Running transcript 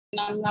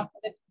আমরা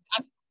আপনাদের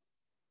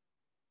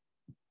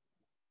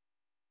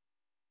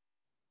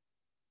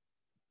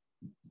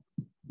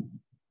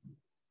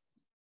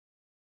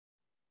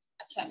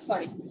আচ্ছা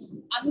সরি,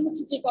 আমি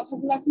হচ্ছে যে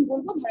কথাগুলো এখন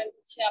বলবো ধরেন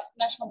হচ্ছে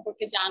আপনার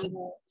সম্পর্কে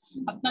জানবো,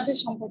 আপনাদের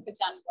সম্পর্কে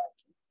জানবো আর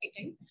কি,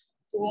 এটাই।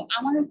 তো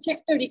আমার হচ্ছে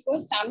একটা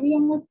রিকোয়েস্ট, আমি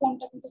আমার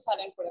ফোনটা কিন্তু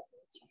সাইলেন্ট করে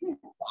ফেলেছি, হ্যাঁ,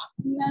 তো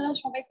আপনারা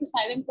সবাই একটু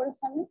সাইলেন্ট করে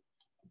ফেলেন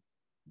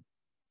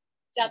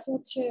যাতে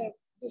হচ্ছে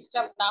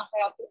ডিস্টার্ব না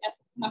হয়।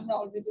 এতক্ষণ আমরা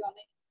অলরেডি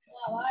অনেক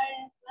আমার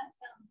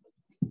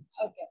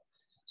ওকে,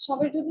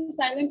 সবাই যদি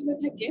সাইলেন্ট হয়ে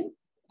থাকে,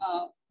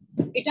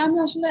 এটা আমি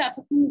আসলে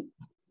এতক্ষণ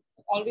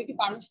অলরেডি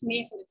পারমিশন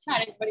নিয়ে ফেলেছি,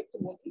 আরেকবার একটু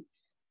বলি।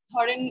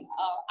 ধরেন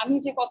আমি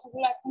যে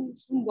কথাগুলো এখন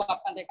শুনবো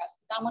আপনাদের কাছ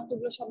থেকে, আমার তো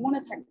এগুলো সব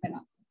মনে থাকবে না।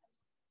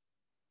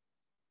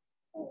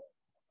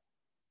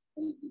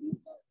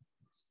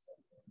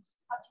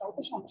 আচ্ছা,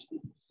 ওটা সমস্যা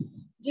নেই।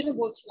 যেটা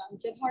বলছিলাম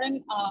যে ধরেন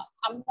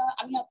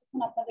আমি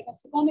এতক্ষণ আপনাদের কাছ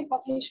থেকে অনেক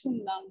কথাই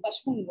শুনলাম বা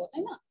শুনবো,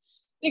 তাই না?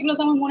 এগুলো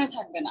তো আমার মনে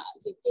থাকবে না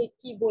যে কে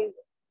কি বলবো।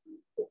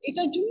 তো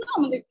এটার জন্য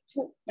আমাদের কিছু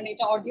মানে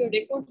এটা অডিও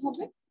রেকর্ড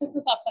হবে,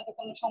 তো আপনাদের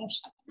কোনো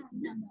সমস্যা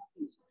নেই।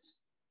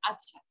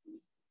 আচ্ছা,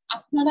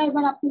 আপনারা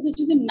এবার আপনাদের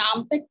যদি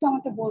নামটা একটু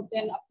আমাকে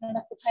বলতেন, আপনারা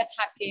কোথায়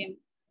থাকেন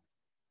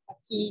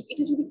কি,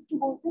 এটা যদি একটু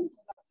বলতেন।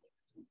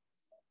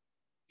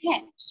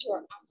 হ্যাঁ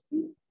শিওর।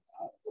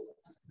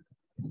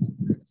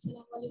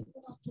 আসসালামু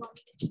আলাইকুম আপু, আমি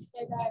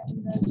সাইদা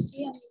ইউনিভার্সিটি,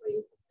 আমি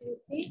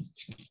ইউনিভার্সিটি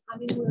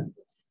আমি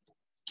মুরাদপুর।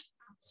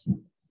 আচ্ছা,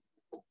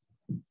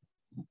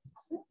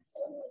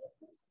 আসসালামু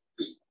আলাইকুম,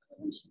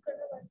 আমি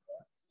শুক্রবার বাড়িতে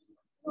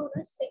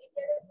ওনার সেকেন্ড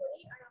ইয়ারে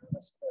পড়ি আর আমি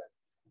স্কুল।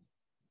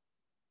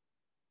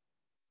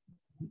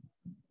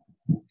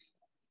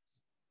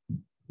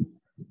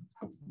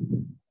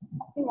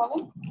 আপনি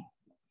বলেন।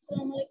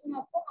 আসসালামু আলাইকুম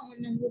আপু, আমার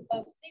নাম রূপা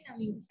আফরিন,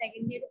 আমি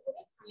সেকেন্ড ইয়ারে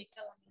পড়ি, আমি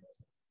কালাম।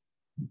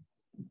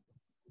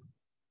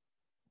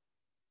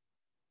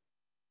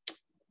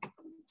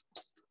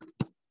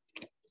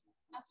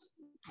 আচ্ছা,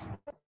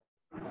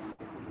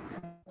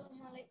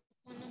 আসসালামু আলাইকুম,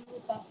 আমার নাম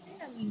রূপা আফরিন,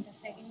 আমি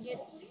সেকেন্ড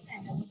ইয়ারে পড়ি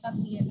এন্ড আমি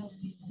কাকুলিয়া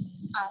কাউন্টি।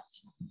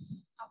 আচ্ছা,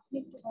 আপনি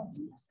একটু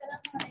বলুন।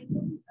 আসসালামু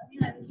আলাইকুম, আমি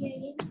আরবি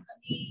আইরিন,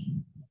 আমি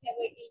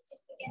এবার এইচএস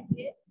সেকেন্ড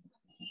ইয়ার,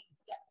 আমি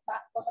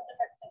বাহাত্তর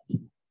থাকি।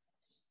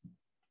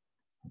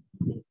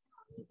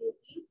 আমি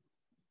দেখি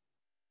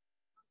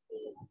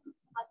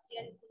ফার্স্ট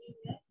ইয়ারে পড়ি।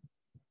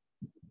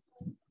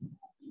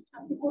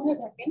 আপনি কোথায়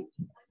থাকেন?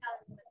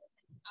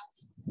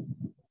 আচ্ছা,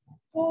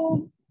 তো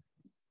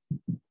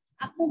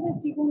আপনাদের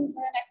জীবন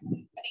ধরেন এখন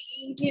মানে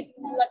এই যে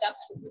দিনগুলো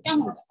যাচ্ছে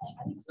কেমন যাচ্ছে?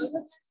 ভালো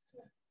যাচ্ছে?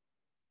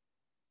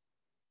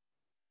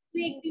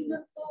 দুই একদিন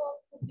ধর তো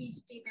খুব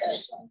বৃষ্টি,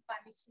 টেনশন,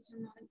 পানি,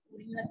 সেজন্য অনেক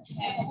বোরিং লাগছে,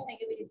 বাসা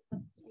থেকে বেরোতে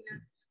পারছি না,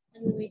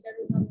 মানে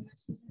ওয়েদারও ভালো না,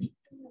 সেজন্য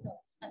একটু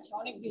আচ্ছা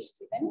অনেক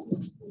বৃষ্টি, তাই না?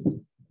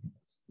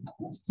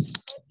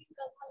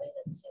 দিনকাল ভালোই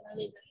যাচ্ছে,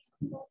 ভালোই যাচ্ছে।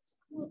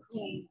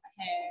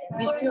 হ্যাঁ,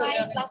 বৃষ্টি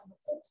হলে ক্লাস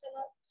হচ্ছে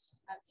না।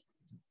 আচ্ছা,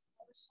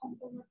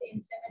 সম্পূর্ণ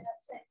টেনশনে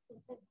যাচ্ছে, আমি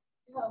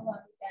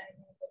জানি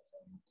না।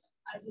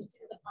 আর হচ্ছে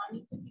পানি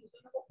তো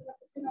টিউশন করতে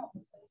পারতেছি না,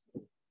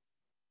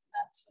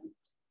 আচ্ছা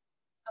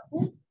আপু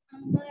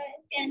আমার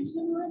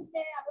টেনশনও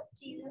আছে আবার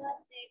চিলও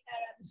আছে,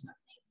 কারণ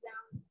সামনে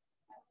এক্সাম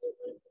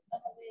করতে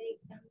হবে,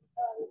 এক্সাম দিতে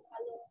হবে,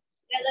 ভালো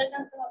রেজাল্ট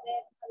আনতে হবে,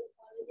 ভালো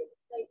কলেজে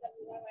পড়তে হবে,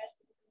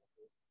 ইউনিভার্সিটি।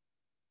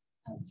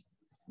 আচ্ছা,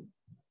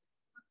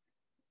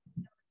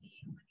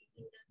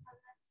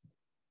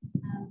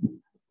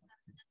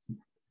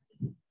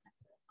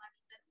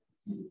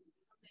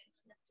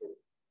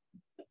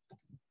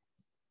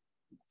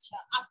 আচ্ছা,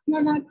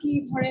 আপনারা কি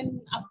ধরেন,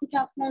 আপনি কি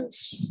আপনার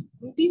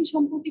রুটিন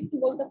সম্পর্কে একটু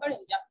বলতে পারেন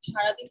যে আপনি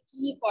সারাদিন কি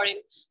করেন?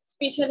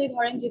 স্পেশালি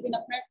ধরেন যেদিন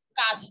আপনার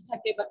কাজ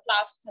থাকে বা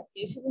ক্লাস থাকে,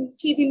 সেদিন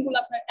সেই দিনগুলো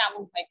আপনার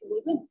কেমন হয় একটু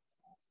বলবেন?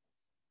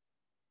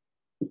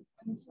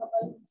 আমি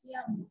সকালে উঠি,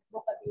 আমি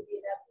বকা দিয়ে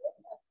দিয়ে রাখবো,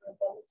 তারপরে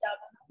বলে চা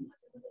বানাবো,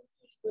 মাঝে মধ্যে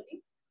চুরি করি,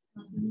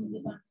 মাঝে মধ্যে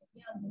বানাই,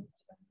 আমি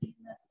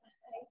নাস্তা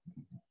খাই,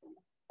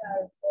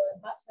 তারপর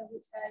বাসা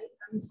গুছাই,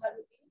 আমি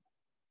ঝাড়ু দিই।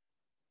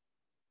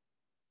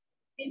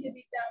 এই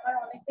দিদিটা আমার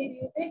অনেক দেরি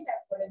হয়ে যায়,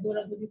 তারপরে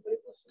দৌড়াদৌড়ি করে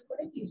গোসল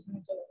করে টিউশনে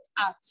চলে যাই।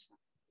 আচ্ছা,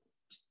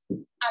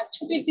 আর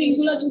ছুটির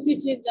দিনগুলো যদি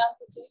যে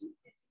জানতে চাই,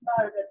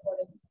 12টার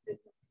পরে,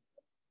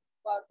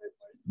 12টার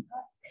পরে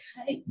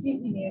খাই,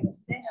 টিভি নিয়ে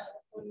বসে যাই, আমরা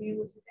ফোন নিয়ে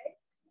বসে যাই,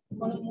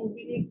 কোনো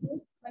মুভি দেখি,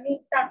 মানে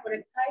তারপরে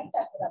খাই,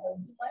 তারপরে আবার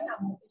ঘুমাই,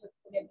 আম্মুকে হেল্প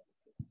করে।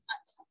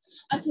 আচ্ছা,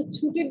 আচ্ছা,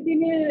 ছুটির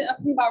দিনে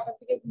আপনি 12টার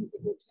দিকে ঘুম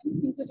থেকে উঠেন,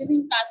 কিন্তু যেদিন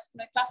ক্লাস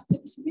মানে ক্লাস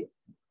থেকে সেদিন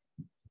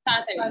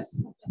তাড়াতাড়ি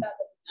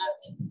তাড়াতাড়ি।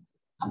 আচ্ছা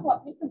আপু,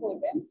 আপনি একটু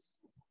বলবেন।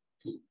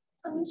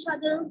 আমি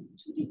সাধারণ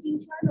ছুটির দিন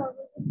ছাড়া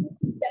নর্মালি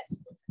খুব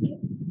ব্যস্ত থাকি,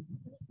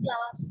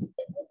 ক্লাস,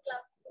 এরপর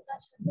ক্লাস থেকে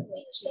আসার পর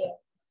টিউশন,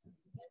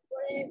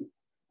 এরপরে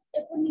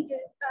এরপর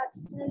নিজের কাজ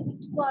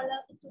একটু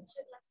পড়ালেখা করতে,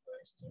 ক্লাস করে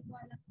আসছি,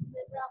 পড়ালেখা করে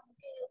এরপর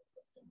আমাকে হেল্প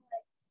করতে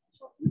হয়,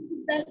 সবগুলো খুব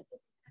ব্যস্ত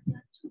থাকি।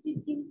 আর ছুটির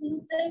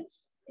দিনগুলোতে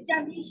যে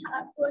আমি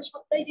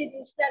সপ্তাহে যে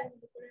জিনিসগুলো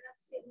আনন্দ করে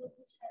রাখছি এগুলো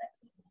গুছিয়ে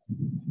রাখি,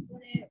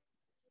 তারপরে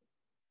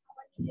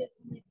আমার নিজের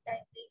রুমের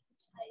টাইম দেই,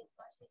 গুছাই,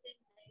 বাসায় টাইম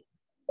দেই,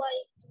 বা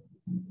একটু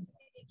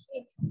দেখি।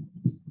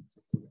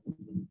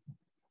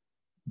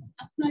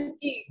 আপনার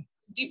কি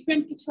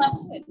ডিফারেন্ট কিছু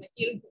আছে নাকি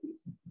এরকম?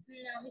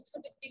 আমি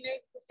ছুটির দিনে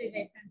ঘুরতে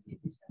যাই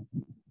ফ্যামিলিদের সাথে।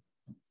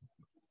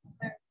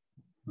 আর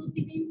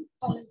প্রতিদিন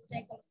কলেজে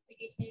যাই, কলেজ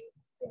থেকে এসে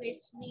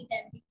রেস্ট নিই,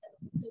 দেন বিকালে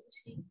ঘুরতে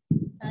বসি,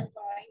 স্যার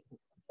পড়াই,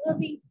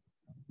 ওভাবেই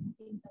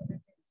দিন কাটে।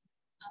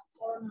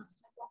 করোনা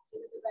আসার পর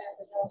থেকে তো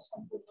বেড়াতে যাওয়া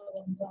সম্পূর্ণ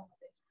বন্ধ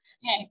আমাদের।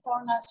 হ্যাঁ,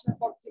 করোনা আসার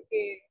পর থেকে,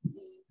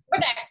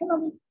 বাট এখন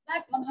আমি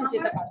মনে হয়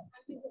যেতে পারি।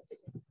 আমি ঘুরতে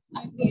যাই,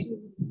 আমি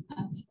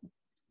আচ্ছা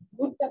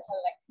ঘুরতে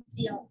ভালো লাগে।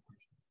 জি,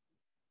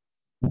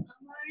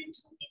 আমার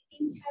ছুটির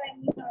দিন ছাড়া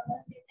এমনি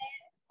নরমাল দিনে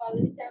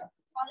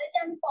কলেজে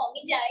আমি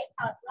কমই যাই,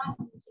 তারপর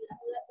আমি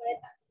চিল্লাপাল্লা করে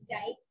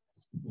যাই,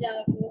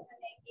 যাওয়ার পর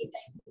ওখানে এই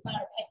টাইম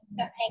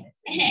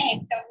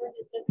একটা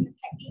পর্যন্ত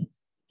থাকি,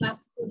 ক্লাস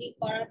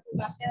করার পর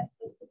বাসায়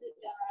আসতে আসতে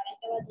 2টা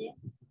 2:30 বাজে,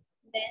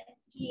 দেন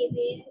গিয়ে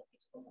দিয়ে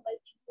কিছু মোবাইল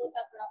টিপবো,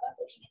 তারপর আবার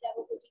কোচিং এ যাবো,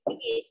 কোচিং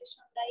থেকে এসে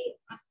সন্ধ্যায়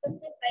আস্তে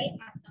আস্তে প্রায়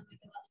 8টা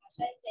 9টা বাজে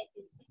বাসায় যাইতে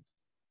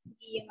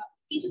গিয়ে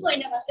কিছু করি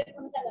না, বাসায়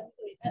কোনো কাজ আমি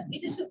করি না,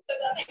 এটা সত্য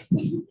কথা।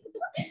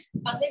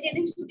 বাসায়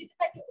যেদিন ছুটিতে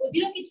থাকি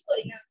ওদিনও কিছু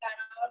করি না, কারণ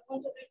আমার ফোন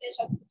ছোটটা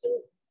সবকিছু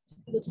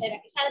গুছাই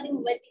রাখি, সারাদিন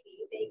মোবাইল টিপি,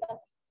 এটাই কাজ।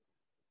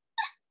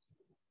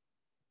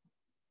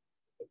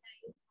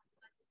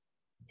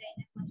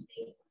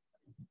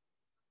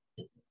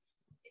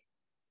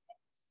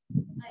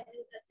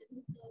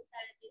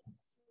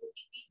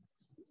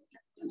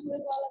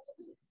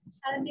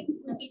 সারাদিন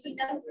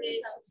টিপিটা ঘুরে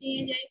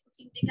শুয়ে যাই,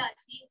 কোচিং থেকে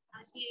আসি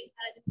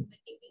সারাদিন মোবাইল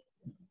টিপি,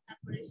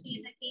 তারপরে শুয়ে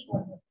থাকি,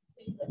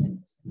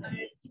 আর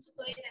কিছু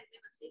করে থাকলে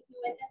বাসে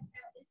মোবাইলটা আছে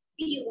আমাদের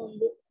প্রিয়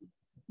বন্ধু।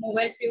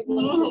 মোবাইল প্রিয়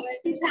বন্ধু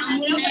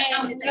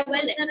আমরা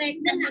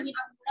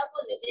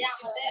বলে যে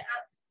আমাদের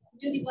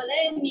যদি বলে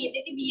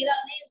মেয়েদেরকে বিয়ে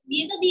দাও,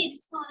 বিয়ে তো দিয়ে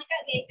দিচ্ছ অনেক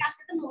আগে, কার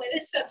সাথে?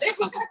 মোবাইলের সাথে।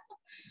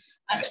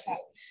 আচ্ছা,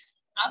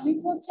 আমি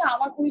তো হচ্ছে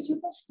আমার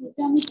পরিচয়টা শুরুতে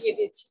আমি দিয়ে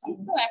দিয়েছিলাম,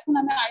 তো এখন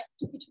আমি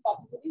আরেকটু কিছু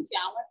কথা বলি যে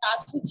আমার কাজ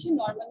হচ্ছে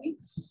নরমালি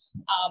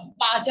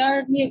বাজার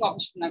নিয়ে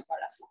গবেষণা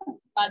করা।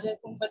 বাজার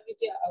কোম্পানি,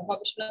 যে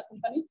গবেষণা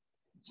কোম্পানির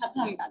সাথে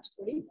আমি কাজ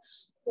করি।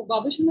 তো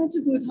গবেষণা হচ্ছে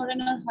 2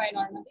 ধরনের হয়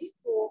নরমালি।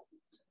 তো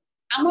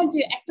আমার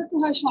যে একটা তো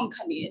হয়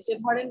সংখ্যা নিয়ে, যে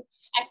ধরেন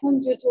এখন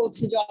যে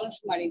চলছে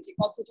জনশুমারি, যে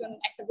কতজন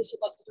একটা দেশে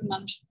কতজন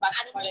মানুষ বাস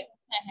করে।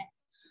 হ্যাঁ হ্যাঁ,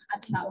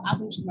 আচ্ছা,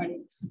 আদমশুমারি,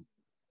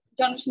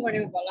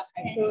 জনশুমারিও বলা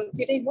হয়। তো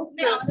যেটাই হোক,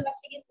 আমাদের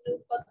বাসায় গিয়েছিল।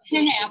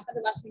 হ্যাঁ হ্যাঁ,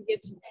 আপনাদের বাসায়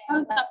গিয়েছিল,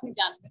 তাহলে তো আপনি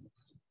জানবেন।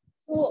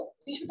 তো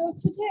বিষয়টা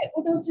হচ্ছে যে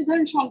ওটা হচ্ছে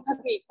ধরেন সংখ্যা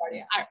দিয়েই করে,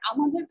 আর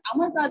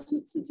আমার কাজ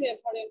হচ্ছে যে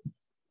ধরেন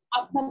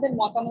আপনাদের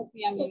মতামত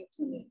নিয়ে আমি,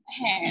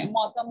 হ্যাঁ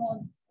মতামত,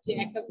 যে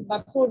একটা বা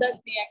প্রোডাক্ট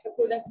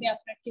নিয়ে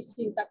আপনারা কি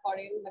চিন্তা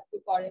করেন বা কি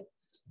করেন,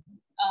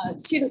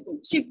 সেরকম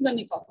সেগুলো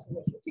নিয়ে কথা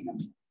বলবো, ঠিক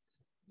আছে?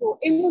 তো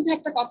এর মধ্যে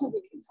একটা কথা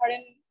বলি,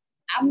 ধরেন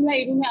আমরা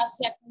এই রুমে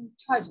আছি এখন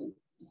 6 জন,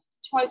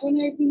 6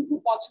 জনের কিন্তু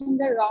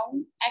পছন্দের রং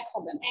এক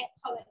হবে না।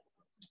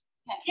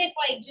 হ্যাঁ,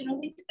 কয়েকজন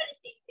হইতে পারে,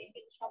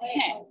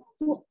 হ্যাঁ,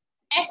 তো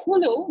এক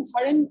হলেও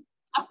ধরেন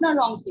আপনার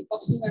রং কি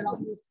পছন্দের রং?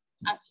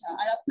 আচ্ছা,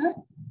 আর আপনার?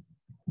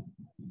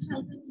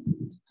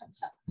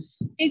 আচ্ছা,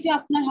 এই যে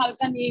আপনার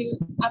হালকা নীল,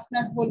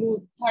 আপনার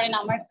হলুদ, ধরেন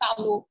আমার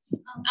কালো,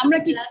 আমরা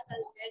কি?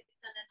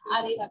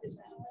 আচ্ছা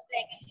আচ্ছা,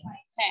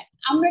 হ্যাঁ,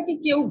 আমরা কি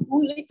কেউ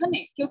ভুল? এখানে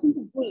কেউ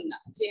কিন্তু ভুল না,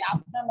 যে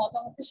আপনার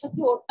মতামতের সাথে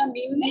ওরটা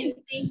মিল নেই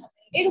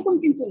এরকম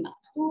কিন্তু না।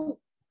 তো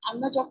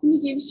আমরা যখনই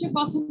যে বিষয়ে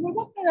কথা বলবো,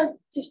 আপনারা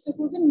চেষ্টা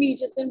করবেন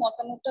নিজেদের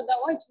মতামতটা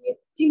দেওয়া,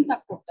 চিন্তা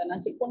করতে না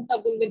যে কোনটা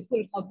বললে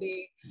ভুল হবে,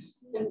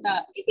 কোনটা,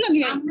 এগুলো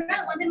নিয়ে আমরা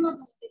আমাদের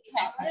মতামত দিই,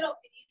 আমাদের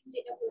অপিনিয়ন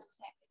যেটা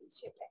বলছে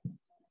সেটাই।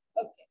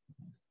 ওকে,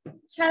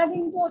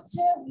 সারাদিন তো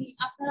হচ্ছে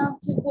আপনারা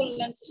হচ্ছে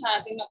বললেন যে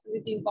সারাদিন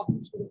আপনাদের দিন কখন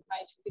শুরু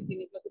হয়, ছুটির দিন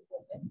এগুলো তো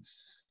বললেন।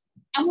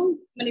 এমন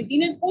মানে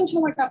দিনের কোন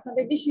সময়টা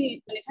আপনাদের বেশি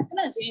মানে থাকে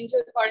না যে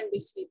এনজয় করেন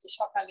বেশি, যে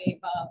সকালে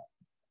বা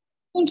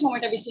কোন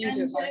সময়টা বেশি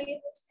এনজয় করেন?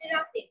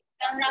 রাতে,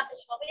 কারণ রাতে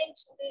সবাই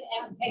একসাথে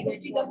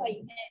একত্রিত হই।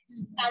 হ্যাঁ,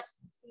 কাজ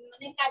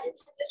মানে কাজে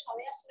থাকলে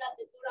সবাই আসে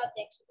রাতে, তো রাতে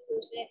একসাথে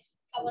বসে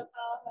খাবার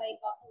খাওয়া হয়,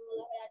 কথা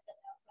বলা হয়, আড্ডা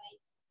দেওয়া হয়।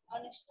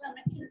 অনেক সময়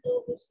আমরা খেলতেও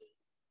বসি,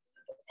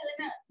 খেলে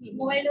না,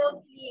 মোবাইলেও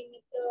খেলি,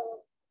 এমনিতেও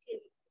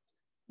খেলি।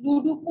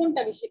 লুডো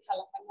কোনটা বেশি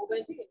খেলা হয়?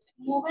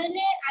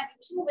 মোবাইলে আগে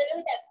বেশি মোবাইলে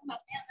হতো, এখন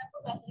বাসায় আনার পর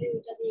বাসায়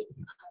ওটা দিয়ে।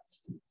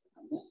 আচ্ছা,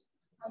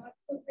 আমার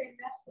তো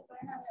ফ্রেন্ডরা আসতে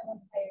পারে না, আমি আমার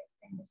ভাইয়ের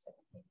ফ্রেন্ডের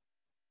সাথে খেলি।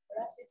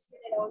 ওরা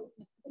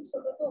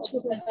ছোট তো,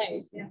 ছোট ভাই,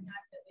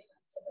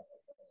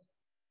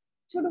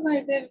 ছোট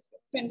ভাইদের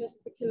ফ্রেন্ডের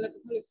সাথে খেললে তো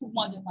তাহলে খুব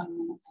মজা পান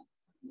মনে হয়।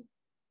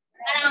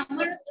 আর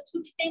আমার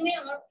ছুটির টাইমে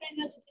আমার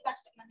ফ্রেন্ডরা যদি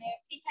বাসায় মানে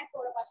ফ্রি থাকে,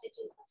 ওরা বাসায়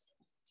চলে আসে,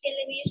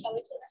 ছেলে মেয়ে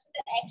সবাই চলে আসে,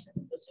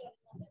 একসাথে বসে অনেক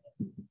মজা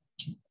লাগে।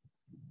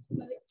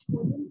 মানে কিছু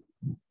বলুন।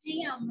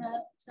 হ্যাঁ, আমরা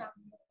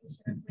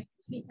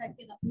ফ্রি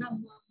থাকি, তখন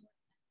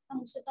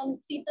আমার সাথে আমি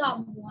ফ্রি, তো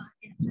আম্মু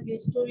আগে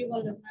স্টোরি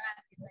বলে ওনার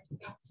আগে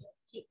আছে,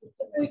 ঠিক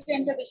ওই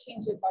টাইমটা বেশি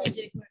এনজয় করে।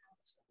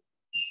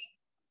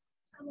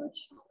 আমার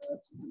সময়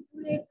হচ্ছে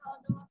দুপুরে খাওয়া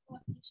দাওয়ার পর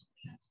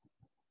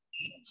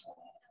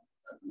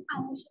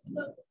আমার সাথে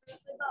গল্প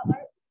করা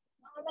হয়,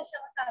 বা আমার বাসায়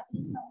আমার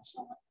কাজিন সমস্যা,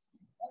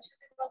 ওর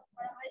সাথে গল্প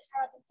করা হয়,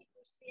 সারাদিন কি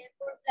করছি,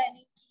 এরপর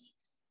প্ল্যানিং কি,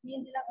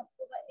 মেহেন্দি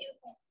লাগাবো বা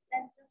এরকম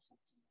প্ল্যানটা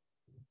সবচেয়ে।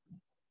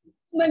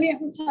 মানে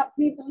হচ্ছে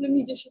আপনি তাহলে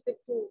নিজের সাথে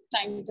একটু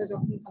টাইমটা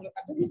যখন ভালো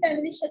কাটান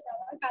ফ্যামিলির সাথে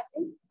আমার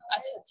কাজিন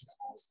আচ্ছা আচ্ছা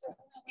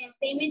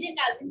সেম এজের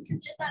কাজিন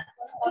থাকলে তার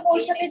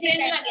ওর সাথে যে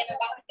লাগে না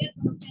বাবার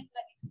কোনো ফ্রেন্ড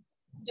লাগে না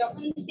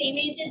যখন সেম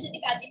এজের যদি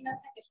কাজিন না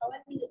থাকে সবাই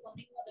মিলে তো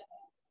অনেক মজা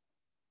করে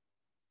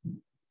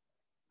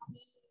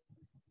আমি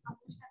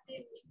আমার সাথে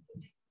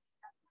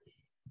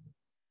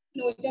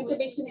ওইটাকে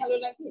বেশি ভালো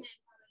লাগে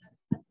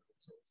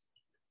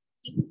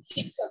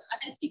টিকটক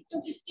আচ্ছা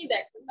টিকটক কি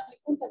দেখেন মানে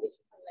কোনটা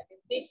বেশি ভালো লাগে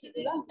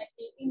দেশিগুলো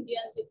নাকি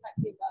ইন্ডিয়ান যে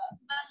থাকে বা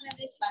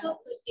বাংলাদেশি সব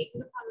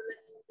যেগুলো ভালো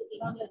লাগে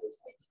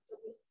বাংলাদেশে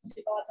টিকটক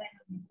পাওয়া যায় না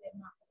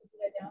মাথাতে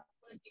ঘুরে যাওয়া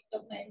কোনো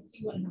টিকটক নাই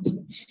জীবন না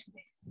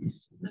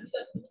আমি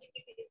যতটুকু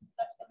দেখি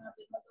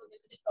পার্সোনালি মতো ওদের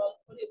ট্রল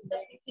করে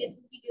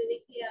ফেসবুক ভিডিও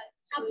দেখি আর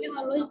সবচেয়ে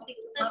ভালো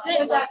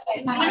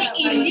মানে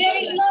ইন্ডিয়ার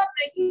এগুলো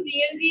একটু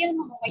রিয়েল রিয়েল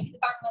মনে হয় কিন্তু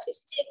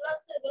বাংলাদেশে যেগুলো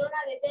আছে এগুলো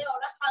লাগে যে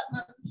ওরা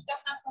মানুষকে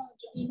হাসানোর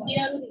জন্য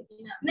ইন্ডিয়ার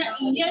না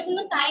ইন্ডিয়ার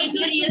গুলো তাই একটু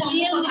রিয়েল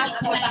রিয়েল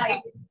আছে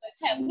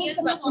হ্যাঁ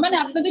বুঝতে পারছি মানে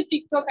আপনাদের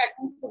টিকটক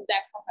এখন খুব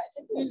দেখা হয়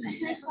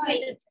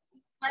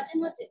মাঝে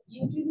মাঝে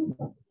ইউটিউব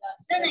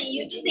না না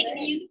ইউটিউব দেখি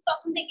ইউটিউব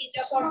তখন দেখি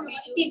যখন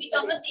টিভি তো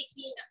আমরা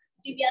দেখি না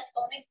টিভি আজকে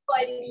অনেক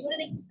কয়েকদিন ধরে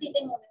দেখছি এটা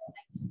মনে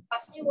হয়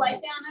পাশে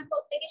ওয়াইফাই আনার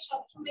পর থেকে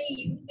সবসময়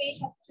ইউটিউবে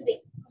সবকিছু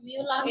দেখি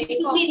আমিও লাস্ট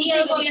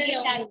সিরিয়াল বলেন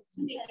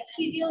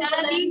সিরিয়াল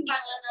বলেন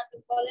বাংলা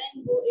নাটক বলেন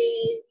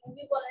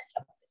মুভি বলেন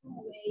সবকিছু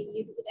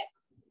ইউটিউবে দেখা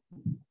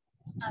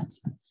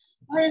আচ্ছা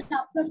ধরেন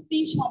আপনার ফ্রি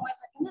সময়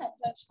থাকে না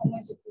একটা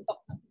সময় যেটুকু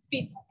তখন ফ্রি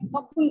থাকে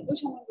তখন ওই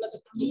সময়গুলোতে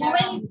কি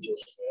মোবাইল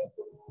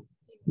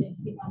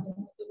দেখি মাঝে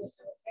মধ্যে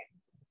বসে বসে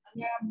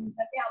আমি আর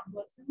মুভিতে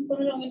আব্বুর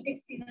কোনো রোমান্টিক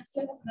সিন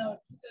আসলে না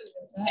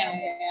হ্যাঁ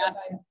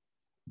আচ্ছা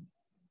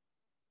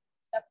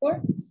তারপর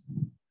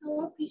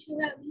আমার ফ্রি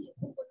সময় আমি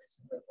উপন্যাস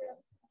পড়ি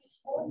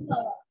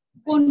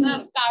কোন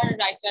কার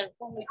রাইটার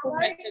কোন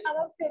রাইটার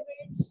আমার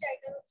ফেভারিট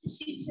রাইটার হচ্ছে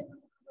শীর্ষেন্দু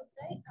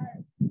মুখোপাধ্যায় আর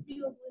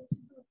প্রিয় বই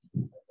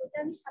ওটা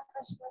আমি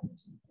 27 বার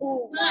ও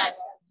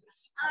আচ্ছা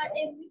আর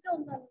এমনিতে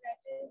অন্যান্য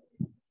রাইটার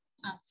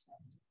আচ্ছা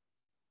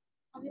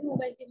আমি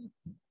মোবাইলে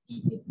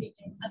টিভি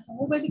দেখি আচ্ছা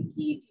মোবাইলে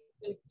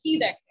কি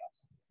দেখে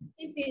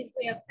এই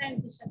ফেসবুকে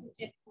ফ্রেন্ডদের সাথে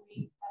চ্যাট করি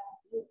বা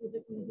ইউটিউবে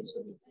কোনো কিছু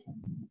দেখি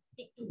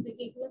টিকটক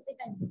থেকে এগুলোতে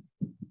টাইম পাস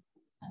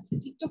আচ্ছা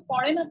টিকটক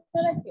করেন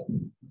আপনারা কেউ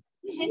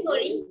হ্যাঁ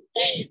করি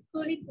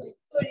করি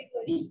করি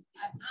করি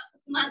আচ্ছা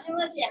মাঝে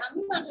মাঝে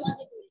আমি মাঝে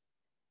মাঝে করি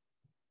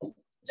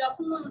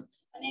যখন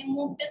মানে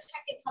মুডটা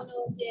থাকে ভালো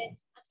যে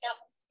আজকে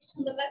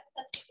সুন্দর লাগছে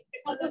আজকে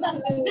ফটো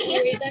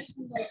এটা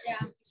সুন্দর যে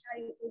আমি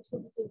শাড়ি পরে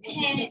ছবি তুলবো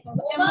হ্যাঁ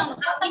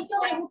আমি তো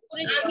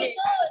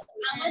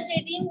আমার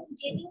যেদিন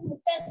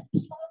মুডটা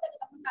বেশি ভালো থাকে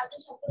তখন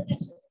কাজের সকলকে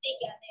একসাথে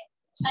ডেকে আনে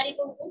শাড়ি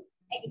পরবো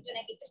একজন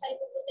এক একটা শাড়ি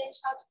পরবো দেন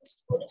সাজগোজ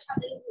করে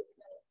ছাদের উপর উঠে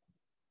যাবো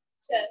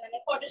আচ্ছা মানে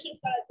ফটোশুট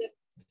করার জন্য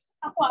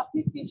আপু আপনি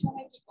ফ্রি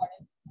সময় কি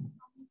করেন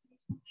আমি ফ্রি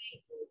সময়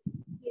একটু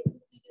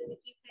ফেসবুক ভিডিও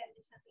দেখি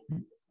ফ্রেন্ডদের সাথে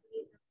মেসেজ করি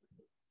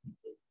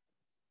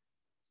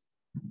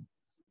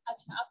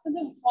আচ্ছা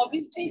আপনাদের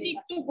হবিসটা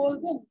একটু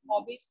বলবেন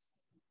হবিস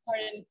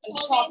ধরেন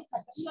শখ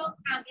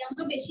আগে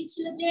আমার বেশি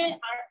ছিল যে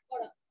আর্ট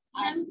করা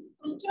আমি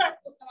প্রচুর আর্ট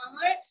করতাম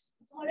আমার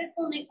ঘরের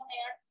কোণে কোণে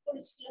আর্ট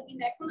করেছিল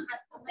কিন্তু এখন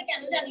আস্তে আস্তে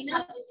কেন জানি না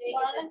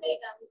পড়ালেখায়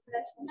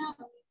পড়াশোনা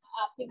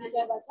আপনি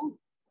গিটার বাজান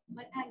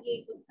মানে আগে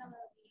করতাম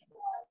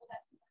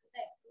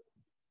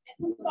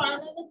এখন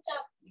পড়ালেখার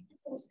চাপ একটু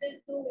পড়ছে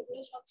তো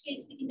এগুলো সব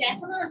ছেড়েছি কিন্তু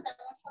এখনো আছে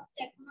আমার সবটা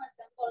এখনো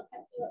আছে আমি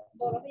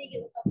বড় হয়ে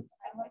গেল তখন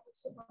আমার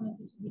কিছু কোনো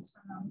কিছু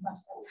বিছানা আমি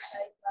বাসা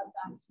বসাই বা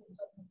গান শুনতে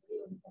যত্ন করি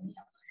ওরকমই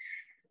আমার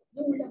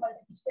উল্টা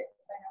পাল্টা কিছু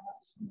দেখতে পাই না আমার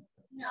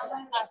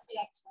আচ্ছা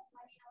আচ্ছা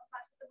মানে আমার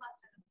পাশে তো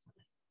বাচ্চারা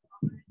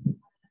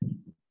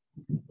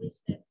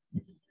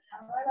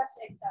আমার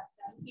বাসায় একটা আছে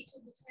আমি কিছু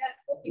গুছিয়ে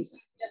রাখবো কিছু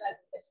লিখতে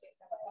লাগবে শেষ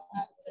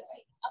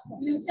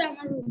আপনি হচ্ছে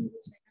আমার রুম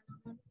গুছাই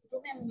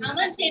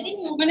আমার যেদিন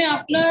মানে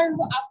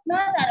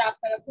আপনার আর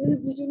আপনারা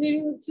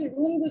দুজনেরই হচ্ছে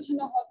রুম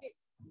গুছানো হবে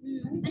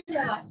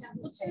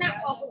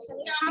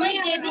আমার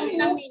যেদিন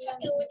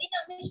ওইদিন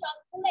আমি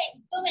সম্পূর্ণ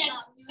একদম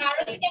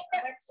কারো থেকে একটা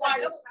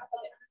ওয়ার্ডও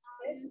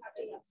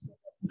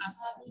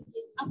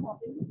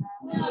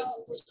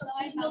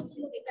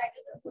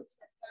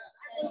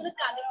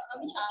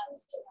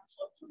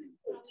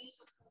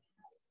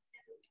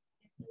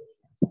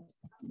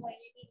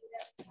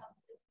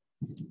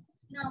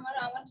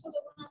না আমার ছোট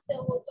বোন আছে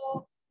ও তো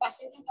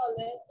পাশে থাকা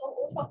তো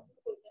ও সব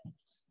করবে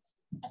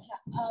আচ্ছা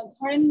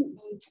ধরেন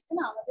থাকে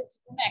না আমাদের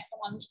জীবনে একটা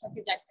মানুষ থাকে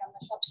যাকে আমরা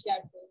সব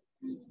শেয়ার করি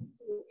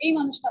এই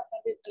মানুষটা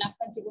আপনাদের মানে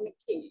আপনার জীবনে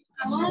কে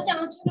আমার হচ্ছে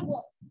আমার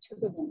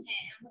ছোট বোন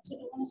হ্যাঁ আমার ছোট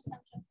বোনের সাথে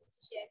আমি সব কিছু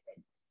শেয়ার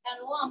করি কারণ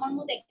ও আমার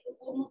মধ্যে একটা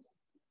ওর মতো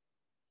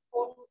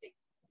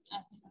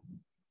আচ্ছা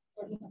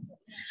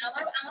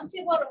আমার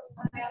চেয়ে বড়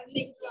আমি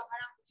দেখি আমার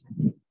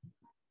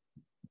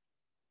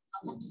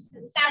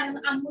কারণ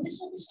আমাদের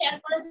সাথে শেয়ার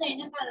করা যায়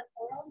না কারণ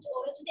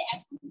ওরা যদি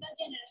এখনকার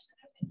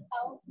জেনারেশনের পেতো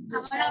তাও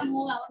আমার আম্মু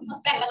আমার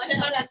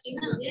দেখাশোনা আছে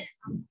না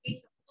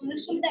তোমরা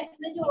শুনে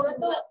দেখলে যে ওরা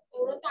তো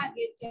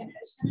আগের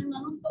জেনারেশনের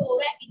মানুষ তো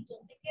ওরা একজন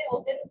থেকে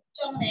ওদের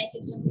উচ্চারণ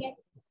একজন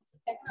থেকে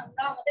দেখেন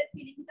আমরা আমাদের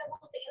ফিলিংসটা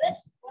বলতে গেলে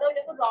ওরা ওরা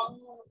ওটাকে রং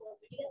মনে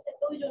করবে, ঠিক আছে?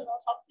 তো ওই জন্য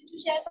সবকিছু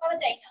শেয়ার করা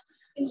যায় না।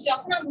 কিন্তু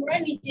যখন আমরা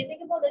নিজে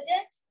থেকে বলে যে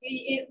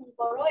এরকম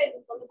করো,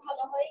 এরকম করলে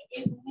ভালো হয়,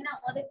 এরকম না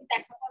আমাদের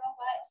দেখা করা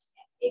হয়,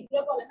 এগুলো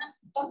বলে না,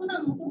 তখন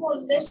আম্মুকে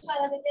বললে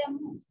সারা দিতে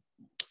আম্মু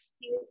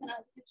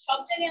সব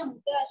জায়গায়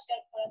আম্মুকে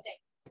শেয়ার করা যায়।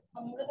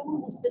 আমরা তখন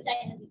বুঝতে চাই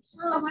না যে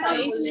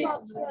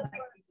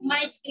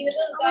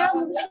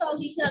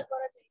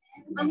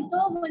আমি তো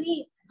বলি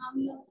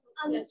আমি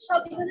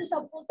সব এখানে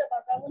সব বলতে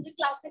পারবো। আমি যে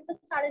ক্লাসে একটা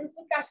স্যারের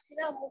উপর ক্রাশ ছিল,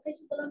 আম্মুকে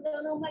এসে বললাম যে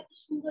আমার কি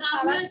সুন্দর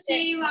স্যার আসছে,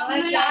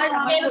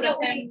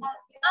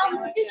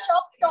 আমাকে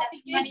সব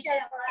টপিকে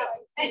শেয়ার করা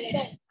হয়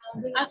একদম।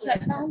 আচ্ছা,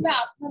 তাহলে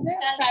আপনাদের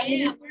প্রাইমারি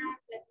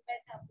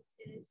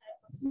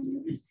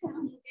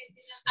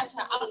আচ্ছা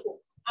আপু,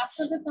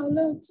 আপনাদের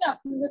তাহলে হচ্ছে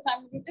আপনাদের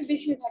ফ্যামিলিতে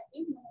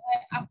বেশিরভাগই মনে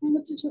হয় আপনি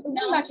হচ্ছে ছোট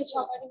না, বাকি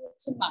সবারই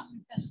হচ্ছে মা,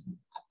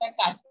 আপনার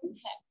কাজিন।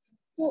 হ্যাঁ,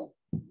 তো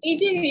এই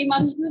যে এই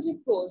মানুষগুলো যে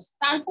ক্লোজ,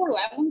 তারপরও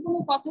এমন কোনো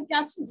কথা কি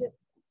আছে যে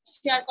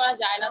শেয়ার করা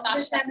যায় না তার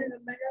সাথে?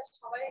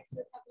 সবাই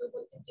একসাথে থাকলে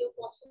বলছে কেউ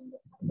পছন্দ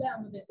থাকলে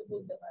আমাদেরকে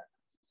বলতে পারে,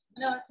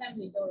 মানে আমার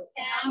ফ্যামিলি তো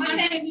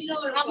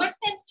আমার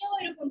ফ্যামিলিও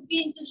এরকম,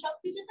 কিন্তু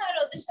সবকিছু তো আর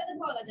ওদের সাথে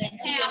বলা যায়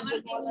না।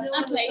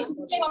 আচ্ছা, এই যে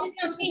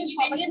সবকিছু যে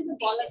সবার সাথে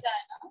বলা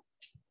যায় না,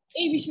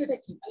 এই বিষয়টা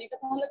কি, মানে এটা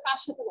তাহলে কার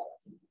সাথে বলা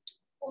যায়?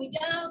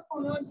 ওইটা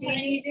কোনো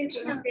নিজের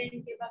কোনো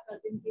ফ্রেন্ডকে বা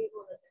কাজিনকে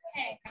বলা যায়।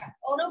 হ্যাঁ,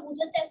 ওরা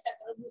বোঝার চেষ্টা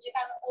করে, বুঝে,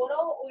 কারণ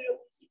ওরাও ওই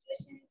রকম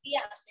সিচুয়েশন দিয়ে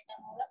আসে,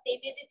 কারণ ওরা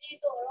সেম এজে যেই,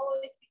 তো ওরাও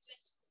ওই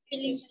সিচুয়েশন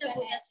ফিলিংসটা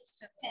বোঝার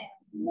চেষ্টা করে। হ্যাঁ,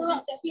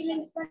 বোঝার চেষ্টা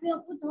ফিলিংস মানে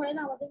আপু ধরেন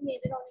আমাদের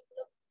মেয়েদের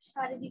অনেকগুলো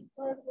শারীরিক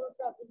ধরনের কোনো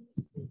প্রবলেম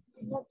হচ্ছে,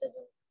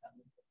 লজ্জাজনক।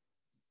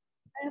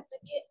 আমি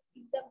আপনাকে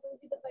এক্সাম্পল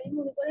দিতে পারি,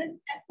 মনে করেন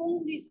এখন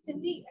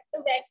রিসেন্টলি একটা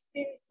ভ্যাক্স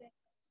বের হয়েছে,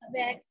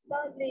 ভ্যাক্স বা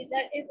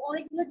লেজার, এর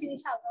অনেকগুলো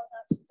জিনিস আলাদা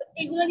আছে, তো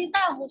এগুলো নিয়ে তো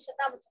আম্মুর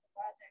সাথে আলোচনা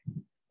করা যায়,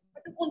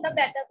 বাট কোনটা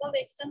বেটার বা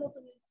এক্সট্রা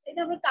নতুন এটা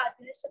আমরা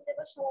কাজিনের সাথে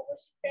বা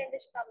সমবয়সী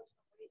ফ্রেন্ডের সাথে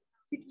আলোচনা করি,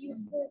 তুই কি ইউজ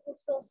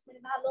করছিস, মানে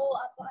ভালো,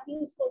 আমি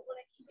ইউজ করবো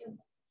নাকি।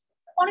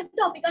 অনেক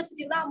টপিক আছে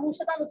যেগুলো আম্মুর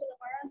সাথে আলোচনা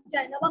করা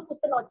যায় না বা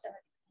করতে লজ্জা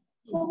লাগে,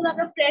 ওগুলো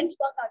আমরা ফ্রেন্ডস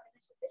বা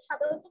কাজিনের সাথে,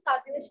 সাধারণত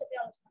কাজিনের সাথে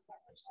আলোচনা করা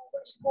হয়,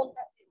 সমবয়সী বোন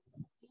থাকবে,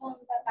 বোন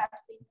বা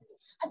কাজিন।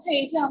 আচ্ছা,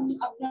 এই যে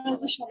আপনারা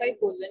যে সবাই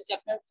বললেন যে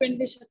আপনার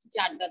ফ্রেন্ডদের সাথে যে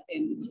আড্ডা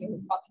দেন, যে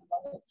কথা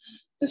বলেন,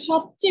 তো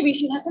সবচেয়ে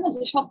বেশি থাকে না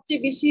যে সবচেয়ে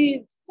বেশি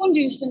কোন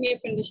জিনিসটা নিয়ে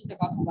ফ্রেন্ডদের সাথে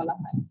কথা বলা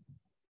হয়?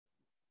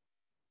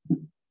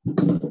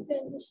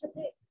 ফ্রেন্ডদের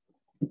সাথে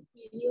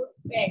ভিডিও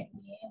ট্যাগ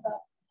নিয়ে বা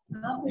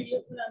না, ভিডিও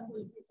করে আমি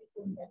বলবো যে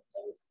কোনটা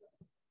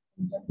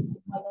বেশি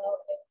ভালো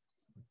হবে,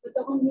 তো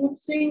তখন মুড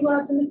সুইং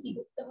করার জন্য কি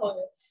করতে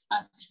হবে?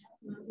 আচ্ছা,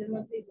 মাঝে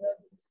মধ্যে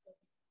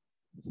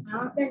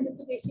আমার ফ্রেন্ডদের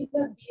তো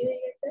বেশিরভাগ বিয়ে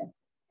হয়ে গেছে,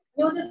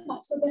 ওদের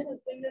পাঁচশোদের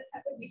হাজবেন্ডের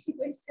সাথে বেশি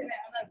কোয়েশ্চেন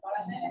এখন আর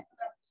করা যায় না, এখন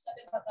আর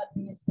সাথে কথা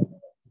জিনিস।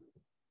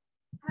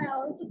 আর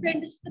আমাদের তো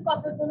ফ্রেন্ডের সাথে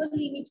কথার কোনো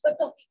লিমিট বা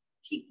টপিক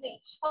ঠিক নেই,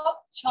 সব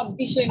সব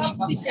বিষয় নিয়ে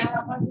কথা, আর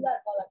আমার গুলো আর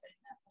বলা যায়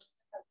না,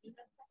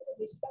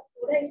 বেশিরভাগ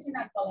পড়ে এসে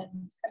না বলার।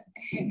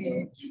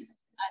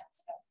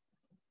 আচ্ছা,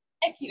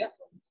 একই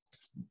রকম।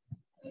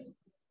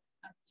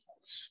 আচ্ছা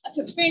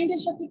আচ্ছা,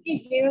 ফ্রেন্ডের সাথে কি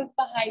হেলথ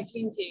বা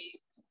হাইজিন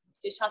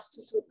যে স্বাস্থ্য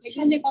সুরক্ষা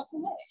এগুলো নিয়ে কথা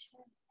হয়?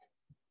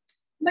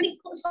 মানে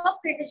সব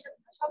ফ্রেন্ডের সাথে,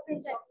 সব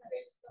ফ্রেন্ড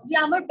যে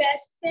আমার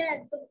বেস্ট ফ্রেন্ড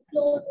একদম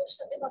ক্লোজ, ওর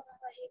সাথে কথা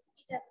হয়,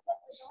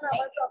 যখন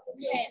আমার প্রবলেম,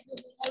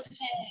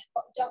 হ্যাঁ,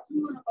 যখন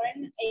মনে করেন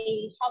এই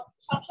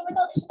সবসময় তো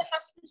ওদের সাথে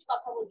হাসি খুশি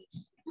কথা বলি,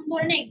 এখন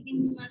ধরেন একদিন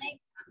মানে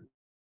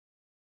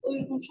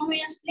ওইরকম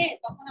সময় আসলে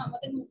তখন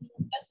আমাদের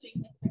মুডটা সুইং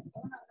হয়ে থাকে,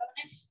 তখন আমরা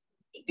মানে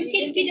একটু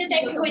খিটখিটে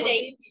টাইপের হয়ে যাই।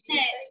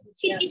 হ্যাঁ,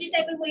 খিটখিটে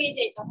টাইপের হয়ে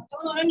যাই,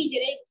 তখন ওরা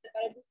নিজেরাই বুঝতে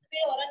পারে,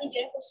 ওরা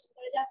নিজেরাই কোশ্চেন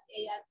করে যে আজকে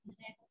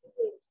মানে এখন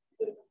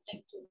এরকম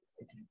টাইপ চলছে,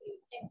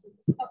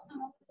 তখন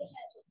আমার কাছে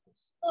হ্যাঁ চলছে,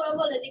 তো ওরা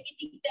বলে যে কি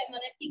ঠিকঠাক,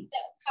 মানে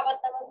ঠিকঠাক খাবার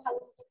দাবার ভালো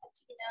মতো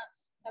খাচ্ছি কিনা,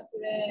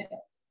 তারপরে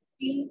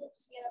ক্লিন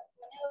করছি কিনা,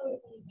 মানে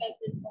ওরকম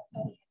টাইপের কথা।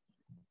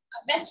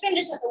 বেস্ট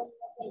ফ্রেন্ডের সাথে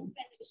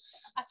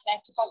আচ্ছা,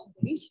 একটা কথা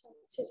বলি, সেটা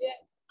হচ্ছে যে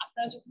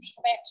আপনারা যখন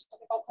সবাই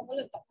একসাথে কথা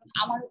বলেন তখন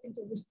আমারও কিন্তু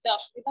বুঝতে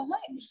অসুবিধা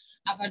হয়,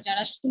 আবার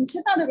যারা শুনছে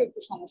তাদেরও একটু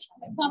সমস্যা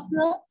হয়, তো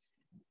আপনারা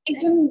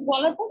একজন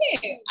বলার পরে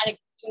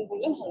আরেকজন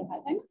বললে ভালো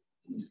হয়, তাই না?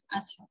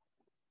 আচ্ছা,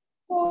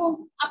 তো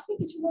আপনি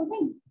কিছু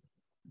বলবেন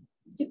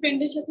যে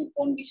ফ্রেন্ডের সাথে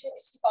কোন বিষয়ে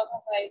বেশি কথা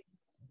হয়,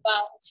 বা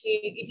হচ্ছে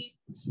এই যে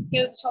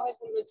হেলথ, সবাই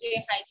বললো যে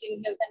হাইজিন,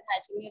 হেলথ এন্ড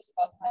হাইজিন নিয়ে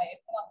কথা হয়,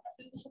 এরকম আপনার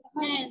ফ্রেন্ডের সাথে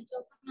হয়? হ্যাঁ,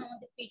 যখন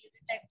আমাদের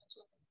পিরিয়ডের টাইমটা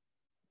চলে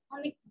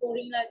অনেক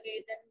বোরিং লাগে,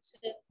 দেন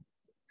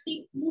মানে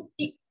মুড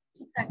ঠিক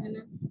থাকে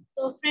না,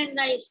 তো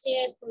ফ্রেন্ডরা এসে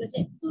বলেছে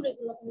দূর,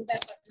 এগুলো কোনো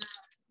ব্যাপার না,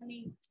 মানে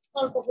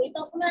গল্প করি,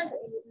 তখন আর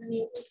মানে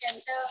ওই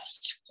টাইমটা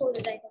চলে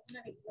যায়, তখন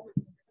আর এগুলো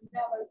আমরা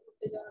আবার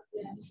ঘুরতে যাওয়ার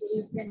প্ল্যান করি,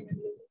 ফ্রেন্ডরা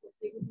মিলে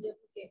ঘুরতে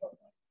ঘুরতে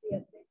কখন ফ্রি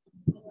আছে,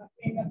 আমরা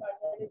ফ্রেন্ডরা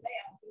পার্লারে যাই,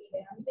 আমাকে নিয়ে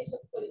যায়, আমি তো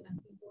এসব করি না,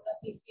 কিন্তু ওরা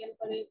ফেসিয়াল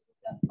করে,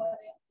 মেকআপ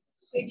করে,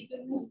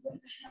 পেডিকিউর ইউজ করে।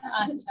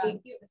 আচ্ছা,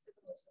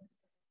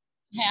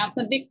 হ্যাঁ,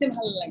 আপনার দেখতে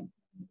ভালো লাগে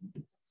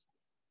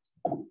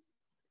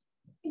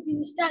এই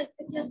জিনিসটা।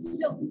 আরেকটা কি আছে,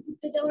 যখন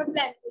ঘুরতে যাওয়ার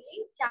প্ল্যান করি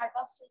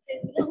 4-5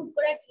 ফ্রেন্ড মিলে, হুট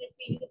করে অ্যাক্সিডেন্ট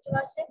পেয়ে চলে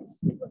আসে,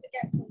 এরপর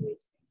ক্যান্সেল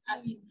হয়েছে।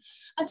 আচ্ছা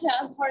আচ্ছা,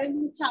 ধরেন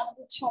হচ্ছে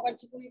আমাদের সবার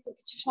জীবনে তো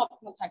কিছু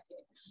স্বপ্ন থাকে,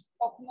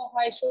 কখনো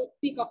হয়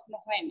সত্যি কখনো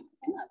হয় না,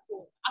 তাই না? তো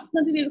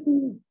আপনাদের এরকম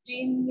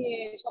ড্রিম নিয়ে,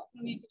 স্বপ্ন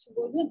নিয়ে কিছু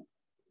বলবেন,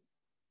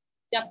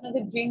 যে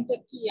আপনাদের ড্রিমটা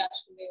কি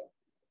আসলে?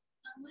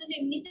 আমার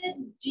এমনিতে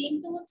ড্রিম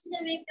তো হচ্ছে যে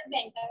আমি একটা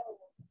ব্যাংকার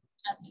হবো।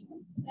 আচ্ছা,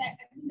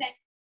 এখন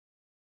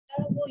ব্যাংকার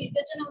হবো,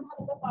 এটার জন্য আমার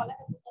ভালো করে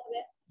পড়ালেখা করতে হবে।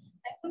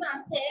 এখন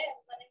আছে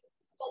মানে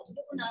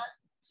কতটুকু না,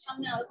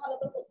 সামনে আরো ভালো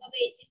করে করতে হবে।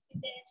 এইচএসসি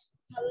তে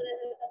ভালো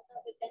রেজাল্ট করতে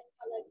হবে, দেন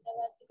ভালো একটা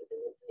ভার্সিটিতে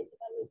ভর্তি হতে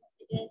পারলে ওখান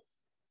থেকে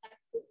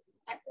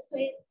সাকসেস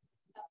হয়ে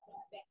তারপর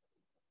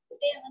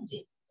ওটাই আমার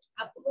ড্রিম।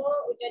 আপুরও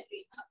ওইটা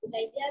ড্রিম। আপু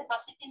চাই যে আর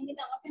বাসায়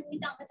ফ্যামিলিতে, আমার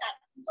ফ্যামিলিতে আমরা 4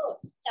 বোন, তো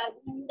 4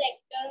 বোনের মধ্যে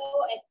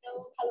একটাও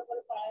ভালো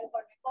করে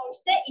পড়ালেখা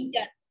করছে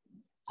ইন্টার,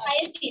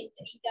 হাইয়েস্ট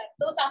ইন্টার।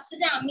 তো চাচ্ছে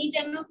যে আমি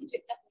যেন কিছু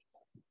একটা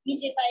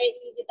নিজে পায়ে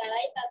নিজে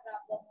দাঁড়াই, তারপর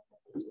আপু আমাকে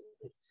কিছু।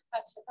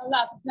 আচ্ছা, তাহলে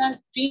আপনার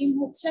ড্রিম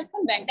হচ্ছে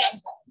এখন ব্যাংকার।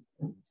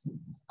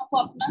 আপু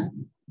আপনার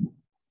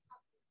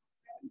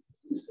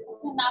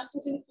নামটা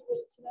যেন কি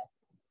বলেছিলেন?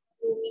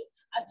 রুমি।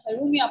 আচ্ছা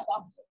রুমি আপু,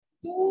 আপনি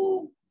একটু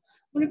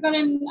মনে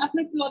করেন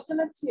আপনার একটু লজ্জা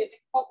লাগছে,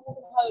 কথা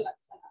বলতে ভালো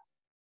লাগছে না?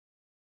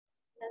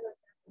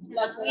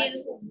 লজ্জা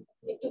লাগছে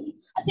একটু।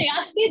 আচ্ছা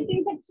আজকের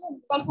দিনটা একটু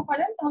গল্প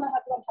করেন, তাহলে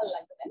হয়তো ভালো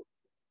লাগবে, তাই না?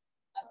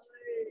 আচ্ছা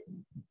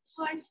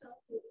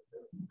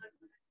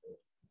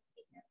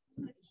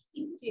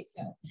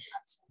টিচার।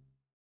 আচ্ছা,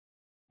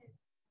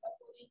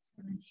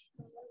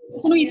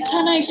 কোনো ইচ্ছা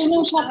নাই, কোনো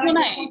স্বপ্ন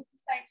নাই?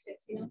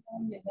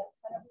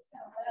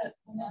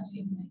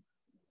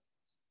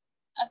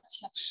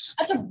 আচ্ছা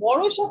আচ্ছা,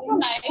 বড় স্বপ্ন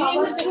নাই,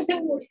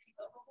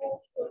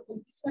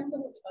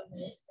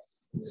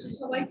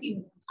 সবাই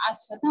চিনবে।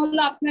 আচ্ছা,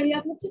 তাহলে আপনার ইয়া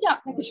হচ্ছে যে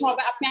আপনাকে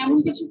সবাই, আপনি এমন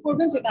কিছু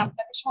করবেন যেটা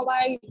আপনাকে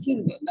সবাই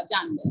চিনবে বা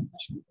জানবে।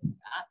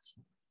 আচ্ছা,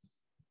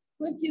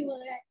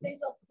 জীবনের একটাই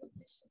লক্ষ্য,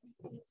 উদ্দেশ্য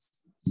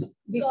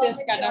বিশেষ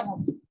ক্যাডার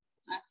হবে।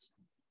 আচ্ছা,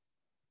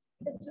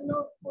 এর জন্য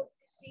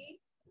করতেছি।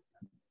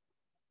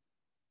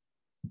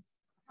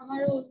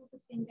 আমারও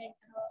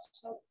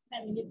সব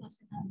ফ্যামিলির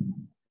পাশে দাঁড়ানো।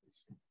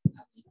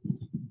 আচ্ছা,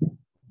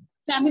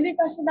 ফ্যামিলির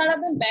পাশে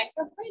দাঁড়াবেন,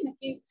 ব্যাকআপ হয়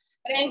নাকি?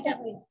 ব্যাংকার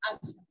হই।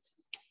 আচ্ছা আচ্ছা,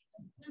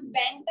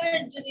 ব্যাংকার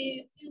যদি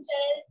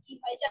ফিউচারে কি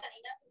হয় জানি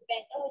না,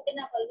 ব্যাংকার হইতে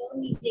না পারলেও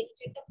নিজে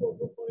কিছু একটা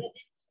করবো, করে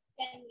দেন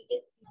ফ্যামিলিকে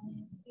মানে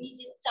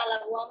নিজে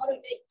চালাবো, আমার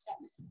ওইটা ইচ্ছা।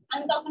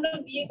 আমি কখনো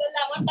বিয়ে করলে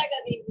আমার টাকা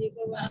দিয়ে বিয়ে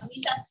করবো, আমি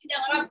চাচ্ছি যে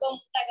আমার আব্বা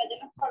টাকা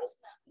যেন খরচ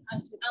না।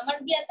 আচ্ছা, আমার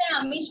বিয়েতে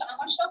আমি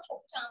আমার সব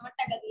সবকিছু আমার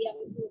টাকা দিয়ে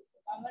আমি করবো,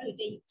 আমার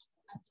ওইটাই ইচ্ছা।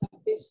 আচ্ছা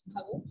বেশ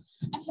ভালো।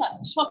 আচ্ছা,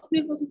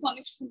 স্বপ্নের কথা তো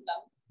অনেক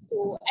শুনলাম, তো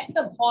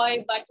একটা ভয়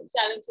বা একটা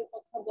চ্যালেঞ্জের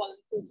কথা বলেন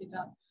তো, যেটা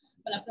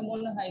মানে আপনার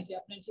মনে হয় যে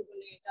আপনার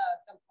জীবনে এটা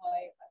একটা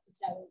ভয় বা একটা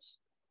চ্যালেঞ্জ,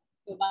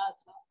 তো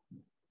বাধা।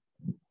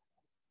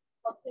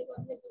 কথায়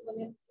কথায়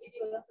জীবনে এই যে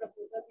ওরা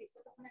প্রপোজাল দিচ্ছে,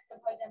 তখন একটা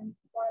ভয় যে আমি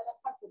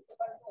পড়ালেখা করতে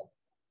পারবো,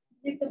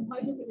 একটা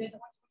ভয় ঢুকে যায়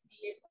তোমার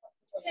বিয়ে।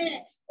 হ্যাঁ,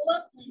 ও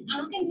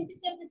আমাকে নিতে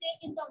চাইতে,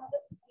 কিন্তু আমাকে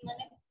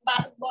মানে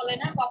বলে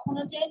না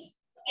কখনো যে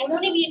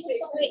এখনই বিয়ে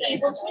করতে হবে, এই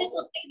বছরই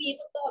প্রত্যেক বিয়ে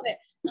করতে হবে।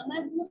 আমার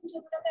বোন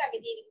ছোটটাকে আগে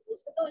দিয়ে দিবো,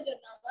 বুঝতে তো, ওই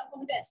জন্য আমার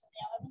কোনো টেনশন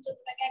নেই, আমার বোন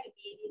ছোটটাকে আগে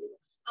দিয়ে দিয়ে দিবো।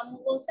 আম্মু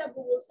বলছে,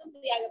 আব্বু বলছে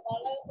তুই আগে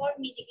পড়ালেখা কর,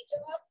 নিজে কিছু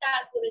কর,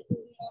 তারপরে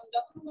তুই মন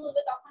যখন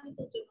বলবে তখনই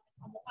তোর জন্য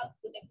আমরা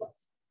ভাবতে দেখবো।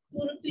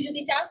 তুই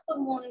যদি চাস তোর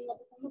মনের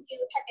মতো কোনো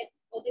কেউ থাকে,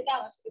 ওদেরকে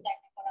আমার সাথে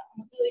দেখা করা,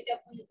 আমাকে ওইটা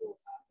কোনো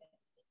বলছে আমাকে।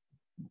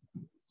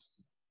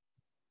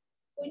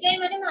 ওইটাই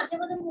মানে মাঝে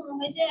মাঝে মনে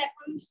হয় যে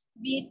এখন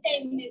বিয়ের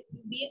টাইম,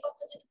 বিয়ের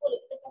কথা যদি বলে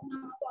তখন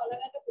আমার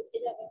পড়ালেখাটা করতে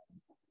যাবে,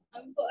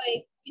 আমি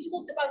কিছু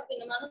করতে পারবো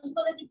না। মানুষ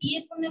বলে যে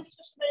বিয়ের পর নাকি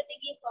শ্বশুর বাড়িতে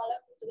গিয়ে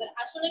পড়ালেখা করতে পারে,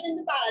 আসলে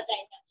কিন্তু পারা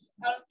যায় না।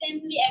 কারণ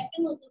ফ্যামিলি, একটা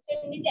নতুন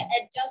ফ্যামিলিতে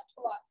অ্যাডজাস্ট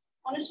হওয়া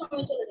অনেক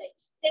সময় চলে যায়।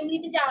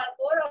 ফ্যামিলিতে যাওয়ার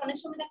পর অনেক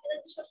সময় দেখা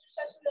যায় যে শ্বশুর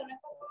শাশুড়ি অনেক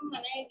রকম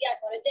মানে ইয়া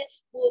করে যে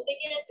বলতে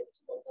গিয়ে কিছু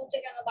করতে হচ্ছে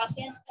কেন,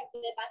 বাসায় না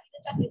থাকলে বাকিতে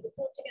চাকরি করতে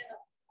হচ্ছে কেন,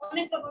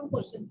 অনেক রকম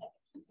কোশ্চেন থাকে।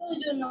 তো ওই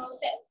জন্য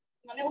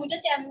মানে ওইটা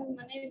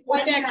মানে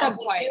ওইটা একটা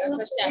ভয়,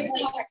 একটা চ্যালেঞ্জ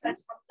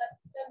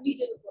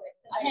নিজের উপরে।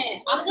 হ্যাঁ,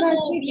 আপনার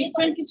কি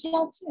ডিফারেন্ট কিছু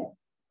আছে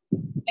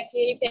নাকি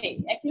এটাই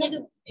একই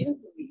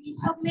এরকমই?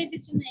 সব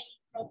মেয়েদের জন্য এই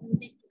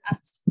প্রবলেমটা।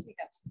 আচ্ছা ঠিক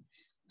আছে।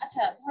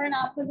 আচ্ছা ধরেন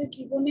আপনাদের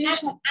জীবনে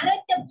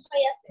আরেকটা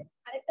ভয় আছে,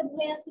 আরেকটা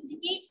ভয় আছে যে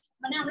কি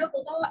মানে আমরা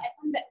কোথাও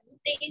এখন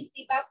ঘুরতে গেছি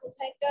বা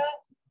কোথাও একটা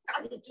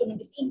কাজের জন্য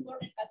গেছি,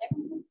 ইম্পর্টেন্ট কাজ, এখন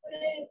খুব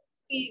করে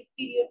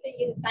পিরিয়ডটা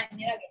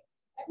টাইমের আগে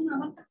এখন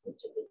আমার কাপড়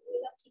চোপড় পরে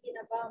যাচ্ছে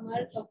কিনা, বা আমার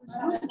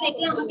মানুষ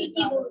দেখলে আমাকে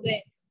কি বলবে,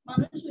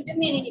 মানুষ ওইটা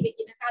মেনে নিবে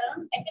কিনা। কারণ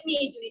একটা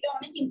মেয়ে জুড়িটা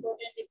অনেক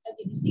ইম্পর্টেন্ট একটা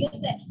জিনিস, ঠিক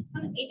আছে?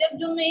 কারণ এটার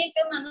জন্য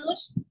একটা মানুষ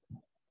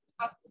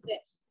আসতেছে।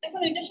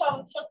 এখন এটা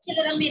সব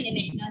ছেলেরা মেনে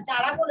নেয় না,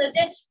 যারা বলে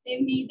যে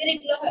মেয়েদের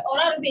এগুলো হয়,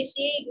 ওরা আরো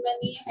বেশি এগুলো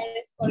নিয়ে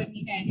হ্যারাস করে নি।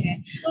 হ্যাঁ হ্যাঁ,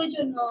 ওই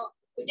জন্য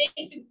ওইটাই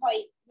একটু ভয়।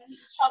 মানে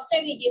সব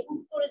জায়গায় গিয়ে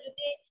হুট করে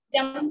যদি,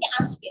 যেমন কি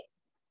আজকে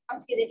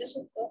আজকে যেটা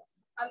সত্য,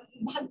 আমি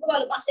ভাগ্য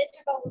ভালো পাশে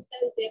থাকা অবস্থায়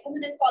হয়েছে। এখন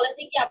যদি আমি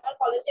কলেজে গিয়ে, আমার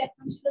কলেজে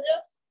এখন ছিল যে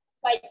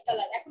হোয়াইট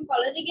কালার, এখন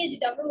কলেজে গিয়ে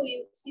যদি আমরা ওই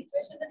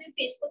সিচুয়েশনটা যদি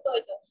ফেস করতে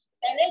হইতো,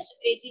 তাহলে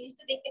এই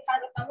জিনিসটা দেখতে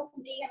খারাপ লাগতো, আমি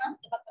কিন্তু এখানে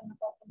আসতে পারতাম না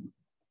কখনো।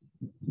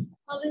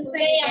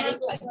 ওটাই আমার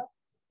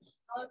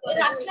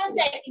রাখা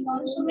যায়, কিন্তু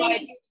অনেক সময়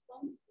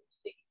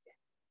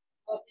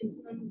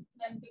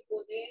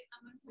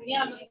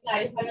নিয়ে আমাকে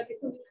গাড়ি ভাড়া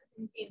দিয়েছে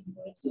চেঞ্জ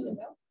করে চলে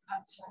যাও।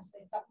 আচ্ছা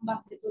তখন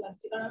বাসে চলে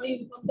আসছি কারণ আমার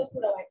ইউনিফর্মটা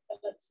পুরো হোয়াইট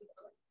কালার ছিল।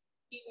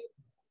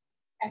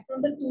 এখন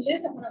তুলে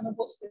তখন আমরা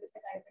বসতে গেছে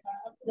গাড়িতে কারণ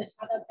আমার পুরো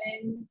সাদা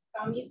প্যান্ট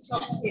কামিজ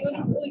সব শেষ।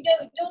 ওইটা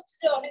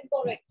হচ্ছে অনেক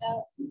বড় একটা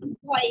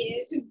ভয়ের।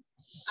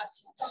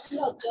 আচ্ছা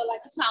লজ্জা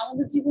লাগে। আচ্ছা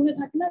আমাদের জীবনে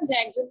থাকে না যে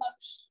একজন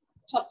মানুষ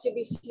সবচেয়ে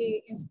বেশি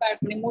ইন্সপায়ার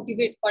মানে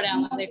মোটিভেট করে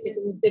আমাদেরকে,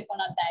 যে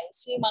উদ্দীপনা দেয়,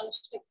 সেই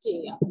মানুষটা কে?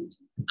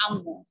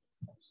 আম্মু।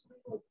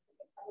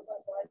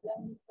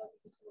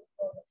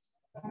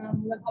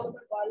 আমরা ভালো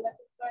করে পড়ালেখা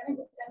করতে পারি না,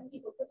 আমি কি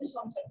করতে হচ্ছে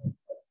সংসার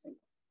করতে হচ্ছে।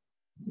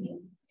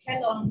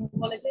 হ্যালো আম্মু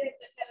বলে যে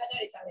একটা ঠেলা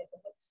গাড়ি চালাতে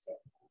হচ্ছে,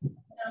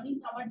 আমি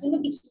আমার জন্য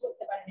কিছু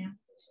করতে পারি না, আমি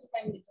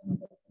ফ্যামিলির জন্য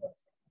করতে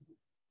হচ্ছে।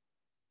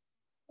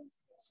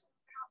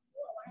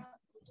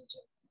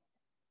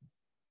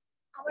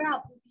 আবার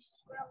আপু বিশেষ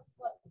করে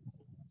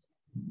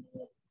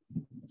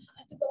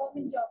একটা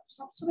গভর্নমেন্ট জব,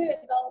 সবসময়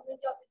গভর্নমেন্ট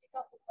জবের দিকে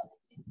আপু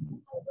বলেছে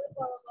ভালো করে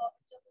পড়ো,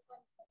 গভর্নমেন্ট জবে।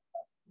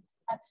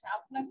 আচ্ছা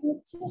আপনাকে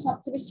হচ্ছে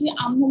সবচেয়ে বেশি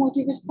আম্মু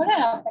মোটিভেট করে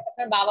আর আপনাকে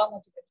আপনার বাবা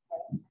মোটিভেট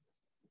করে?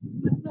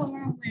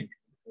 আমার আম্মু এটা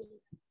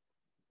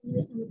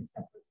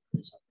সাপোর্ট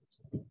করে সবকিছু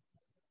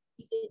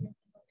দিকে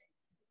যেতে পারে।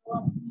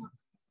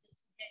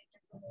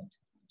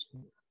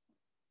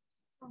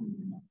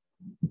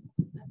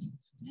 আচ্ছা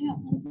ভাই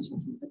আপনারা কি সব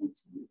শুনতে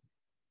পাচ্ছেন?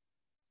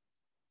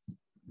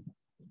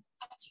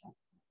 আচ্ছা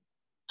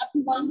আপনি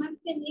আমার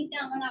ফ্যামিলিতে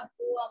আমার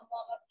আব্বু আম্মু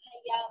আমার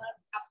ভাইয়া আমার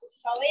আপু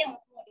সবাই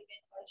আমাকে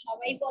মোটিভেট করে,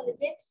 সবাই বলে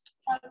যে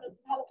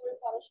ভালো করে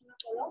পড়াশোনা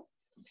করো,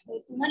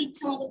 তোমার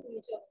ইচ্ছা মতো তুমি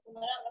চলো,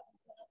 তোমার আমরা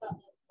কোনো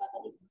বাধা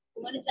দিব,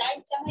 তোমার যা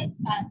ইচ্ছা হয়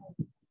তা করো,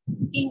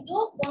 কিন্তু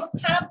কোনো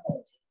খারাপ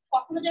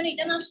কখনো যেন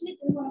এটা না শুনি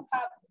তুমি কোনো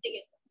খারাপ করতে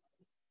গেছো,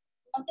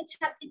 তোমাকে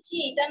ছাড় দিচ্ছি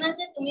এটা না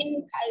যে তুমি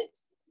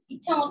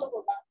ইচ্ছা মতো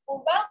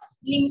করবা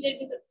লিমিটের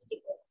ভিতর থেকে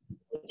করো,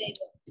 ওইটাই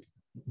বলো।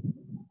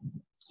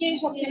 কে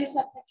সবচেয়ে বেশি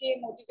আপনাকে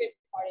মোটিভেট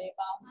করে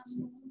বা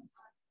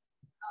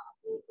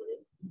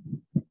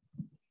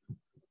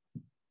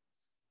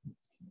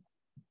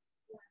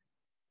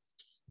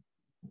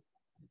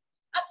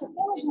আচ্ছা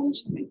কোনো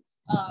সমস্যা নেই,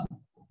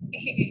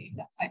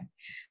 এটা হয়।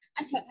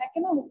 আচ্ছা থাকে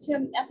না হচ্ছে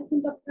এতক্ষণ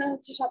তো আপনারা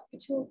হচ্ছে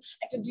সবকিছু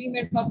একটা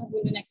ড্রিমের কথা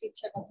বললেন, একটা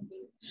ইচ্ছার কথা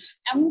বললেন,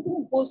 এমন কোনো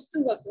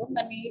বস্তুগত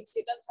মানে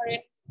যেটা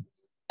ধরেন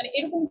মানে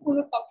এরকম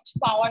কোনো কিছু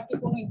পাওয়ার কি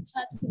কোনো ইচ্ছা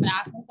আছে? মানে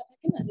আকাঙ্ক্ষা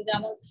থাকে না যে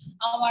যেমন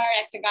আমার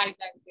একটা গাড়ি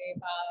লাগবে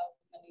বা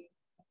মানে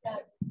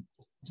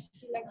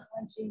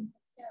আমার ড্রিম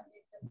হচ্ছে আমি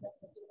একটা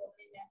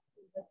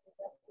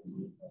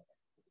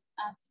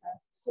আচ্ছা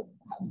খুব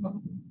ভালো।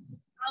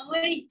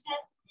 আমার ইচ্ছা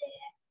আছে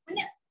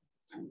মানে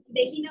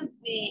দেখি না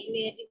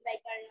লেডি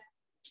বাইকার,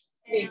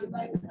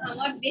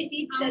 আমার বেশি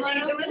ইচ্ছা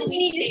যে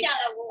নিজে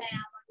চালাবো,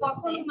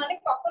 কখন মানে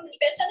কখন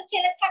পেছনে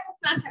ছেলে থাকুক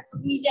না থাকুক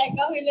নিজে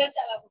একা হইলেও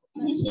চালাবো,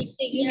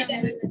 শিখতে গিয়ে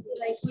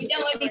ওইটা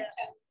আমার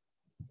ইচ্ছা।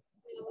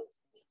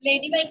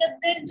 লেডি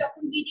বাইকারদের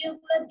যখন ভিডিও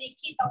গুলো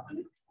দেখি তখন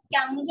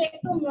কেমন যে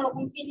একটু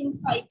অন্যরকম ফিলিংস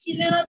হয়,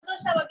 ছেলেরা তো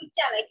স্বাভাবিক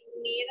চালায় কিন্তু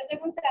মেয়েরা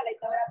যখন চালায়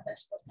তখন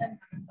অভ্যাস করছেন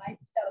বাইক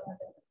চালানো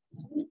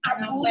আর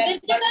বুলেট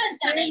তো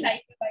জানি না।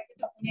 লাইফে বাইকে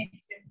যখন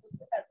এক্সিডেন্ট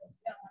করছে তারপর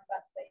আমার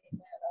রাস্তায়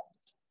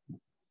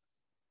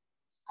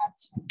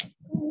আচ্ছা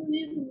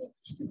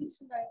নির্দিষ্ট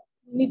কিছু নাই,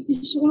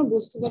 নির্দিষ্ট কোনো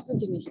বস্তুগত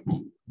জিনিস নাই।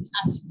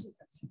 আচ্ছা ঠিক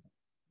আছে।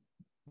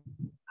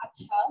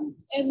 আচ্ছা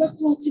এবার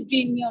তো হচ্ছে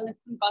ড্রিম নিয়ে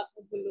অনেকক্ষণ কথা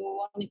হলো,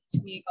 অনেক কিছু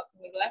নিয়ে কথা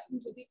হলো, এখন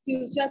যদি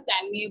ফিউচার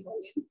প্ল্যান নিয়ে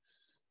বলেন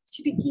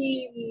সেটা কি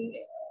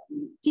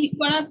ঠিক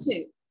করা আছে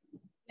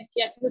নাকি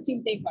এখনো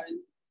চিন্তাই করেন?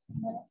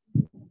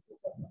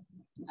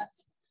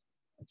 আচ্ছা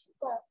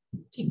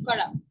ঠিক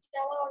করা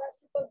আমার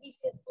অনার্সের পর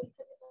বিসিএস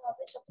পরীক্ষা দিতে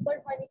হবে, যতবার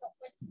হয়নি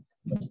ততবার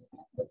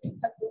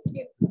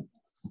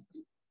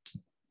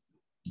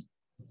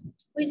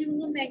ওই যে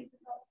কোনো ব্যাংক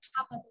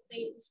আপাতত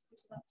এই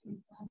কিছু পাচ্ছি।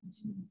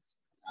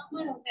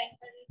 আমারও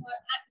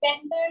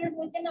ব্যাংকার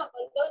হইতে না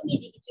বললেও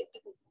নিজে কিছু একটা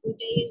করতে,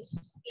 ওইটাই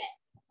প্ল্যান।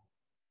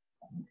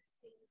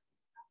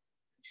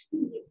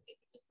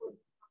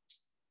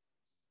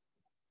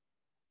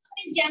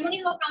 যেমনই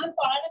হোক আমার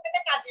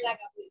পড়ালেখাটা কাজে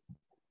লাগাবো,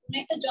 কোনো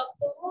একটা জব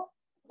করবো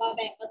বা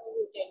ব্যাংকার হবো,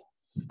 ওইটাই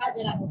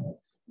কাজে লাগাবো।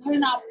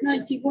 ধরেন আপনার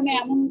জীবনে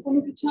এমন কোনো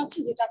কিছু আছে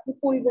যেটা আপনি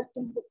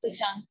পরিবর্তন করতে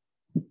চান?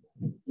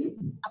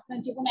 আপনার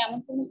জীবনে এমন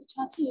কোনো কিছু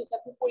আছে যেটা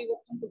আপনি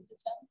পরিবর্তন করতে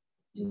চান,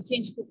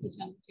 চেঞ্জ করতে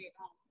চান?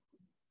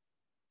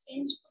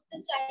 চেঞ্জ করতে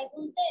চাই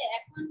বলতে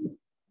এখন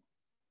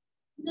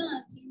না,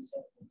 চেঞ্জ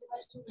করতে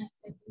পারছি না,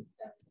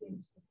 সেটিংসটা চেঞ্জ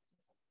করতে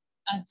চাই।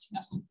 আচ্ছা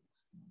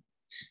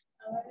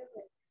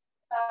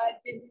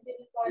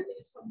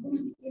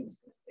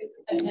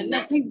আচ্ছা না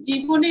ঠিক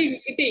জীবনে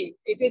এটাই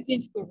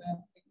চেঞ্জ করবে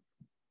আপনি?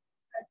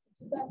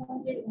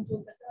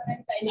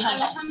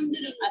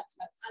 আলহামদুলিল্লাহ,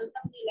 আচ্ছা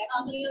আলহামদুলিল্লাহ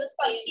আমিও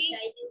পাচ্ছি,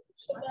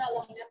 শুকর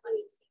আলহামদুলিল্লাহ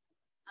পাচ্ছি।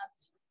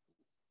 আচ্ছা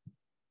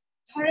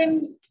ধরেন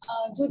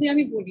যদি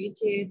আমি বলি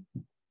যে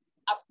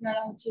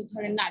আপনারা হচ্ছে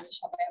ধরেন নারী,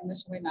 সবাই আমরা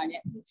সবাই নারী,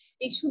 এখন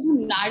এই শুধু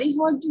নারী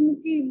হওয়ার জন্য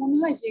কি মনে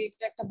হয় যে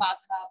এটা একটা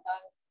বাধা বা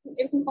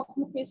এরকম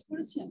কখনো ফেস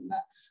করেছেন বা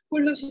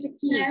করলেও সেটা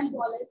কি?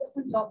 বলে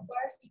যখন জব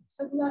করার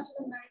ইচ্ছাগুলো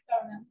আসলে নাই,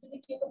 কারণ আমি যদি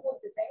কেউ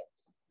বলতে চাই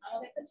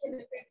আমাদের একটা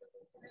ছেলে ফ্রেন্ড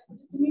বলছে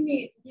তুমি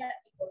মেয়ে তুমি আর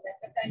কি করবে,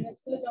 একটা প্রাইমারি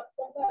স্কুলে জব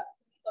করবা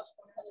তুমি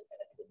 10-15 হাজার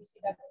টাকা থেকে 20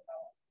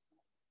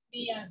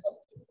 আর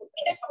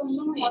এটা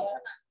কোনো কথা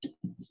না।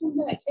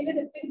 সুন্দর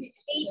ছেলেদের থেকে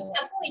বেশি এই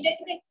আপু এটা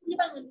কি দেখছেন যে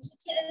বাংলাদেশের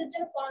ছেলেদের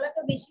জন্য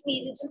পড়ালেখা বেশি,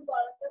 মেয়েদের জন্য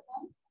পড়ালেখা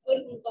কম?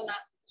 ওইরকম তো না,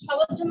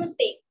 সবার জন্য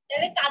সেম।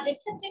 তাহলে কাজের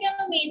ক্ষেত্রে কেন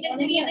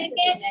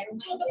মেয়েদেরকে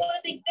ছোট করে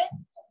দেখবে?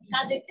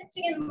 কাজের ক্ষেত্রে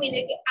কেন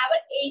মেয়েদেরকে? আবার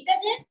এইটা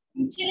যে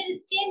ছেলেদের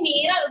চেয়ে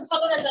মেয়েরা আরো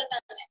ভালো রেজাল্ট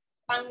আনে,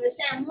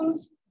 বাংলাদেশে এমন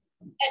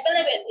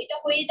অ্যাভেলেবেল এটা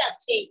হয়ে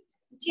যাচ্ছে,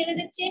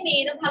 ছেলেদের চেয়ে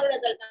মেয়েরা ভালো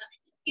রেজাল্ট আনে।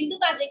 কিন্তু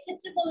কাজের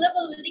ক্ষেত্রে বললে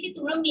বলবে যে কি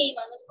তোমরা মেয়ে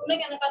মানুষ, তোমরা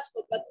কেন কাজ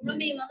করবে, তোমরা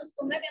মেয়ে মানুষ,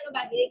 তোমরা কেন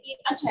বাইরে গিয়ে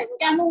কাজ করবে?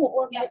 কেন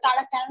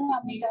তারা কেন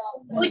আমি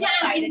ওইটা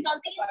আদিমকাল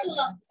থেকে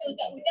চলে আসছে,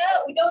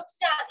 ওইটা হচ্ছে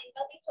যে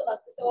আদিমকাল থেকে চলে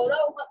আসতেছে। ওরা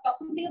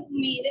তখন থেকে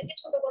মেয়েদেরকে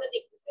ছোট করে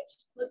দেখতেছে,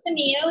 বলছে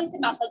মেয়েরা হয়েছে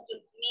বাসার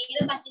জন্য,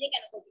 মেয়েরা বাহিরে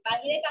কেন করবে,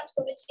 বাহিরে কাজ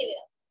করবে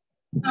ছেলেরা।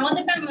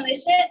 আমাদের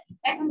বাংলাদেশে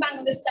এখন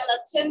বাংলাদেশ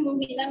চালাচ্ছে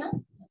মহিলা না,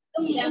 তো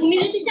উনি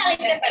যদি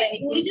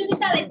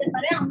চালাইতে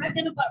পারে আমরা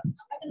কেন পারবো?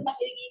 আমরা কেন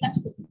বাহিরে গিয়ে কাজ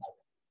করতে পারবো?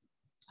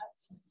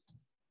 আচ্ছা,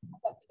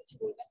 আপনি কিছু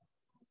বলবেন?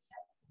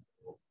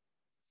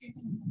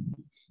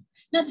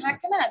 না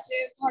থাকে না যে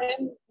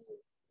ধরেন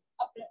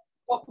আপনার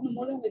কখনো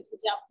মনে হয়েছে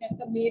যে আপনি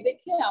একটা মেয়ে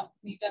দেখে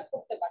আপনি এটা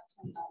করতে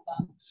পারছেন না বা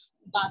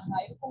বাধা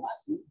এরকম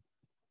আসেন?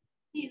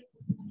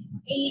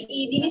 এই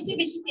জিনিসটা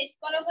বেশি ফেস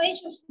করা হয়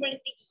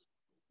শ্বশুরবাড়িতে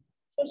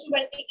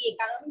গিয়ে,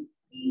 কারণ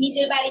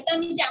নিজের বাড়িতে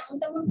আমি যেমন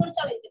তেমন করে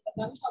চালাতে পারবো,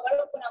 আমি সবার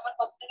উপর আমার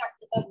কথাটা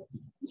রাখতে পারবো।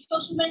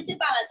 শ্বশুরবাড়িতে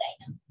পারা যায়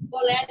না,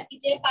 বলে আর কি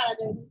যে পারা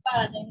যায় না।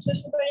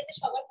 শ্বশুরবাড়িতে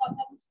সবার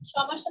কথা,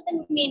 সবার সাথে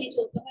মেনে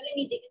চলতে হলে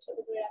নিজেকে ছোট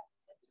করে রাখতে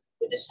হবে,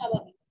 এটা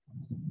স্বাভাবিক।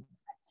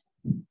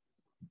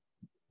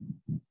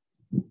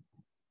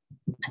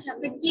 আচ্ছা,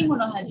 আপনার কি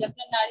মনে হয় যে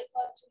আপনার নারী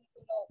হওয়ার জন্য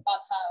কোনো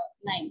বাধা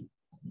নাই?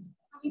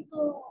 আমি তো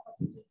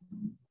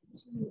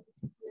কিছু মনে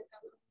করতেছি না,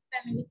 কারণ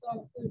ফ্যামিলি তো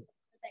অনেক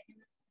দেখে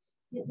না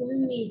যে তুমি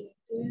মেয়ে,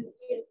 তুমি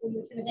এরকম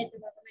এখানে যাইতে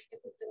পারবে না, এটা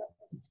করতে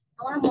পারবে না।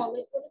 আমার মনে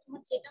হয়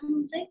তোমার যেটা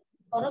মন চাই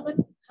করো, বাট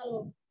ভালো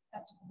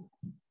কাজ করো।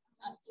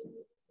 আচ্ছা,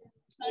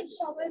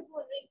 সবাই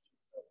বলে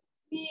কিন্তু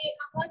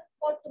আমার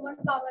বর্তমান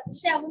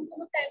বাংলাদেশে এমন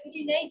কোনো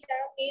ফ্যামিলি নেই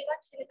যারা মেয়ে বা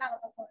ছেলেকে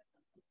আলাদা করে।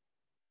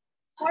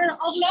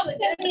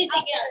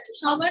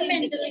 সবার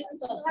মেন্টালিটি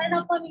ধরেন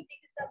আমি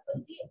এক্সাম্পল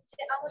দিই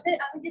যে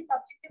আমি যে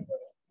সাবজেক্টে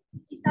পড়ি,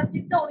 এই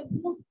সাবজেক্টে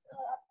অনেকগুলো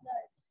আপনার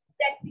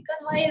প্র্যাকটিক্যাল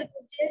হয়,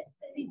 এরকম যে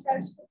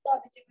রিসার্চ করতে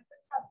হবে, যেগুলো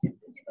সাবজেক্ট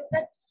যেগুলো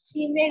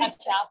থিমের।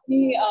 আচ্ছা, আপনি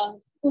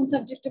কোন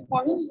সাবজেক্টে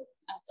পড়েন?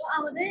 তো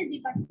আমাদের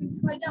ডিপার্টমেন্ট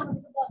থেকে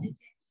আমাদেরকে বলে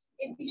যে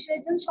এই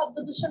বিষয়ের জন্য শব্দ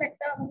দূষণ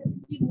একটা আমাদের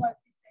টিম ওয়ার্ক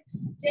দিছে,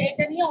 যে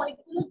এটা নিয়ে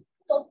অনেকগুলো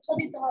তথ্য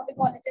দিতে হবে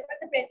কলেজে,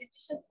 একটা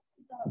প্রেজেন্টেশন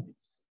দিতে হবে।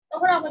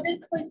 তখন আমাদের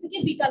হয়েছে কি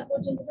বিকাল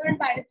পর্যন্ত ধরেন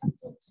বাইরে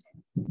থাকতে হচ্ছে।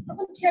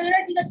 তখন ছেলেরা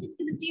ঠিক আছে,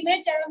 কিন্তু টিমের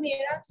যারা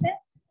মেয়েরা আছে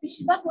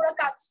বেশিরভাগ ওরা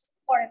কাজ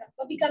করে না,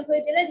 বা বিকাল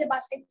হয়ে গেলে যে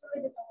বাসায় চলে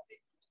যেতে হবে,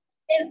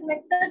 এরকম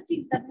একটা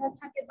চিন্তাধারা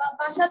থাকে। বা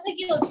বাসা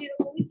থেকেও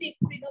যেরকমই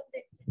ফ্রিডম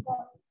দেখতে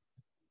করো।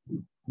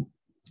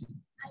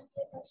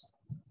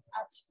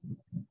 আচ্ছা,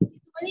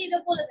 মানে এটা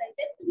বলে দেয়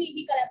যে তুমি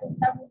বিকাল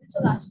এতটার মধ্যে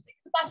চলে আসবে,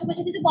 কিন্তু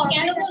পাশাপাশি যদি বড়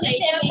কেন বলে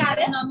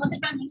কারণ আমাদের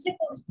বাংলাদেশের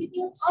পরিস্থিতি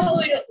হচ্ছে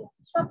ওইরকম,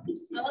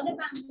 সবকিছু আমাদের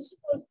বাংলাদেশের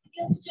পরিস্থিতি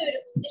হচ্ছে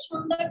ওইরকম যে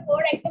সন্ধ্যার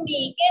পর একটা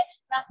মেয়েকে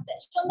রাস্তায়,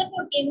 সন্ধ্যার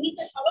পর এমনি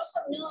তো সবার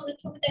সামনে অনেক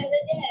সময় দেখা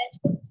যায় যে হ্যারাস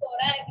করছে,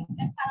 ওরা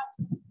একটা খারাপ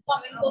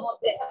কমেন্ট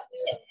করছে,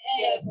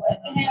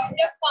 হ্যাঁ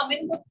ওটা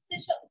কমেন্ট করছে,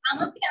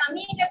 আমার থেকে আমি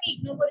এটাকে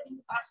ইগনোর করি,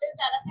 কিন্তু পাশের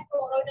যারা থাকে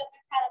ওরা ওটাকে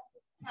খারাপ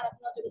খারাপ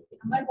নজরে দেখে।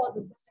 আমার বড়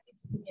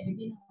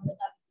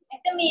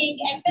একটা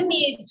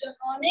মেয়ের জন্য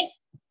অনেক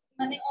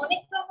মানে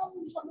অনেক রকম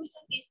সমস্যা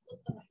ফেস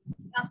করতে হয়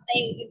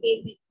রাস্তায় বের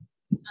হয়ে।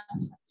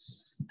 আচ্ছা,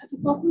 আচ্ছা,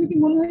 কখনো কি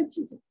মনে হয়েছে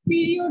যে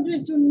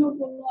পিরিয়ডের জন্য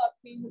কোনো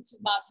আপনি হচ্ছে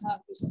বাধা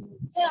হচ্ছে,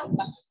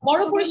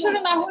 বড় পরিসরে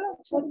না হলেও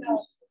ছোট?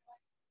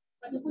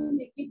 যখন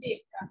দেখি যে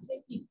কাছে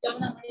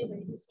যেমন আমার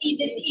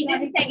ঈদের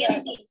সেকেন্ড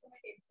দিন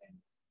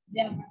যে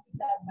আমার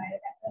তার বাইরে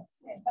দেখা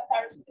যাচ্ছে, বা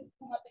তার সাথে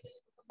ঘুমাতে গেলে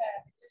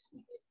বেড়াতে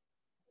শুনতে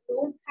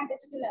রোড থাকে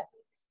যদি লাগে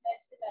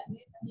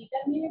এটা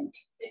নিয়ে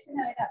ডিপ্রেশন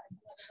হয়।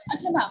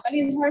 আচ্ছা, না মানে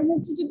ধরেন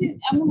হচ্ছে যদি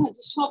এমন হয়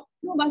যে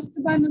স্বপ্ন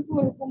বাস্তবায়নে তো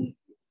ওরকম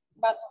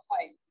বাধা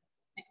হয়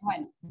নাকি হয়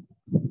না?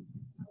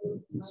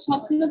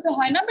 স্বপ্ন তো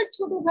হয় না, বাট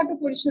ছোটখাটো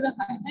পরিসরে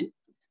হয়, হ্যাঁ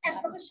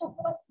একপ্রকার স্বপ্ন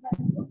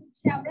বাস্তবায়ন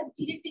হচ্ছে আমরা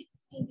ধীরে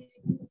ফিক্সি।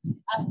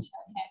 আচ্ছা,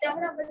 হ্যাঁ,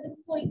 যেমন আমরা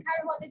যখন পরীক্ষার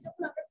হলে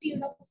যখন আমরা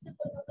পিরিয়ড অবস্থায়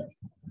পরীক্ষা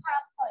খুব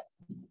খারাপ হয়,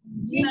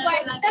 যে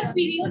কয়েকটা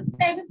পিরিয়ড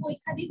টাইমে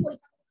পরীক্ষা দিই,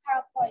 পরীক্ষা খুব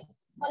খারাপ হয়,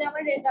 ফলে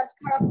আমার রেজাল্ট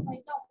খারাপ হয়,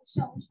 তো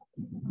অবশ্যই আমার স্বপ্ন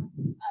হয়।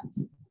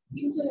 আচ্ছা,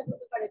 ফিউচারে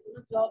হতে পারে কোনো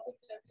জব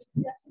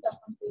ইন্টারভিউ আছে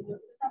তখন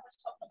আমার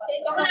স্বপ্ন,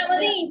 তখন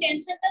আমাদের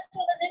ইন্টেনশনটা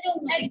চলে যায় যে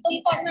একদম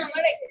তখন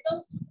আমার একদম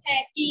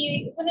হ্যাঁ কি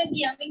ওখানে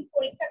গিয়ে আমি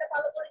পরীক্ষাটা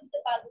ভালো করে দিতে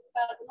পারবো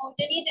না,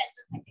 ওটা নিয়ে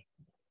টেনশন থাকে।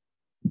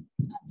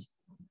 আচ্ছা,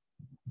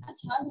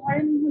 আচ্ছা,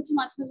 ধরেন হচ্ছে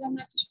মাঝে মাঝে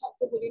আমরা একটা শব্দ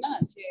বলি না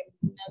যে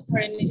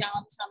ধরেন এই যে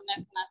আমাদের সামনে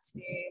এখন আছে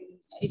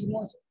এই যে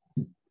মজুর,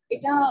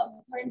 এটা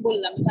ধরেন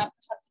বললাম, এটা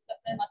আপনার সাথে সাথে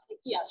আপনার মাথায়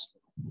কি আসবে?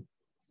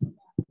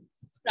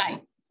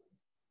 স্প্রাইট,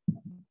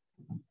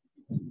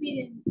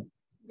 বিরিয়ানি।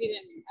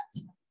 বিরিয়ানি,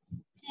 আচ্ছা,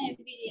 হ্যাঁ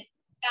বিরিয়ানি,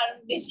 কারণ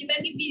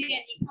বেশিরভাগই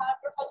বিরিয়ানি খাওয়ার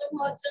পর হজম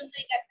হওয়ার জন্য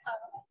এটা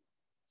খাওয়া হয়।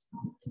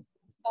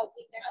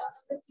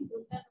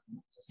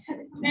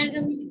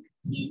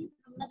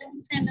 আমরা যখন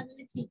ফ্রেন্ডরা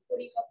মিলে চিল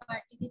করি বা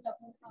পার্টি দিই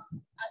তখন খাওয়া হয়।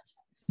 আচ্ছা,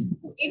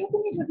 তো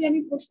এরকমই যদি আমি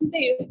প্রশ্নটা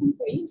এরকম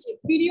করি যে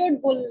পিরিয়ড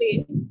বললে,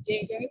 যে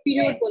আমি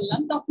পিরিয়ড বললাম,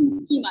 তখন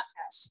কি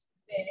মাথায় আসে?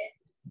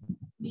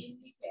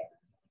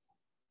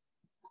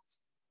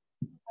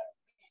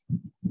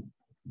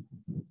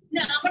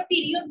 না, আমার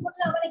পিরিয়ড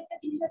বললে আমার একটা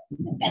জিনিস আছে,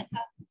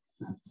 ব্যথা।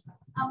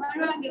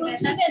 আমারও আগে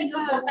ব্যথা ছিল,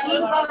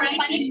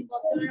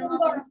 বছরের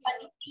গরম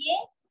পানি দিয়ে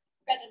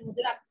পেটের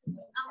মধ্যে রাখতে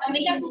হয়। আমি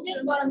কাছে যে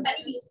গরম পানি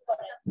ইউজ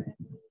করে,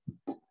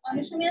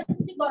 অনেক সময়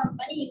আছে যে গরম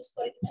পানি ইউজ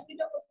করে, কিন্তু আমি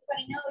এটা করতে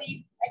পারি না। ওই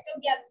একটা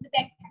গ্যাস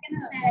ব্যাগ থাকে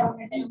না,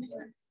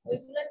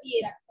 ওইগুলো দিয়ে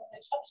রাখতে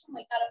হয় সব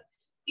সময়, কারণ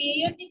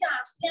পিরিয়ড যেটা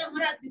আসলে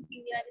আমার আর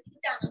 2-3 দিন আগে থেকে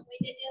জানা হয়ে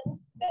যায় যে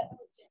ব্যথা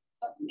হচ্ছে,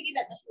 তখন থেকে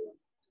ব্যথা শুরু হয়।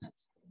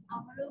 আচ্ছা,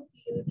 আমারও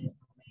পিরিয়ডের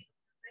সময়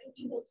প্রায়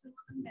 2 বছর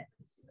মতন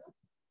ব্যথা ছিল।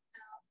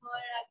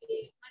 হওয়ার আগে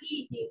মানে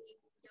যে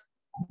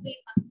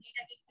 5 মিনিট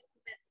আগে একটু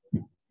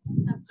ব্যথা।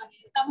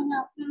 আচ্ছা, তার মানে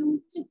আপনার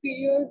হচ্ছে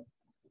পিরিয়ড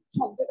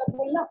শব্দটা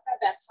বললে আপনার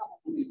ব্যথা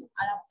হবে,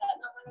 আর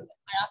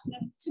আপনার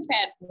হচ্ছে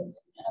প্যাড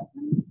বলবেন, আর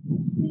আপনার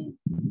হচ্ছে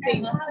প্যাড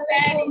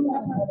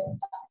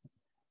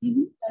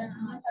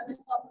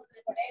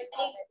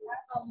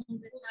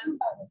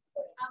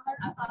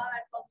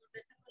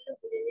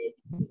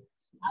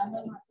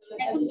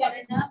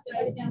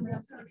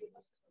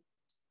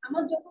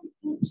আমার যখন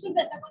প্রচুর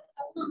ব্যথা করে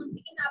তখন আমার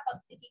থেকে না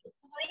পারতে কি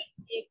করতে হয়,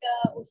 একটা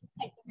ওষুধ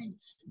খাইতে হয়।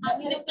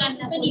 আমি তো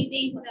কান্না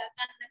নিতেই হয়,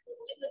 কান্না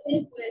করতে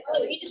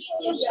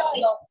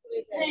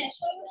হ্যাঁ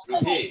সমস্যা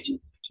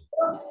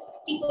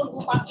কি করবো,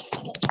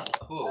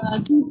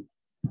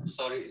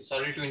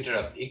 সরি টু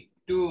ইন্টারাপ্ট,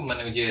 একটু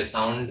মানে ওই যে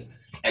সাউন্ড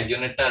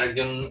একজনেরটা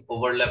আরেকজন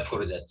ওভারল্যাপ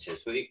করে যাচ্ছে,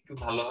 সো একটু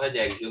ভালো হয় যে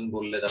একজন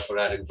বললে তারপরে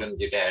আরেকজন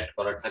যেটা অ্যাড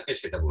করার থাকে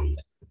সেটা বললে।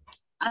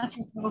 আচ্ছা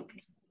আচ্ছা, ওকে,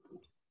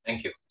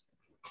 থ্যাংক ইউ।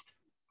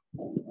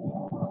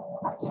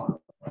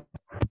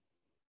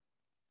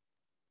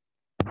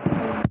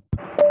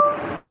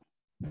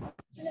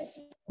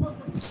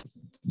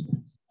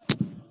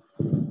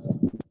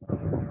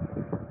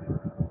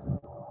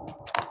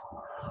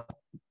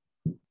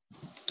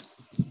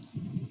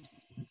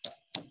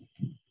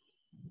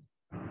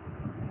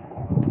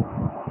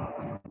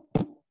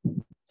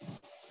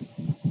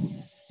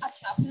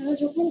 আচ্ছা, আপনারা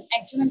যখন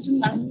একজন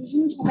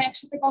মানুষজন সবাই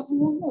একসাথে কথা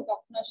বলবো,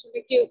 তখন আসলে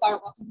কেউ কারো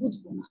কথা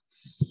বুঝবো না,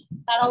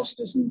 তারাও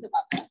সেটা শুনতে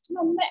পাবে না।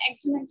 আমরা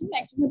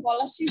একজনের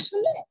বলা শেষ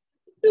হলে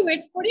একটু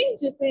ওয়েট করি,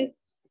 যাতে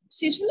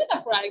শেষ হলে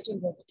তারপর আরেকজন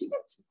বলবো, ঠিক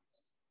আছে?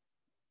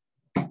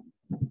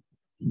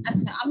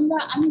 আচ্ছা,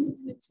 আমি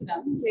যেটা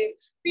ছিলাম যে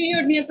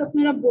পিরিয়ড নিয়ে তো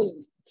আপনারা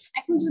বললেন,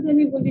 এখন যদি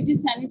আমি বলি যে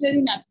স্যানিটারি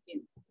ন্যাপকিন,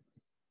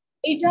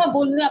 এটা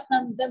বললে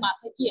আপনাদের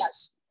মাথায় কি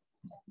আসে?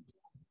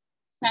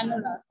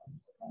 স্যানোরা,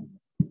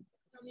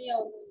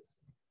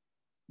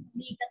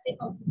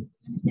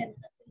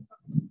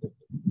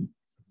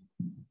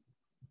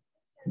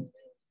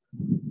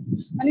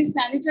 মানে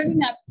স্যানিটারি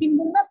ন্যাপকিন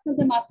বললে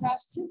আপনাদের মাথায়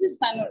আসছে যে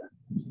স্যানোরা।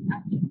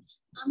 আচ্ছা,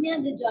 আমি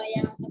আগে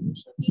জয়া তারপর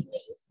সবগুলো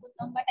ইউজ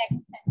করতাম, বাট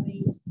এখন স্যানোরা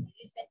ইউজ করি,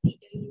 রিসেন্টলি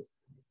এটা ইউজ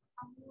করতেছি।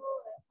 আমিও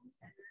এখন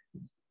স্যানোরা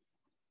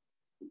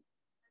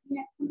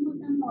এখন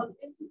বলতাম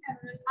অলওয়েজ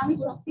স্যানোরা আমি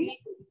সবসময়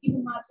করি, কিন্তু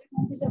মার্কেটের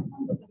মধ্যে যখন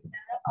দোকানে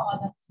স্যানোরা পাওয়া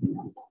যাচ্ছে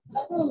না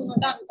তখন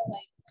অন্যটা আনতে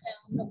হয়। হ্যাঁ,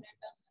 অন্য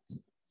ব্র্যান্ড আনতে হয়।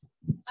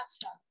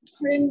 আচ্ছা,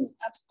 ধরেন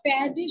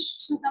প্যাডের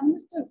সাথে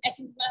আমাদের তো এক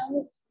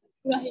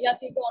পুরো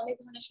হিয়াতে তো অনেক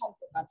ধরনের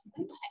সম্পর্ক আছে,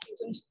 তাই না? এক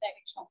একজনের সাথে এক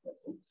এক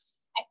সম্পর্ক।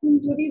 এখন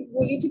যদি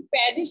বলি যে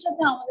প্যাডের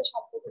সাথে আমাদের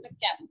সম্পর্কটা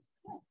কেমন,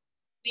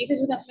 এটা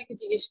যদি আপনাকে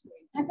জিজ্ঞেস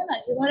করি, থাকে না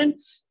যে ধরেন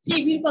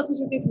টিভির কথা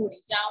যদি ধরি,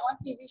 যে আমার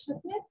টিভির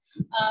সাথে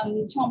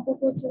সম্পর্ক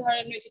হচ্ছে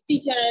ধরেন ওই যে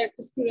টিচার আর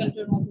একটা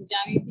স্টুডেন্টের মধ্যে, যে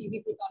আমি টিভি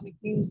থেকে অনেক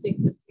নিউজ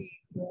দেখতেছি,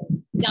 তো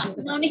জানতে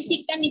অনেক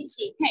শিক্ষা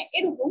নিচ্ছি। হ্যাঁ,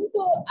 এরকম।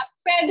 তো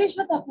প্যাডের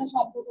সাথে আপনার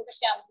সম্পর্কটা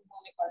কেমন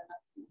মনে করেন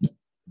আপনি?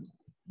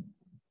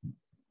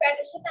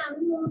 প্যাডের সাথে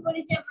আমি মনে করি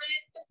যে আমার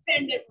একটা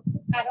ফ্রেন্ডের মতো,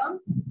 কারণ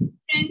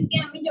ফ্রেন্ডকে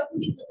আমি যখন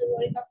বিপদে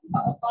পড়ি তখন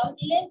কল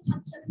দিলে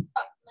সাথে সাথে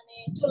মানে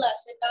চলে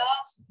আসে, বা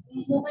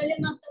মোবাইলের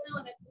মাধ্যমে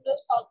অনেকগুলো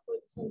সলভ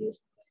করে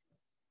সলিউশন করে।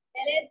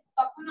 তাহলে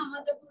তখন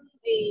আমার যখন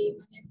এই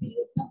মানে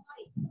পিরিয়ডটা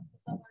হয়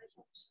তখন আমার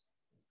সমস্যা,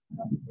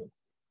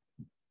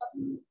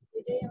 তখন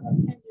এটাই আমার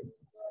ফ্রেন্ডের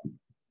মতো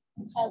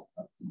হেল্প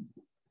করে।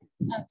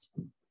 আচ্ছা,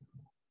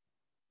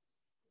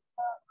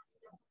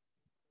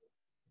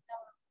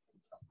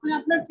 মানে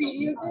আপনার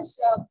পিরিয়ডের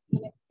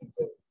মানে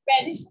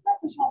প্যাডের সাথে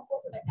আপনার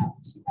সম্পর্কটা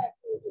কেমন সেটা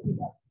একটু যদি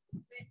বলেন।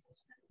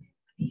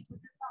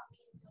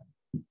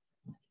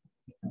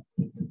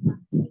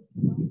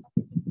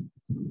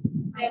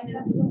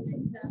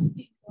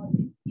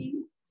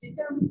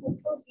 যেটা আমি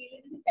কোথাও গেলে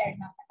যদি প্যাড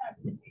না থাকে, আর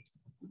যদি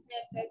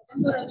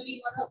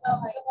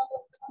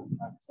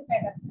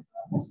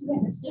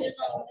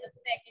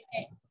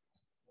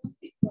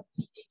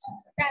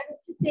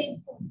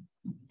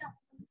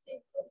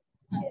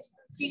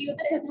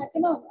আচ্ছা, থাকে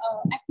না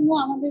এখনো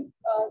আমাদের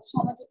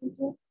সমাজে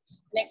কিন্তু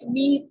একটা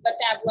মিথ বা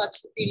ট্যাবু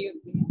আছে পিরিয়ড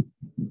নিয়ে।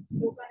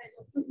 দোকানে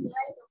যখন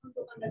যাই তখন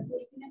দোকানদার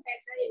বলি কিনা প্যাড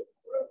চাই,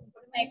 ওরকম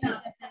করে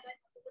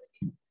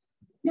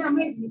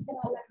আমার এই জিনিসটা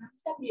ভালো লাগে না,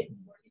 আমি এরকম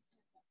করে দিচ্ছি।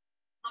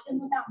 মাঝে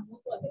মধ্যে আম্মু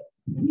বলে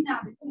তুমি না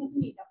দেখো মতো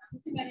নিয়ে যাও, আমি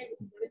কেন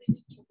এরকম করে দিই,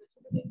 কি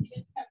ছোট ব্যক্তি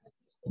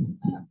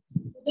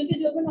ওদেরকে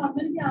যখন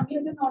নর্মালি আমি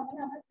হচ্ছে নর্মালি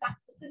আমার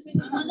প্র্যাকটিসের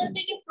আমাদের তো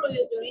এটা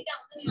প্রয়োজন, এটা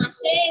আমাদের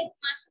মাসে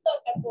মাসে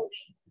দরকার পড়বে।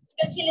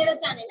 এটা ছেলেরা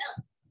জানে না,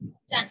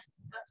 জানে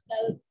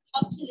আজকাল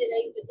সব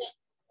ছেলেরাই এটা জানে।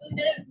 তো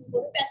এটা পুরো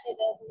পেছায়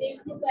দেওয়া হবে।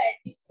 ফেসবুক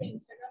অ্যাড্স,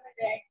 ইনস্টাগ্রাম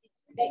অ্যাড্স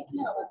দেখি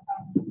সবার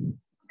কারণে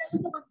ওটা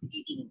তো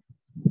মার্কেটিং।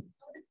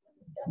 আমাদের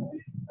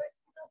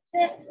হচ্ছে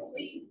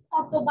ওই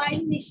অটোবাইং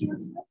মেশিন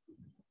আছে,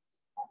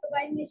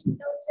 অটোবাইং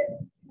মেশিনটা হচ্ছে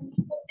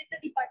প্রত্যেকটা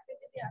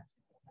ডিপার্টমেন্টে আছে।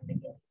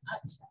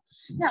 আচ্ছা,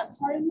 না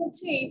ধরেন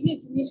হচ্ছে এই যে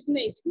জিনিসগুলো,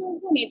 এগুলো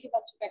তো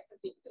নেতিবাচক একটা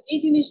দিক। তো এই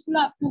জিনিসগুলো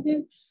আপনাদের,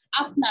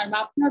 আপনার বা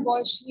আপনার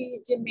বয়সী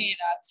যে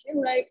মেয়েরা আছে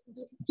ওরা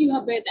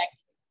কিভাবে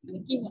দেখে, মানে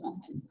কি মনে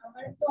হয়?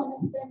 আমার তো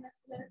অনেক ফ্রেন্ড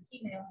আছে কি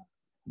নেওয়া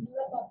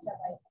ওরা লজ্জা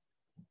পায়,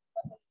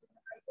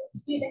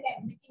 এটাকে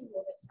এমনি কি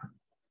বলেছে।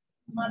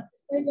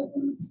 মাদ্রাসায়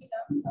যখন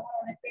ছিলাম তখন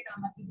অনেক ফ্রেন্ড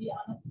আমাকে দিয়ে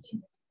আমাকে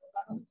কিনতে দিত,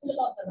 কারণ হচ্ছে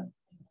লজ্জা লাগতো।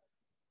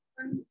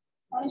 কারণ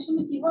অনেক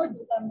সময় কি হয়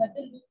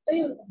দোকানদারদের লুকটাই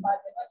ওরকম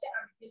বাজে হয় যে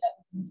আমি দিলাম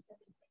জিনিসটা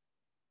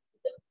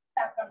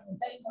টাকার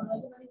মধ্যেই মনে হয়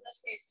যে মানে ওরা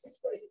শেষ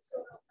করে দিচ্ছে,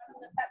 ওখানে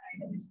ওরা টাকা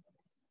এটা বেশি করে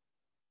দিচ্ছে।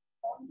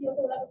 তখন কি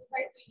হতো ওরা বলতে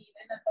ভাই তুই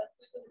নিবে না,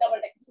 তুই তো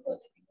ডাবলটা কিছু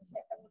বলতে দিচ্ছিস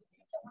একটা বলে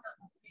দিবি, তখন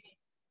আমাকে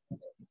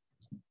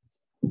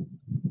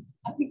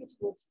আপনি কিছু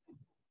বলছেন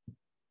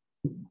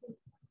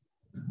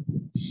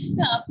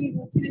না, আপনি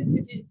বলছিলেন যে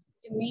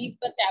যে মিথ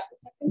বা ট্যাবু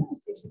থাকে না,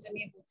 সেটা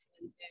নিয়ে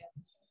বলছিলেন যে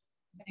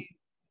মানে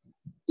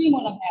কি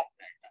মনে হয়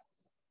আপনার এটা?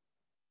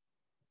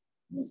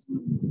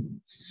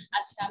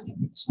 আচ্ছা, আমি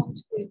একটু সহজ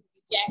করে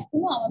দিই যে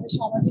এখনো আমাদের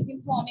সমাজে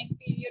কিন্তু অনেক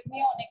পিরিয়ড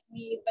নিয়ে অনেক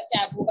মিথ বা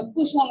ট্যাবু বা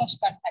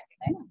কুসংস্কার থাকে,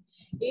 তাই না?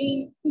 এই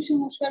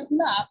কুসংস্কার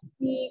গুলো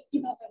আপনি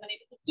কিভাবে, মানে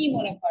এটাকে কি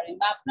মনে করেন,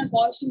 বা আপনার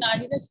বয়সী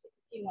নারীরা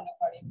কি মনে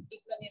করেন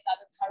এগুলো নিয়ে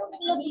তাদের ধারণা?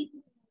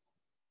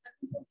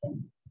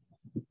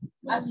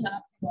 আচ্ছা,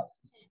 আপনি বলেন।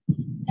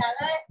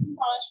 যারা এখন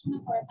পড়াশোনা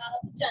করে তারা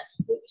তো জানে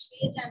ওই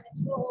বিষয়ে, জানে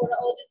তো ওরা,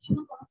 ওদের জন্য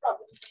কোনো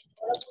প্রবলেম নেই,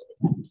 ওরা বলতে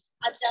পারে।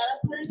 আর যারা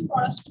ধরেন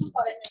পড়াশোনা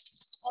করে না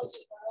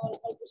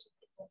অল্প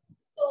শিক্ষিত,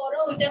 তো ওরা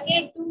ওইটাকে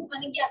একটু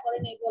মানে কি করে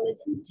নেই, বলে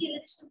যে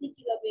ছেলেদের সাথে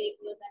কিভাবে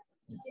এগুলো দেখে,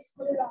 বিশেষ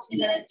করে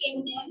ছেলেরা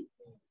কেমনে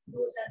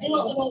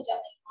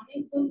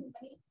অনেকজন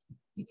মানে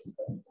জিজ্ঞেস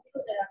করে তুমি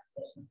রোজা রাখছো,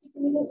 সত্যি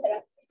তুমি রোজা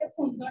রাখছো, এটা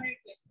কোন ধরনের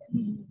কোয়েশ্চেন।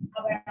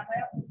 আবার আমার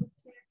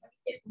হচ্ছে মানে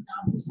এরকম না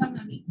অবশ্যই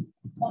আমি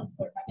ফোন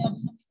করবো, আমি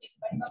অবশ্যই দেখতে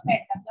পারি বা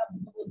প্যাড রাখলাম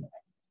বলতে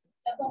পারি,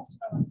 তারপর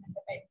অবশ্যই আমার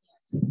একটা প্যাড নিয়ে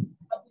আসি,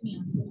 আপনি নিয়ে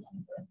আসবেন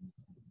মনে করে।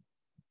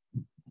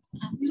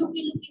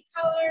 লুকি লুকি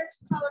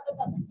খাওয়াটা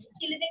দরকার নেই।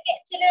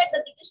 ছেলেরা একটা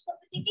জিজ্ঞেস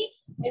করবে যে কি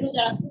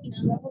রোজা রাখছো কিনা,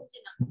 আমরা বলছি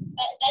না,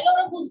 তাইলে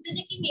ওরা বুঝবে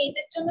যে কি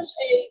মেয়েদের জন্য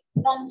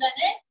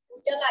রমজানে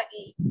ওইটা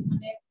লাগে,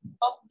 মানে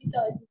অফ দিতে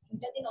হয়,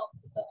 2-3টা দিন অফ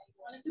দিতে হয়।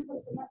 অনেকে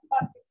বলতে পারতে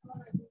পারতেছে না,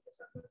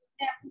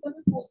 এখন তো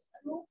আমি বলতে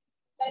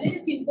চাইলে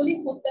সিম্পলি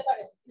করতে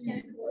পারেন।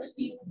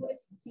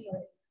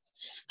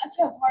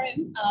 আচ্ছা, ধরেন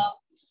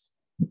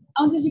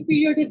আমাদের যে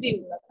পিরিয়ডের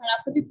দিনগুলো, ধরেন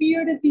আপনাদের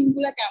পিরিয়ডের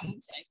দিনগুলো কেমন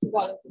চাই একটু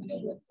বলো তুমি।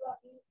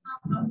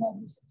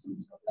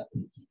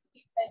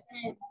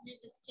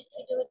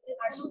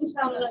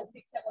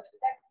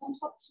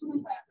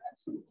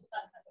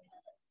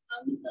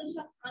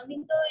 আমি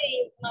তো এই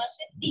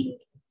মাসে 3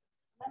 দিন,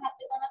 আমার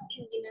হাতে গোনা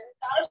 3 দিন, আমি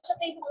কারোর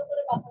সাথে ভালো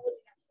করে কথা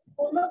বলি না।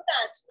 কোনো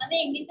কাজ মানে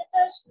এমনিতে তো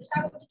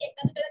স্বাভাবিক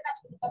একটা দুটো কাজ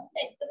করি, তখন তো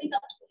একদমই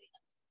কাজ করি না।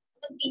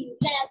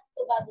 দিনটা এত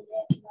বাজে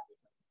যায়।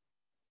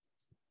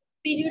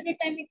 পিরিয়ডের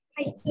টাইমে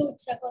খাইতে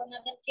ইচ্ছা করে না,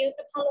 কেউ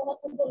একটা ভালো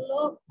কথা বললো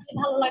মানে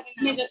ভালো লাগে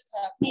না,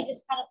 মেজাজ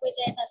খারাপ হয়ে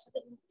যায়, তার সাথে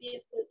মুখ দিয়ে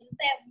করে দিন,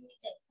 তো এমনই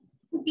যায়,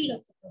 খুব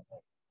বিরক্ত করে।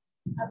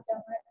 আপনি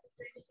আমার একটা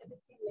ফ্রেন্ডের সাথে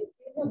চিল্লাইছি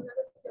যে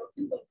আমরা সেও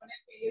সিম্পল মানে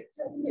পিরিয়ড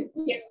চলছে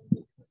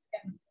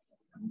কেন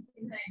আমি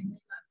না এমনি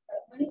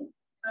মানে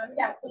আমি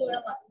আসলে ওরা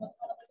মাঝে মধ্যে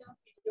মনে করে আমার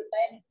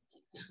পিরিয়ডটাই আমি।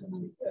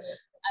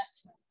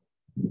 আচ্ছা,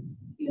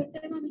 পিরিয়ডটা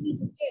আমি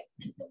নিজেকে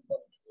একদম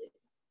বন্দি করি।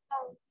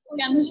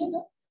 কেন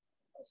সেটা?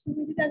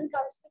 সুবিধা আমি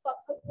কারোর সাথে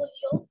কথা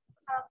বলিও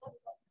খারাপ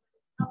লাগে,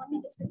 আমার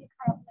নিজের সাথে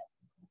খারাপ লাগে।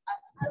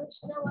 আচ্ছা, আর ওই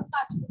সময় আমার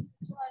কাজ করতে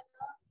ইচ্ছে হয়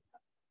না,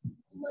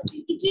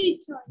 কিছু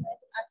ইচ্ছে হয় না।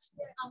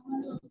 আজকে আমার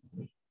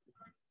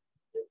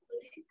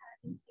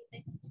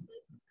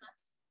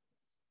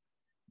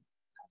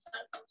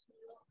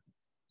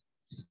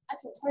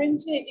আচ্ছা, ধরেন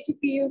যে এই যে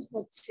পিরিয়ড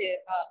হচ্ছে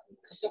বা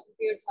যখন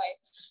পিরিয়ড হয়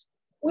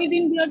ওই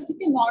দিনগুলোর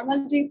থেকে নরমাল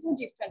যেহেতু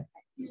ডিফারেন্ট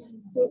হয়,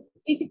 তো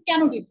এটা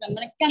কেন ডিফারেন্ট,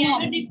 মানে কেন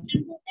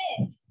ডিফারেন্ট বলতে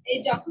এই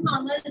যখন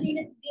নরমাল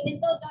দিনে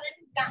তো ধরেন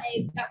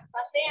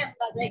পাশে গান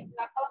বাজাই,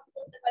 লাফালাফি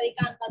করতে পারি,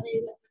 গান বাজাই,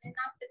 মানে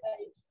নাচতে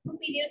পারি।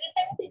 পিরিয়ডের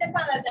টাইমে সেটা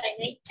পারা যায়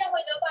না, ইচ্ছা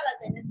হইলেও পারা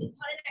যায় না।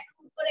 ধরেন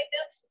এখন করে একটা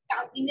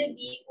কাজিনের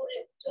বিয়ে করে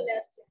চলে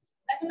আসছে,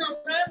 এখন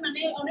আমরা মানে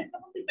অনেক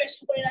রকম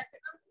প্রিপারেশন করে রাখছি,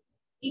 কারণ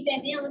এই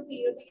টাইমে আমার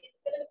পিরিয়ড হয়ে গেলে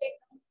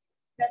একদম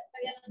ব্যস্ত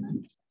গেল না,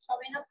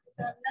 সবাই নাচতে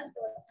পারছি,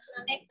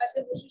 আমি এক পাশে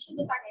বসে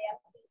শুধু তাকাই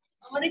আছি,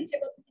 আমার ইচ্ছে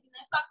করতেছি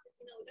না,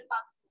 পারতেছি না ওটা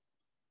পারতে।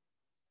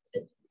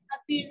 আর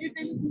পিরিয়ড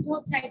টাইমে কোথাও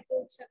চাইতে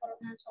ইচ্ছা করে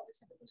না, সবার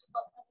সাথে বসে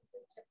কথা বলতে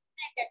ইচ্ছা করে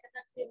না, একা একা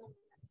থাকতে ভালো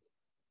লাগে।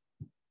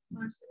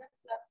 মার্শাল আর্ট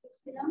ক্লাস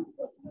করছিলাম,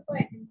 প্রথমে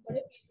কয়েকদিন পরে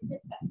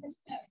পিরিয়ডের কাছে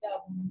আমি যাওয়া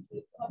বন্ধ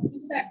করেছি,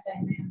 অফিস আর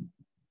যাই না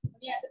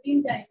আমি এতদিন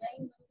যাই নাই,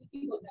 মানে কি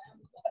বলবেন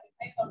আমি তো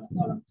ভাই অনেক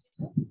গরম ছিল,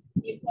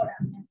 এরপর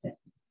আমি যাই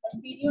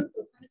পিরিয়ড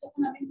ওখানে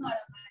যখন আমি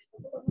মারামারি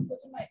করবো তখন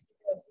প্রচুর মাইর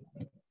খেতে হয়েছে,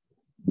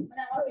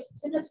 মানে আমার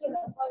ইচ্ছেটা ছিল না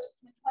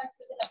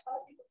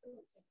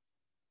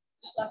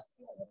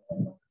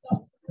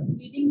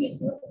ব্লিডিং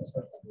বেশি হলে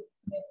শরীরটা দুর্বল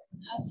হয়ে যায়।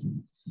 আচ্ছা,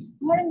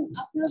 ধরেন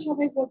আপনারা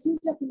সবাই বলছেন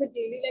যে আপনাদের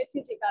ডেইলি লাইফে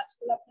যে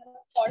কাজগুলো আপনারা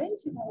করেন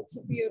সেটা হচ্ছে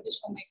পিরিয়ডের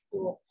সময় একটু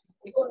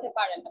করতে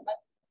পারেন না, বাট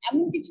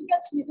এমন কিছু কি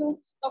আছে যেটা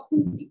তখন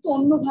একটু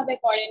অন্যভাবে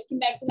করেন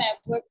কিংবা একদম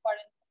অ্যাভয়েড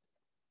করেন?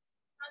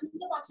 আমি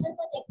তো বাসার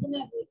কাজ একদম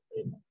অ্যাভয়েড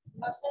করি,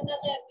 বাসার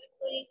কাজ অ্যাভয়েড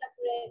করি।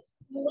 তারপরে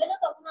মোবাইলও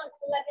তখন আর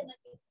ভালো লাগে না,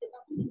 কিন্তু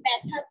তখন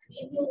ব্যথা থাকে,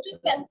 প্রচুর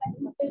ব্যথা থাকে,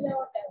 ঘুরতে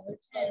যাওয়াটা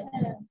অ্যাভয়েড করেন।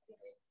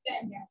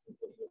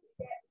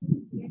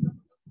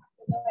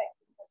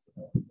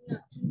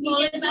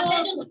 নিজের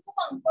বাসায় যতটুকু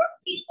কমফোর্ট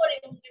ফিল করে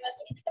অন্যের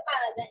বাসায় কিন্তু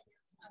পারা যায়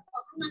না।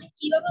 তখন মানে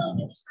কিভাবে ওই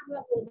জিনিস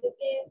সামলাবো,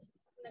 ওদেরকে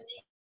মানে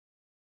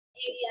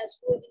এড়িয়ে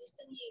আসবো, ওই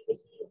জিনিসটা নিয়ে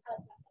বেশি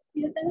খারাপ লাগে।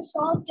 আমি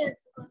সব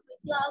ক্যান্সেল করবো,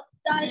 ক্লাস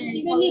টাইম,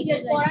 ইভেন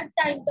নিজের পড়ার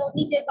টাইমটাও,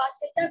 নিজের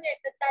বাসায় যাবে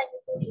একটা টাইমে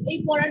করি, এই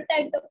পড়ার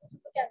টাইমটা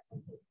পর্যন্ত ক্যান্সেল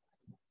করি।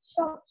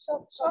 সব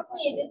সব সব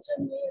মেয়েদের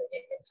জন্য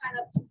এটা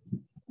খারাপ।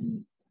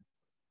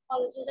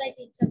 কলেজে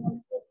যাইতে ইচ্ছা করে,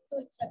 পড়তে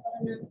ইচ্ছা করে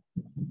না,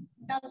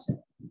 কারোর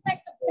সাথে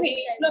একটা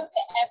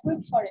এগুলোকে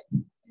অ্যাভয়েড করেন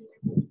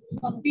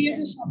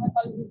পিরিয়ডের সময়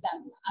কলেজে যান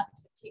না।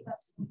 আচ্ছা ঠিক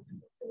আছে,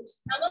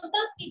 আমার তো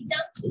আজকে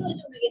এক্সাম ছিল ওই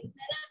জন্য গেছি,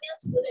 নাহলে আমি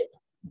আজ চলে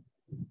যেতাম।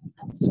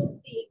 আচ্ছা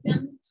সত্যি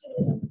এক্সাম ছিল।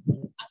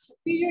 আচ্ছা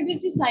পিরিয়ডের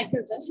যে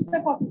সাইকেলটা সেটা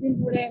কতদিন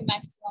ধরে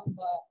ম্যাক্সিমাম,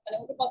 মানে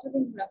ওটা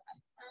কতদিন ধরে হয়?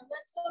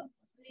 আমার তো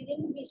ব্লিডিং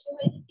বেশি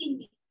হয় 3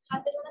 দিন,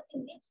 হাতে গোনা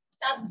 3 দিন,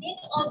 4 দিন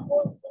অল্প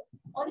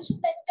অনেক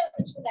সময় একটা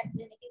অনেক সময় দেখা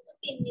যায় না, কিন্তু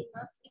 3 দিন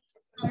মাস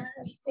আমার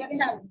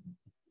 4 দিন।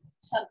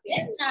 4 দিন,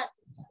 আচ্ছা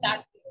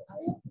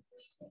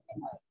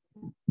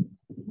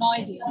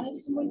 9 দিন। অনেক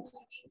সময় 2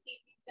 দিন 3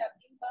 দিন 4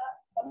 দিন বা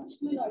অনেক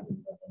সময় 9 দিন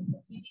পর্যন্ত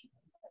ব্লিডিং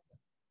থাকে।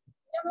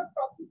 আমার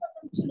প্রথম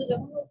প্রথম ছিল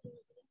যখন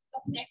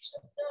তখন এক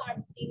সপ্তাহ 8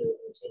 দিন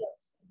ছিল,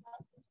 আর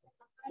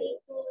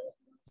তো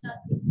 4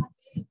 দিন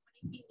থাকে, মানে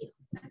 3 দিন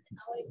থাকে,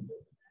 তাও একটু।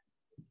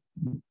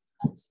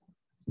 আচ্ছা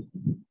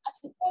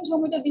আচ্ছা, কোন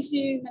সময়টা বেশি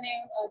মানে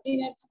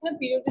দিনের থাকার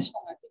পিরিয়ডের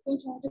সময় কোন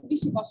সময়টা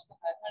বেশি কষ্ট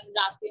হয়? কারণ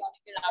রাতে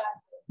অনেকে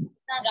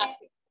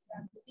রাতে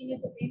দিনে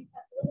তো পেন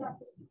থাকে,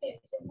 রাতে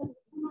টেনশন মধ্যে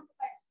ঘুমাতে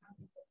পারে না,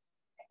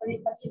 একবার এই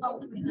পাশে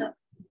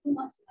ঘুম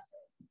আসে না।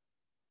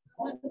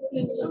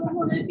 আমার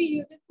মনে হয়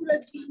পিরিয়ডে পুরো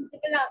দিন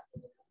থেকে রাত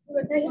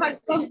পুরোটাই হার্ড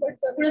কমফোর্ট,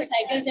 পুরো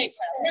সাইকেলটাই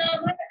খারাপ। না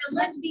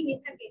আমার দিনে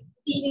থাকে,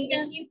 দিনে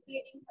বেশি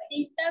ব্লিডিং হয়,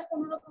 দিনটা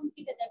কোনো রকম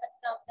কেটে যায়, বাট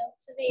রাতটা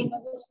হচ্ছে যে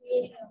এইভাবে শুয়ে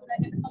পুরো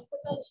একটা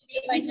কমফোর্ট শুয়ে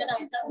বাইরে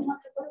রাতটা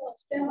ঘুমাতে খুব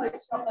কষ্ট হয়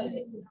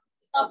সকালে,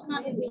 তখন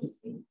আরো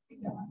বেশি।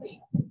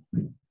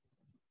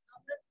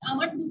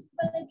 আমার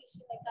দুপুরবেলায় বেশি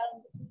হয়, কারণ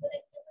দুপুরবেলা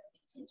একটা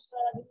চেঞ্জ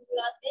করা লাগে,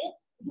 রাতে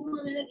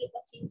ঘুমানোর আগে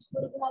এটা চেঞ্জ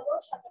করে ঘুমাবো,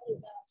 সকালে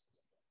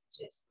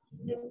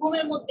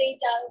ঘুমের মধ্যেই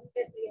যা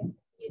উঠতেছে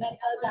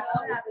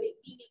রাতে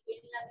দিনে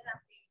পেন লাগে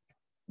রাতে।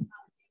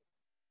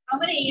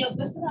 আমার এই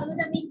অভ্যাসটা ভালো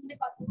যে আমি এখানে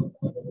কথা বলতে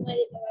বলতে ঘুমাই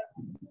যেতে পারবো।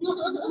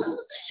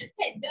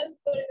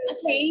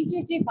 আচ্ছা এই যে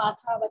যে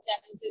বাধা বা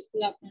চ্যালেঞ্জেস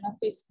গুলো আপনারা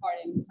ফেস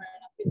করেন,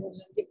 ধরেন আপনি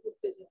বললেন যে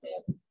ঘুরতে যেতে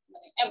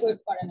মানে অ্যাভয়েড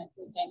করেন একটু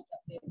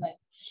টাইমটাতে,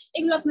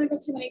 এগুলো আপনার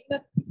কাছে মানে এগুলো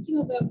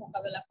কিভাবে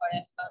মোকাবেলা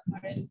করেন, বা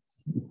ধরেন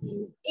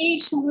এই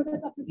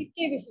সময়টাতে আপনাকে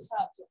কে বেশি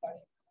সাহায্য করে?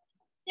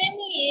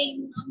 তেমনি এই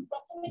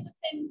প্রথমে তো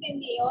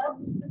তেমনি ওরা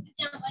বুঝতেছে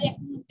যে আমার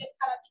এখন একটা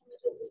খারাপ সময়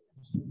চলতেছে,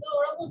 তো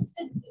ওরা বলছে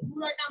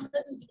পুরোটা আমরা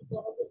 2 দিন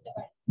পর করতে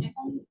পারি,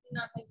 এখন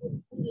না হয়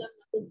বললাম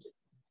না করতে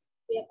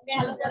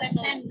ভালো করে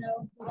ফ্যানরাও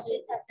পাশে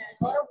থাকে,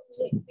 ওরা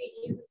বুঝে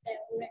পেরিয়ে হচ্ছে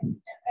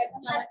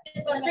এখন হাঁটতে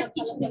পারবে না,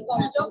 কিছু নেই,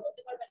 মজাও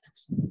করতে পারবে না।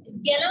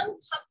 গেলাম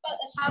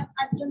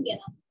 7-8 জন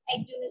গেলাম,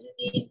 একজনে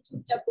যদি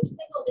চুপচাপ বসে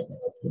থাকে ওদের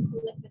থেকে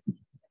ভালো লাগবে,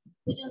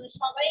 ওই জন্য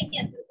সবাই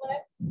ক্যান্সেল করে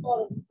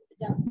বড়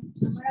যাও।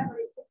 আমার আবার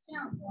এই ক্ষেত্রে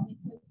আমি অনেক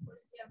হেল্প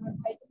করেছি, আমার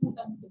ভাই তো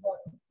মোটামুটি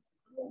বড়,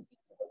 আমি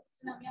কিছু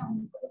করছি না, আমি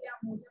আম্মু করে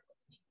আম্মু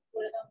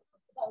করে দাও,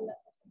 ভালো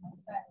লাগতেছে না,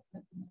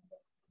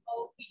 ও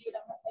পিরিয়ড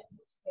আমার ভাই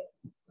বুঝতে,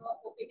 তো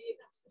ওকে দিয়ে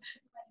কাজ করতে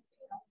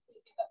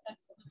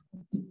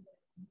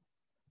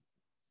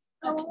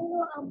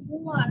আম্মু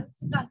আর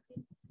কাকি।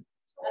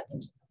 আচ্ছা,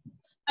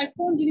 আর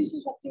কোন জিনিসটা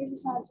সবচেয়ে বেশি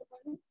সাহায্য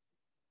করে?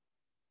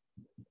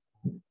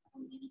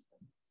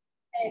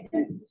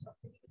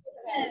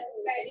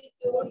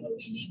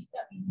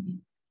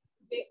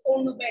 যে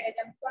অন্য ব্যাডে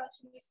যেমন অনেক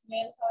সময়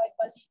স্মেল হয়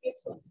বা লিকেজ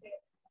হচ্ছে,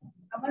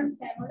 আমার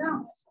স্যানোরা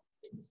আমার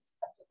সবচেয়ে বেশি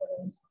সাহায্য করে।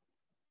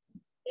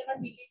 এবার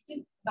ব্লিডিং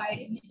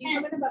বাইরে ব্লিডিং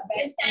হবে না বা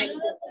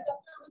স্যানোরা তো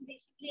যখন আমার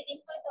বেশি ব্লিডিং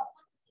হয়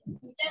তখন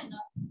দুটা না,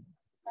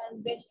 কারণ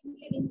বেশি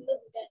ব্লিডিং হলো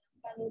দুটা,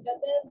 কারণ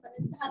ওটাতে মানে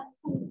ধান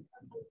খুব।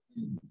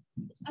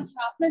 আচ্ছা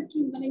আপনার কি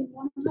মানে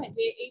মনে হয়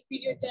যে এই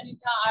পিরিয়ড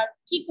জার্নিটা আর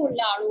কি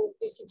করলে আরো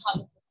বেশি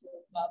ভালো হতো,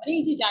 বা মানে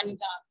এই যে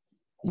জার্নিটা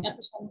এত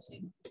সমস্যা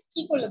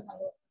কি করলে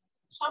ভালো?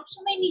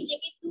 সবসময়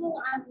নিজেকে একটু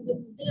আনন্দের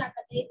মধ্যে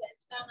রাখাটাই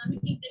বেস্ট, কারণ আমি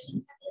ডিপ্রেশন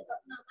থাকলে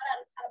তখন আমার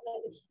আরো খারাপ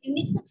লাগবে,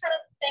 এমনিতে তো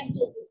খারাপ টাইম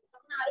চলছে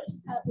তখন আরো বেশি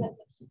খারাপ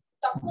লাগবে।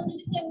 তখন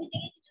যদি ফ্যামিলি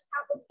থেকে কিছু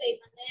সাপোর্ট দেয়,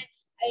 মানে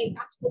এই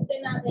কাজ করতে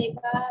না দেয়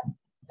বা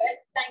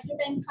টাইম টু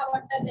টাইম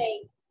খাবারটা দেয়,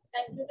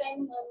 টাইম টু টাইম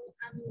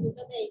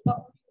আনন্দটা দেয়,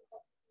 তখন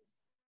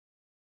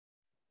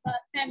বা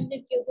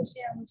ফ্যামিলির কেউ বসে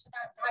আমার সাথে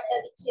আড্ডা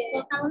দিচ্ছে,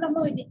 তাহলে আমরা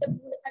ওই দিকটা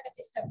ভুলে থাকার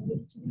চেষ্টা করি,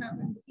 কিছু না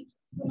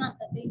কিছু না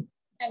তাতে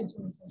টাইম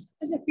চলছে।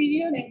 আচ্ছা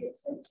পিরিয়ড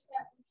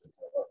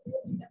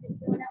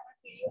আমার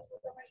পিরিয়ড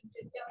হতো, আমার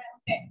ইন্টারেস্ট, আমার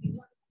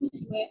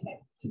হয়ে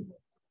থাকে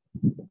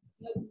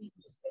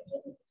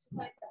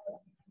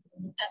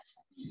আচ্ছা,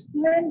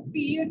 ধরেন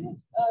পিরিয়ডের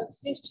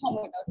যে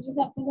সময়টা ওটা যদি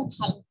আপনাদের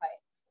ভালো হয়,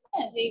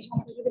 হ্যাঁ, যে এই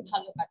সময়টা যদি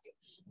ভালো কাটে,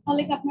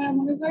 তাহলে কি আপনারা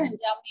মনে করেন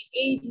যে আমি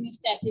এই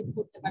জিনিসটা অ্যাচিভ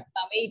করতে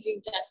পারতাম, এই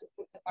ড্রিমটা অ্যাচিভ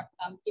করতে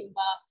পারতাম,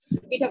 কিংবা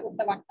এটা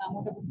করতে পারতাম,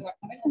 ওটা করতে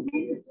পারতাম, এরকম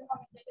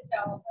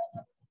যাওয়া হয়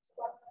না, কিছু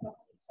করার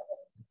তখন ইচ্ছা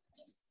করে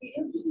জাস্ট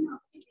পিরিয়ড যদি না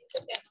আপনি দিতে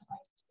কেন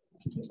হয়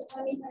কিন্তু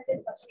আমি হাজার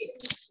কথা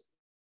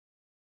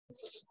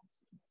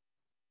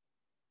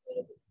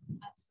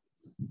আচ্ছা,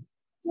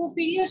 তো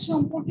পিরিয়ড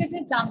সম্পর্কে যে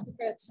জানতে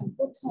পেরেছেন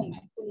প্রথম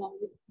একদম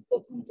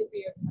প্রথম যে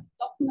পিরিয়ড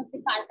তখন আপনি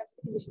কার কাছ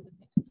থেকে বিষয়টা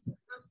জেনেছেন?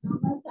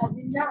 আমার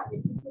কাজিনরা আগে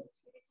থেকে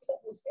ছিল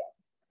বসে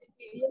যে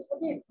পিরিয়ড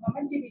হবে,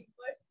 আমার যে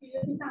ফার্স্ট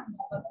পিরিয়ডে না আমি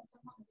বাবা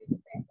আমাদের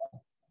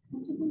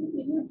কিন্তু তুমি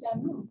পিরিয়ড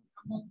জানো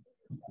আমার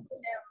সাথে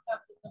আমাকে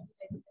আপনি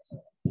বুঝাইতে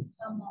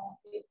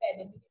আমাকে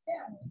প্যাডে দিতে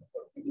আমি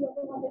করতে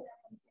কিভাবে হবে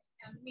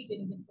আমি নিজে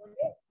নিজে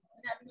করলে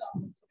মানে আমি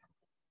লম্বা ছিলাম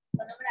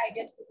কারণ আমার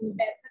আইডিয়া ছিল কিন্তু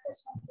ব্যথাটা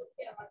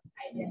সম্পর্কে আমার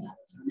আইডিয়া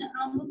আছে না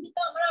আমরা কিন্তু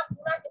আমরা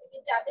আপুরা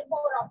যাদের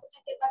বড় আপু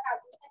থাকে বা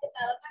কাজিন থাকে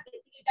তারা থাকে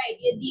থেকে একটা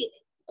আইডিয়া দিয়ে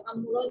দেয়,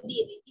 আমরাও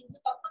দিয়ে দিই, কিন্তু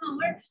তখন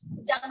আমার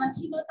জানা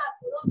ছিল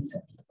তারপরেও আমি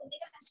যখন স্কুল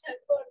থেকে আসার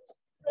পর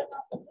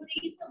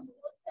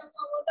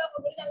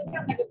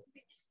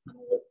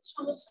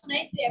সমস্যা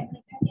নাই তুই এখন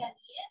একটা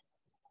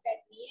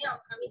নিয়ে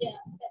আমি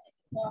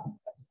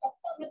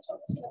তখন আমরা ছোট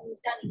ছিলাম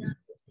জানি না,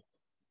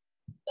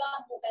 তো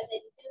আম্মু কাছে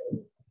দিতে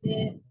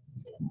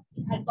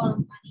আর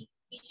গরম পানি,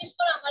 বিশেষ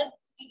করে আমার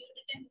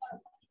পিরিয়ডের টাইম গরম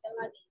পানিটা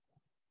লাগে।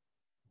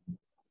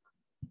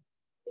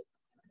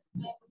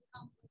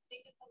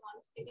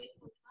 মানুষ থেকে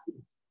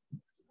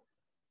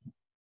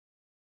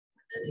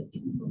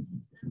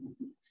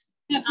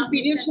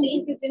পিরিয়ড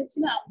সম্পর্কে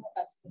জেনেছিলাম আম্মুর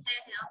কাছ থেকে।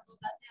 হ্যাঁ হ্যাঁ আম্মুর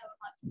কাছে আমার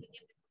মানুষ থেকে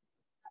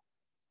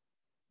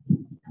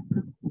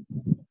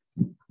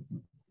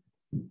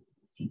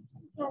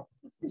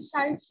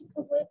শারীরিক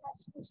শিক্ষা বইয়ে কাজ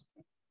করছি,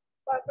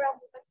 তারপর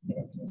আমার কাছ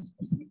থেকে জিজ্ঞেস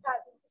করছি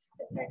কাজিনদের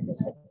সাথে ফ্রেন্ডদের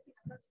সাথে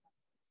ডিসকাস।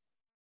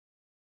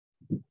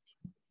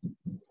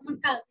 আমার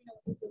কাজিন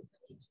আমাকে বলতে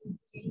দিয়েছে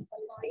যে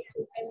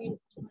আই মিন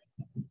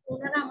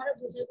ওনারা আমারও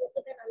বুঝে বলতে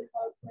দেন, আমি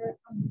হওয়ার পর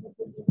আমাকে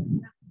বলবো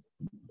না,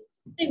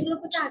 এগুলোর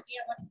প্রতি আগে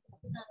আমার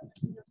একটু ধারণা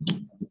ছিল।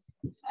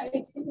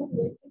 শারীরিক শিক্ষা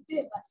বইতে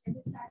বাসায়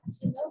যে স্যার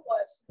ছিল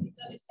বয়স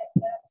বিদ্যালয়ের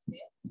চ্যাপ্টার আছে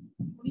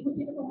উনি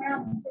বুঝিয়ে তোমরা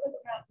আমাকে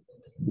তোমরা আমাকে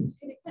বলে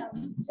বুঝিয়ে রেখে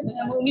আমি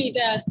উনি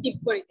এটা স্কিপ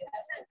করে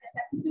দিয়েছেন।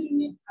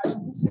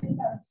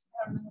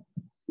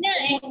 না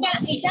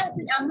এটা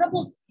আমরা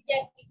বলছি যে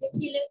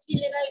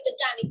ছেলেরা ওইটা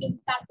জানে, কিন্তু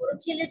তারপরে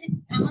ছেলেদের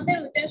আমাদের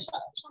ওইটা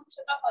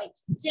সমস্যাটা হয়,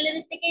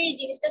 ছেলেদের থেকে এই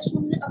জিনিসটা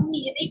শুনলে তখন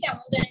নিজেদেরই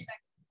কেমন জানি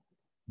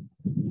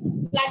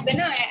লাগবে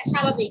না,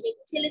 স্বাভাবিক।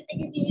 ছেলের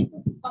থেকে যেহেতু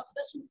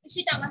কথাটা শুনছি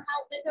সেটা আমার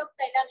হাজবেন্ড হোক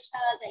তাইলে আমি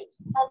সারা যাই,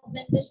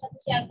 হাজবেন্ডের সাথে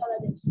শেয়ার করা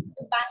যায়,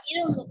 তো বাহিরে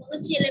অন্য কোনো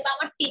ছেলে বা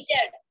আমার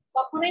টিচার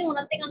কখনোই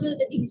ওনার থেকে আমি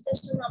ওইটা জিনিসটা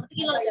শুনবো আমার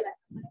থেকে লজ্জা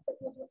লাগে।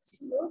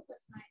 ছিল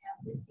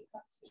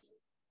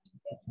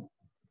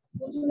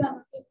হুজুর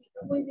আমাকে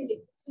পিতা বই দিয়ে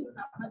লিখেছিল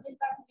নামাজের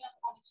কারণে আমি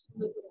অনেক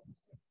সুন্দর করে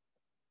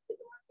বুঝতে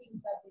তোমার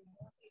 3-4 দিন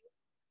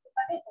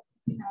পারে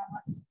তুমি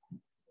নামাজ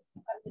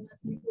পারবে না,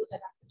 তুমি রোজা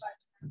রাখতে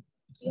পারবে না,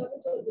 কিভাবে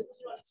চলবে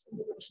হুজুর অনেক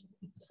সুন্দর করে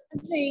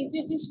আচ্ছা, এই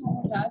যে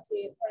সময়টা যে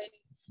ধরেন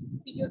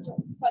পিরিয়ড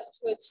যখন ফার্স্ট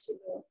হয়েছিল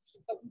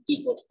তখন কি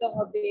করতে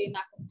হবে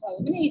না করতে হবে,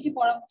 মানে এই যে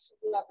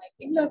পরামর্শগুলো হয়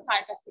এগুলো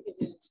কার কাছ থেকে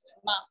জেনেছিলেন?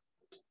 মা?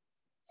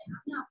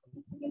 আমি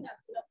আপনার থেকে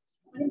জানছিলাম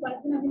মানে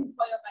কয়েকদিন আমি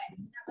ভয় পাইনি,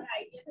 আমার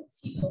আইডিয়াটা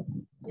ছিল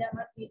যে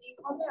আমার ব্লিডিং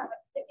হবে আমার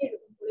থেকে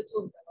এরকম করে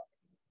চলতে হবে,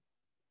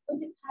 ওই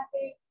যে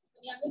থাকে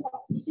মানে আমি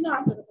কম্পিটিশনে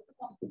আসলে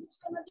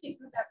কম্পিটিশন আমাদের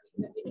একটু টাকা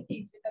যাবে এটা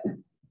টেনশনটা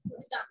থাকে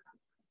ওই জানতাম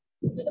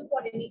এটা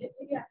পরে নিজে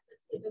থেকে আস্তে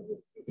আস্তে এটা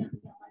বুঝছি যে আমি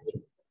আমার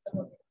করতে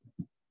হবে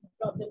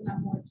প্রবলেম না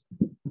হওয়ার।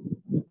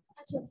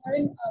 আচ্ছা,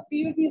 ধরেন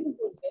পিরিয়ড নিয়ে তো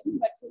বললেন,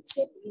 বাট হচ্ছে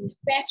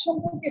প্যাড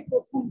সম্পর্কে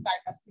প্রথম কার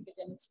কাছ থেকে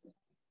জেনেছিলেন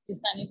যে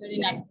স্যানিটারি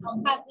ন্যাপকিন?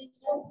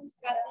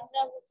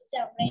 কাজিনরা বলছে যে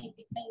আমরা এই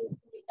পিকটা ইউজ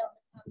করি, এটা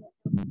অনেক ভালো,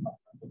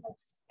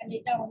 কারণ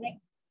এটা অনেক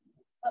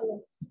ভালো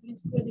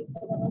ইউজ করে দেখতে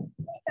পারো,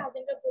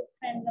 কাজিনরা খুব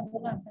ফ্রেন্ডরা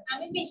বলে।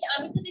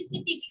 আমি তো দেখছি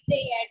টিভিতে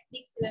অ্যাড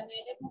দেখছিলাম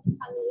এটার মধ্যে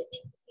ভালো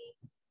দেখছি,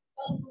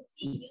 তো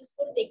বলছি ইউজ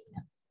করে দেখি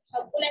না,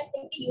 সবগুলো একটা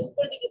ইউজ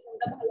করে দেখি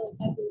কোনটা ভালো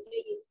তারপর ওটা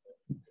ইউজ করি।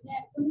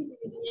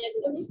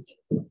 একদমই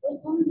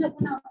প্রথম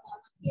যখন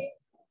আমাকে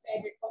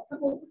প্যাডের কথা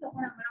বলছি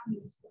তখন আমরা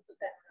ইউজ করতে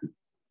চাই না,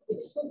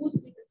 যেটা সবুজ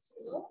যেটা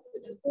ছিল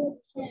ওটা খুব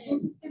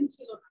সিস্টেম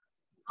ছিল না,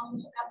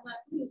 আমরা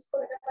ইউজ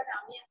করে ব্যাপারে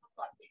আমি এখন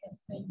কনফিডেন্স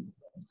ইউজ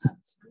করি,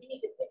 আচ্ছা আমি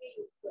নিজে থেকে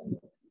ইউজ করি।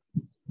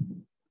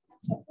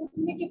 আচ্ছা,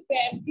 প্রথমে কি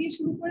প্যাড দিয়ে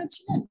শুরু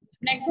করেছিলেন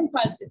না একদম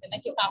ফার্স্ট ডেতে,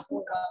 নাকি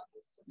কাপড়?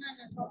 না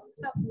না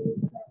কাপড়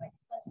ইউজ করা হয়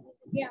ফার্স্ট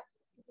থেকে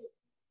আপনি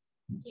বেশি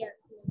কেয়ার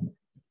করুন।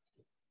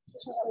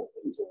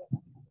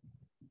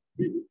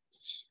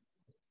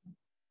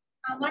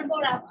 আমার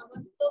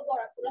তো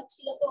বড়াপুরা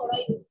ছিল তো ওরা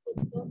ইউজ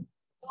করতো,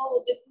 তো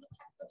ওদের গুলো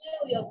থাকতো যে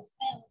ওই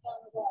অবস্থায় আমাকে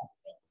আমার বড়া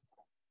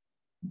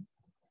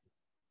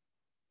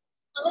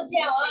আমার যে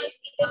আওয়াজ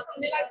এটা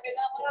শুনে লাগবে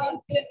না, আমার আওয়াজ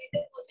গুলো নিতে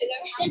পৌঁছে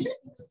যাবে।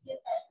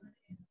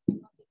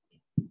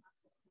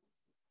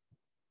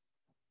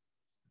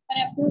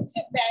 মানে আপনি হচ্ছে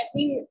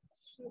প্যাডই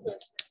শুরু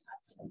করেছেন?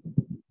 আচ্ছা,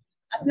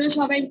 আপনারা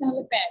সবাই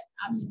তাহলে প্যাড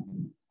আচ্ছা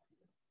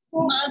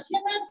মাঝে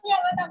মাঝে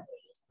আবার কাপড়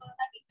ইউজ করা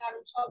লাগে,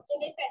 কারণ সব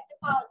জায়গায় প্যাডটা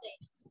পাওয়া যায়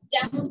না।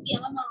 যেমন কি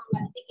আমার মামার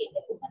বাড়িতে গেলে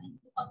ওখানে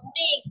দোকান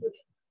অনেক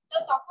দূরে, তো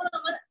তখন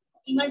আমার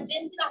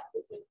ইমার্জেন্সি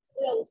লাগতেছে,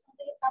 ওই অবস্থা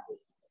থেকে কাপড়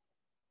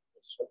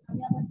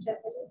আমি আমার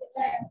ট্রাভেলে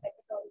যেটা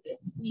একটা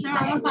অলওয়েজ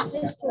আমার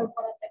বাসায় স্টোর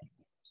করা থাকে।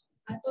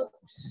 আচ্ছা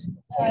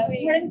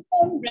ধরেন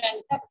কোন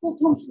ব্র্যান্ডটা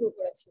প্রথম শুরু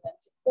করেছিলেন,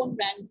 কোন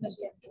ব্র্যান্ডটা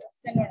দিয়ে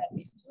সেনোরা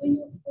দিয়ে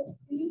ইউজ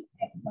করছি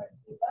একবার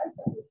দুবার,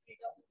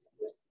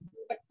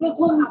 বাট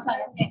প্রথম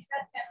সেনোরা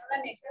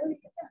ন্যাচারাল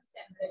লিখেছে,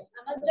 সেনোরা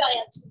আমার জয়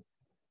আছে।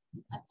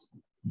 আচ্ছা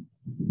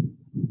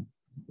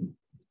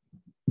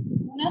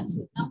মনে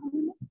আছে না মনে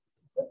নেই?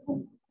 প্রথম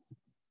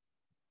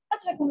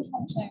আচ্ছা কোনো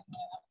সমস্যা নেই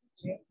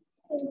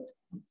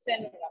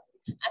সেনোরা।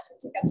 আচ্ছা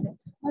ঠিক আছে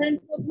ধরেন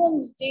প্রথম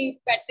যে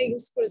প্যাডটা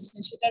ইউজ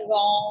করেছিলেন সেটা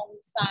রং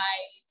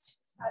সাইজ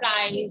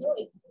প্রাইস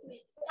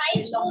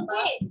সাইজ বলতে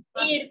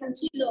এরকম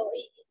ছিল,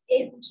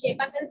 এরকম শেপ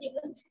আকারে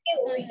যেগুলো থাকে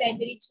ওই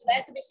টাইপেরই ছিল,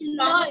 এত বেশি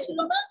লং ছিল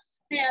না,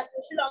 হ্যাঁ এত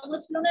বেশি লং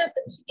ছিল না, এত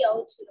বেশি কেও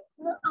ছিল।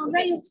 আমরা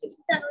ইউজ করছি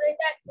সেনোরা,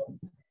 এটা একদম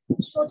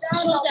সোজা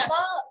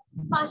লম্বা,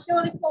 পাশে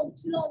অনেক কম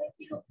ছিল, অনেক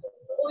বিরক্ত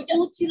ওইটা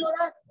ছিল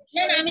না।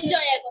 না আমি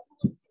জয়ার কথা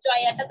বলছি,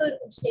 জয়াটা তো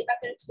এরকম শেপ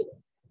আকারে ছিল,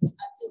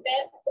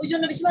 ওই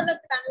জন্য বেশি ভালো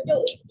লাগতো, কারণ ওইটা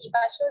ওই এই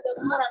পাশেও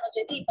মোড়ানো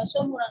যেত, এই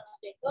পাশেও মোড়ানো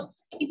যেত,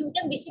 কিন্তু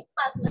ওইটা বেশি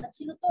পাতলা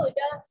ছিল তো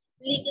ওইটা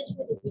লিকেজ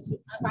হতো বেশি।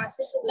 আর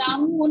পাশে দাম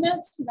মনে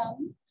আছে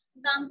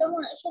দামটা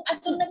মনে হয়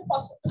 70 নাকি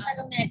 75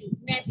 টাকা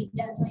ম্যাবি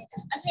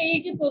আচ্ছা এই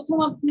যে প্রথম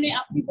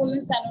আপনি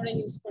বললেন সেনোরা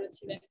ইউজ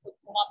করেছিলেন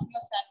প্রথম,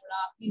 আপনিও সেনোরা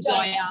আপনি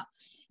জয়া,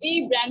 এই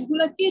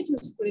ব্র্যান্ডগুলো কে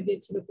চুজ করে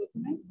দিয়েছিল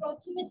প্রথমে?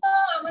 প্রথমে তো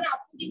আমার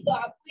আপু দিত,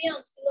 আপুই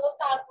আনছিল,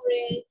 তারপরে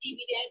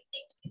টিভি রে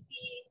দেখতেছি,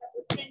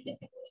 তারপর ফ্রেন্ডদের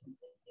থেকে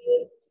শুনতেছি,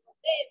 ওর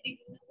মধ্যে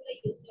বিভিন্ন গুলো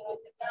ইউজ করা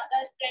হয়েছে,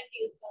 আদার্স ব্র্যান্ড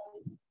ইউজ করা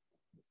হয়েছে।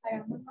 আর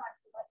আমার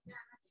মাকে বাসায়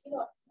আনা ছিল,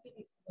 অর্থে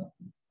দিছিল।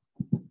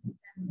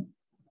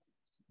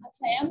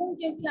 আচ্ছা এমন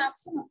কেউ কি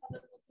আছেন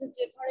আপনাদের মধ্যে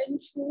যে ধরেন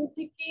শুরু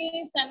থেকে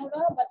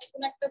সেনোরা বা যে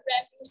কোনো একটা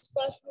ব্র্যান্ড ইউজ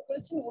করা শুরু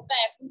করেছেন ওটা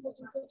এখন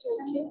পর্যন্ত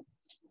চলছে?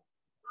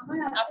 আমার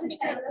আপনি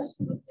সেনোরা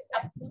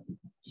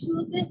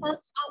শুরুতে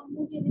ফার্স্ট আম্মু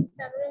যেদিন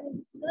সেনোরা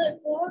নিয়েছিল,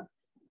 এরপর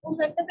অন্য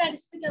একটা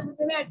প্যারিস থেকে আমি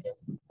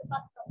অ্যাডজাস্ট করতে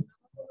পারতাম না,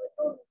 আমার মনে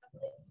হতো অন্যটা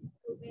করে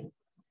করবে।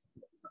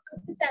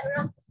 সেনোরা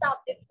আস্তে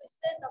আপডেট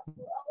হয়েছে, তারপর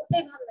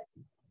ওটাই ভালো লাগে।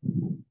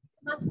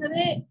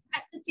 মাঝখানে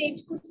একটা চেঞ্জ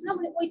করছিলাম,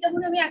 মানে ওইটা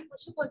মনে আমি 1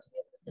 বছর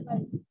কন্টিনিউ করতে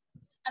পারি।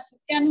 আচ্ছা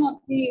কেন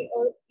আপনি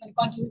মানে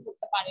কন্টিনিউ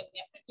করতে পারেননি,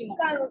 আপনার কি মনে হয়?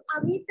 কারণ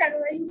আমি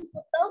সেনোরা ইউজ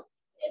করতাম,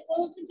 এরপর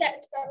হচ্ছে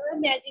সেনোরা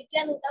ম্যাজিক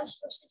জেল, ওটা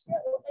শেষে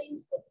ওটা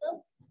ইউজ করতাম।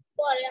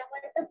 পরে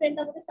আমার একটা ফ্রেন্ড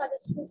আমাকে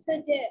সাজেস্ট করছে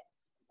যে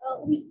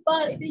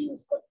উইসপার এটা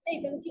ইউজ করতে,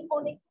 এটা নাকি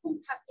অনেকক্ষণ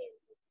থাকে,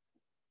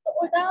 তো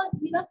ওটা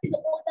দিলাম, কিন্তু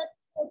ওটার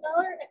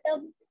একটা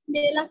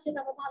স্মেল আছে,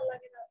 আমার ভালো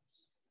লাগে না।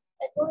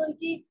 এরপর ওই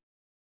কি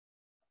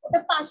ওটা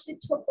পাশে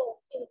ছোট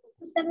এরকম,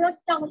 তো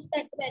সেনোরাটা আমার সাথে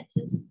একদম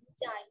অ্যাডজাস্ট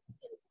চাই।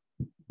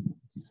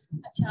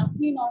 আচ্ছা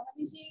আপনি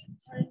নরমালি যে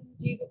ধরেন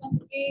যে দোকান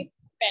থেকে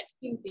প্যাড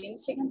কিনতেন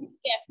সেখান থেকে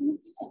কি এখনো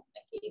কিনেন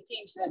নাকি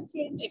চেঞ্জ হয়েছে?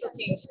 এটা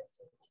চেঞ্জ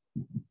হয়েছে।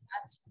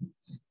 আচ্ছা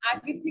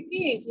আগে থেকে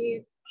যে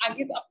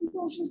আগে আপনি তো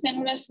অবশ্যই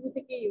সেনোরা শুরু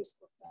থেকে ইউজ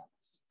করতেন,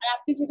 আর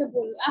আপনি যেটা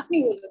আপনি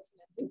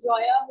বলেছিলেন যে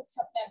জয়া হচ্ছে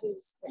আপনি আগে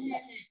ইউজ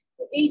করতেন,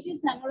 তো এই যে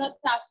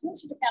সেনোরাটা আসলেন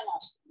সেটা কেন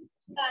আসলেন?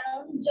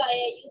 কারণ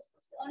জয়া ইউজ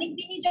করছি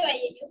অনেকদিনই, জয়া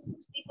ইউজ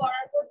করছি,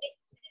 করার পর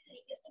দেখছি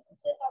রিকোয়েস্ট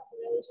করছে,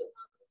 তারপরে ওই জন্য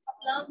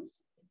ভাবলাম,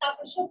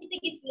 তারপর শপিতে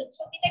গেছিলাম,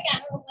 শপিতে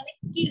কেন মানে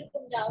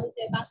কিরকম যাওয়া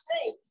হয়েছে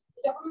বাসায়,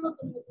 যখন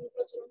নতুন নতুন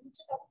প্রচলন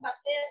হচ্ছে তখন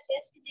বাসায় আসে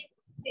যে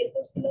সেল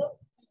করছিল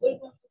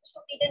ওইরকম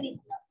শপিটা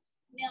নিয়েছিলাম,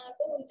 নেওয়ার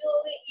পর ওইটাও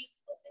ইউজ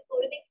করছে,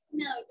 করে দেখছি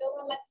না ওইটাও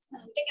ভালো লাগছে না,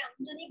 ওইটা কেমন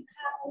জানি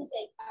ঘা হয়ে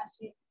যায়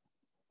পাশে,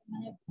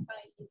 মানে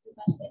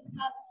পাশে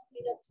ঘা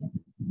হয়ে যাচ্ছে,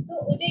 তো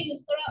ওইটা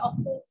ইউজ করা অফ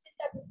করছি।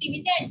 তারপর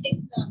টিভিতে অ্যাড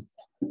দেখছিলাম,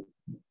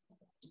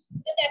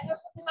 তো দেখার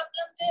পর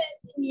ভাবলাম যে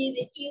নিয়ে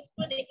দেখি, ইউজ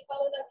করে দেখি,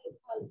 ভালো লাগলো,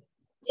 ভালো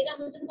যেটা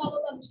আমার জন্য ভালো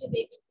আমি সেটা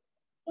দেখি।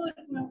 তো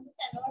এরকম আমি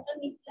সেনোরাটা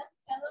নিছিলাম,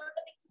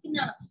 সেনোরাটা দেখছি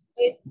না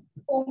ওই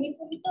ফোমি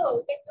ফোমি, তো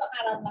ওটা একটু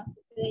আরাম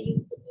লাগতেছে,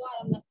 ইউজ করতেও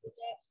আরাম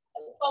লাগতেছে,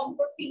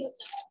 কমফোর্ট ফিল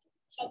হচ্ছে,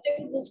 সব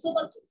জায়গায় বুঝতে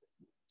পারতেছি,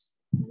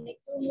 মানে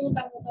একটু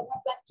মোটা মোটা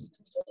ভাব লাগতেছে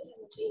ছোটের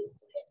মধ্যে ইউজ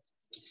করে।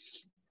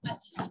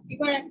 আচ্ছা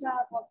এবার একটা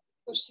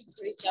কোশ্চেন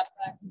করি যে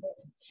আপনারা এখন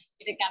বলেন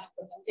এটা কেন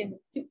করলেন,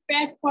 যে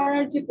প্যাড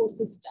করার যে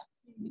প্রসেসটা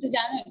এটা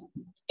জানেন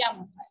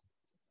কেমন হয়?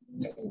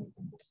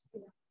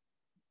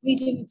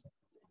 নিজে নিজে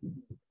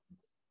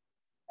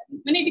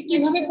মানে এটা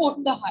কিভাবে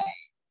পড়তে হয়?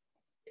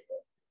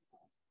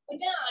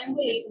 ওইটা আমি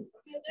বলি,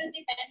 কম্পিউটারে যে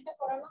প্যান্টটা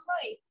পরানো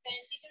হয়,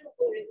 প্যান্টের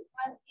উপরে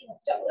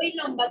ওই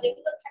লম্বা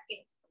যেগুলো থাকে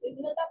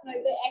ওইগুলো তো আপনার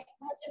এক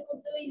ভাঁজের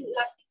মধ্যে ওই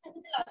লাস্টিক থাকে,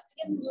 যে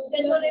লাস্টিকের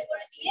ভেতরে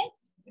করে দিয়ে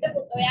ওটা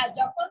করতে হয়, আর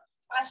যখন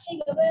পাশে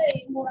এইভাবে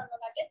মোড়ানো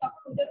লাগে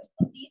তখন ওটার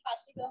উপর দিয়ে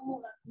পাশে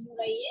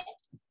মোড়াইয়ে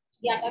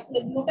ইয়াটা খুলে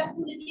মোটা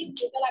খুলে দিয়ে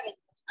ওটা লাগাই।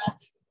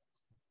 আচ্ছা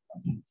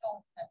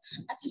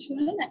আচ্ছা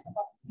শুনলেন একটা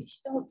কথা,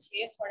 সেটা হচ্ছে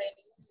ধরেন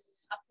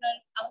আপনার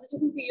আমাদের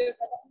যখন পিরিয়ড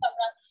হয় তখন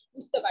আমরা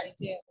বুঝতে পারি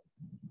যে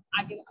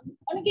আগে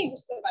অনেকেই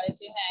বুঝতে পারে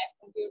যে হ্যাঁ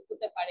এখন পিরিয়ড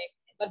হতে পারে,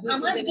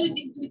 আমার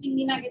 2-3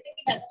 দিন আগে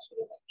থেকে ব্যথা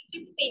শুরু হয়, একটু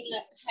পেইন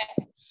লাগে। হ্যাঁ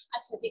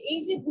আচ্ছা, যে এই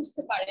যে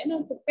বুঝতে পারেন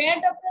তো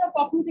প্যাড আপনারা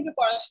কখন থেকে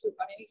পড়া শুরু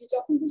করেন? এই যে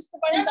যখন বুঝতে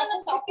পারেন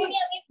তখনই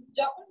আমি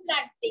যখন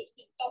ব্লাড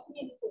দেখি তখনই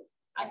আমি করি।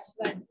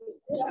 আচ্ছা,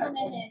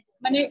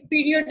 মানে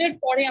পিরিয়ডের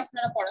পরে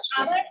আপনারা পড়া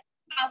শুরু করেন?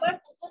 আবার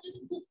কোথাও যদি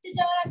ঘুরতে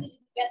যাওয়ার আগে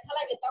ব্যথা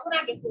লাগে তখন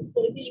আগে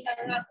করে ফেলি,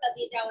 কারণ রাস্তা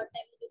দিয়ে যাওয়ার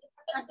টাইমে যদি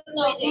হঠাৎ করে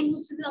হয়ে যায়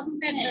তখন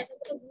প্যাড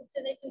ব্যথা ঘুরতে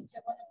যাইতে ইচ্ছা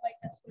করে, হয়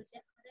কাজ করছে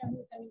আমি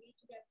ওখানে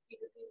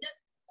গিয়ে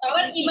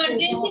আবার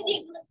ইমার্জেন্সি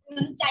যেগুলো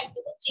মানে চাইতে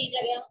হচ্ছে এই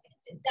জায়গায় আমাকে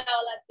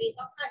যাওয়া লাগবে,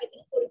 তখন আগে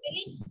থেকে করে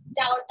ফেলি,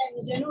 যাওয়ার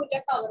টাইমে যেন ওটা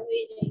কভার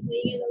হয়ে যায়,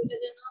 হয়ে গেলে ওটা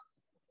যেন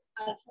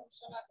আর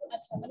সমস্যা না করে।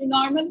 আচ্ছা, মানে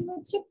নরমালি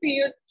হচ্ছে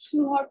পিরিয়ড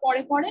শুরু হওয়ার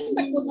পরে পড়েন,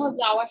 বাট কোথাও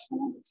যাওয়ার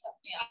সময় হচ্ছে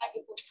আপনি আগে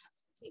পড়ে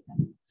আছেন, ঠিক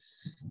আছে।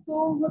 তো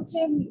হচ্ছে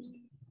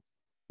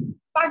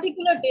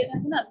পার্টিকুলার ডে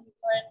থাকে না,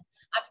 ধরেন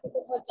আজকে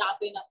কোথাও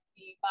যাবেন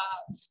আপনি,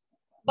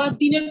 বা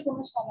দিনের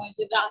কোনো সময়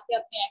যে রাতে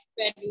আপনি এক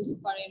প্যাড ইউজ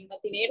করেন, বা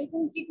দিনে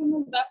এরকম কি কোনো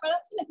ব্যাপার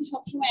আছে নাকি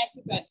সবসময়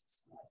একই প্যাড ইউজ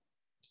করেন?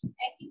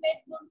 একই প্যাড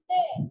বলতে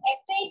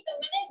একটাই তো,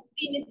 মানে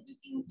দিনে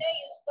 2-3টা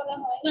ইউজ করা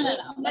হয় না না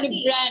না, মানে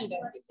ব্র্যান্ড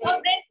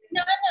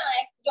না না,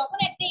 যখন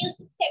একটা ইউজ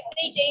করছি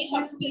একটাই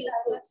সবসময় ইউজ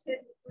করছি।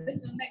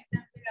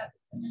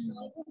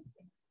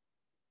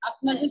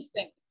 আপনাদের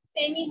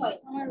সেমই হয়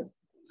আমার।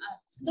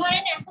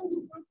 ধরেন এখন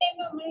দুপুর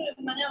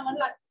টাইমে আমার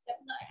লাগছে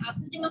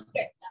আছে যে মাত্র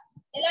একটা,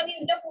 তাহলে আমি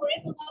ওটা পরে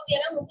কোথাও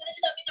গেলাম, ওখানে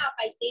যদি আমি না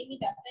পাই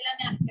সেমইটা, তাহলে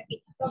আমি আরেকটা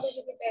কিনব। তবে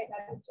যদি প্যাড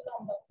আর একটু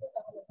লম্বা হতো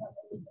তাহলে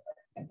ভালো হতো,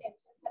 একটা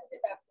টেনশন থাকতে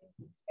পারবে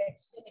প্যাড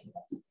স্টেনে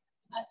গেছে।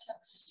 আচ্ছা,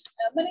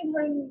 মানে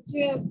ধরেন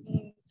যে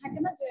থাকে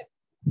না যে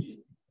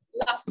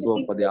go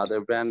for the other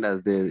brand as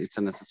it's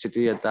a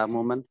necessity at that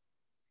moment.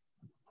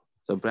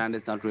 So brand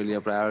is not really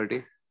a priority.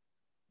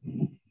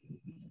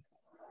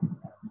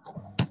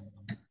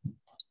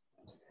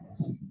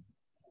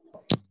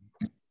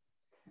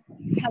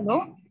 Hello,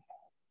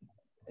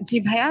 জি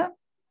ভাইয়া।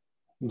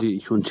 জি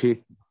শুনছি।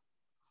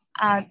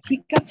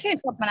 ঠিক আছে,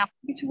 মানে আপনি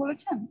কিছু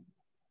বলেছেন?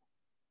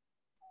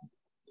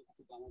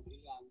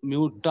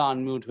 মিউটটা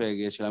আনমিউট হয়ে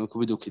গিয়েছিল, আমি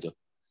খুবই দুঃখিত।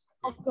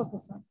 ওকে ওকে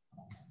স্যার,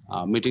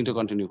 মিটিংটা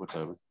কন্টিনিউ করতে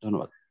হবে,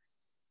 ধন্যবাদ।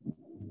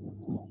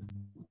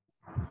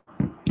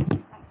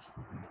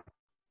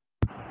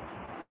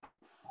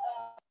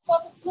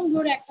 কতক্ষণ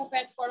ধরে একটা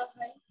প্যাড করা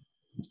হয়?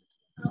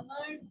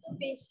 আমার তো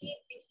বেশি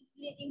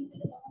ব্লিডিং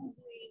হলে তখন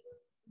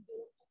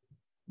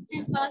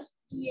 2 ফার্স্ট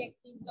 2-1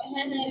 ঘন্টা,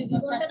 হ্যাঁ 2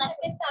 ঘন্টা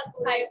থাকে,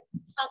 তারপরে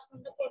 5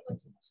 ঘন্টা পর পর,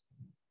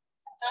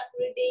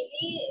 তারপরে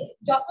ডেইলি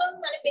যখন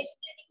মানে বেশি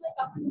ব্লিডিং হয়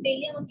তখন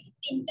ডেইলি আমাকে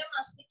 3টা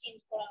মাস্ক চেঞ্জ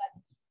করা লাগে,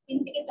 3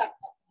 থেকে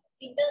 4টা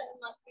 3টা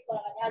মাস্ক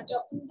করা লাগে। আর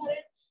যখন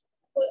ধরেন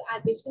আর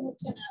বেশি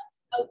হচ্ছে না,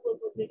 অল্প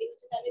অল্প ব্লিডিং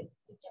হচ্ছে, তাহলে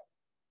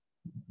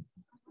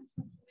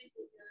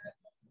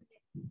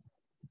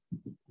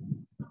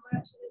আমার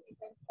আসলে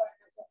ডিপেন্ড করে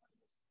না,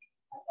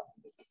 যখন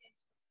বেশি চেঞ্জ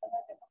করা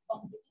হয়, যখন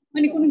কম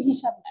মানে কোনো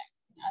হিসাব নাই।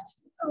 আচ্ছা,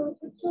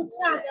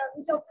 হচ্ছে আগে আমি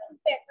যখন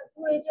পেটটা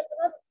ঘুরে যেত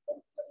না,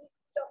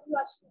 যখন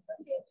হাসপাতাল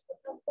চেঞ্জ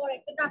করতাম, পরে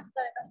একটা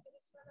ডাক্তারের কাছে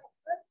গেছিলাম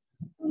একবার,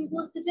 উনি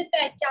বলছে যে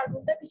প্যাড 4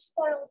 ঘন্টা বেশি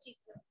পড়া উচিত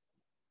না।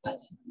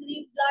 আচ্ছা, যদি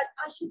ব্লাড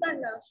আসুক আর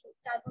না আসুক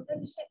 4 ঘন্টা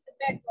বেশি একটা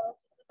প্যাড পড়া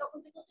উচিত না, তখন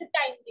থেকে হচ্ছে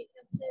টাইম দেখে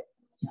হচ্ছে।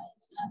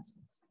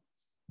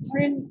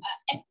 ধরেন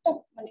একটা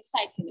মানে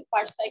সাইকেলে,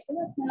 পার সাইকেলে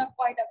আপনারা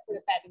কয়টা করে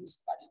প্যাড ইউজ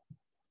করেন?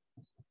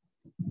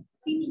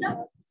 3টা।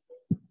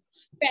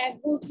 প্যাড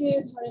বলতে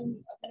ধরেন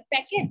মানে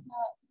প্যাকেট না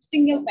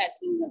সিঙ্গেল প্যাড?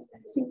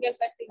 সিঙ্গেল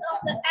প্যাড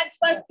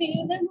একবার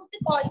পিরিয়ডের মধ্যে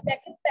কয়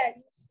প্যাকেট প্যাড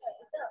ইউজ করে,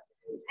 এটা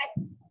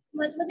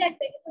মাঝে মাঝে এক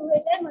প্যাকেট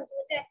হয়ে যায়, মাঝে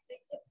মাঝে এক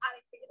প্যাকেট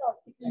আরেক প্যাকেট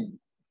অর্ধেক হয়।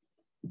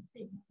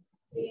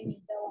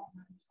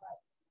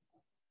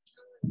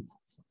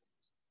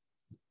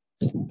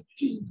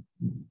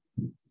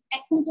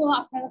 এখন তো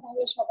আপনারা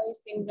তাহলে সবাই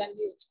সেম ব্র্যান্ড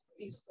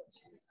ইউজ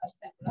করছেন,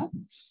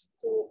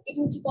 তো এটা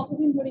হচ্ছে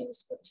কতদিন ধরে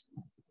ইউজ করছেন?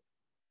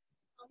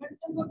 আমার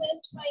তো হবে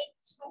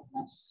 6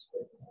 মাস।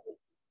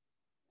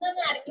 না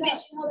না, আরো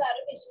বেশি হবে,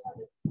 আরো বেশি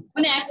হবে।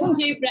 মানে এখন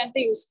যে ব্র্যান্ডটা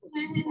ইউজ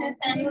করছেন? হ্যাঁ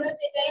স্যানোরা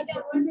যেটা, এটা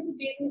আমার থেকে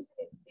বের হয়েছে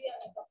দেখছি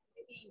আমি, তখন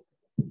থেকে ইউজ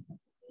করছি।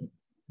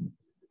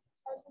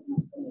 6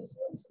 মাস তো ইউজ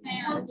করছি।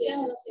 হ্যাঁ হচ্ছে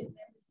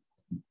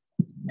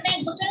মানে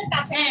 1 বছরের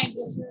কাছে। হ্যাঁ 1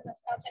 বছরের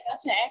কাছে।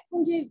 আচ্ছা, এখন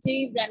যে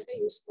ব্র্যান্ডটা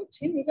ইউজ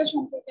করছেন এটা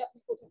সম্পর্কে আপনি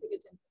কোথা থেকে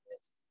জানতে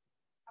পেরেছেন?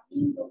 আমি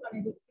দোকানে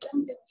দেখছিলাম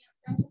যে উনি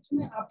আমি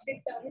সবসময়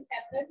আপডেটটা আমি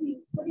স্যানোরা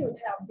ইউজ করি,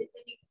 ওটার আপডেটটা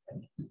দেখতে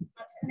থাকি।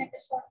 মাঝখানে একটা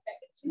শর্ট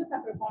প্যাকেট ছিল,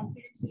 তারপর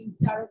কনফিডেন্স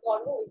লিঙ্কটা আরো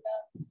বড়, ওইটা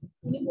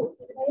উনি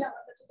বলছে যে ভাই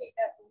আমার কাছে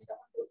এটা আছে, উনি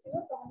তখন বলছিল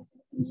তখন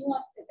নিউ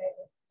আসছে তাই,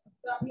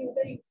 তো আমি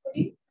ওটা ইউজ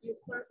করি, ইউজ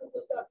করার পর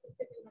বলছে আপডেট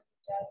থেকে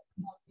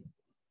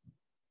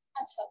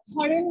আচ্ছা,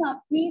 ধরেন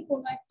আপনি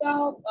কোন একটা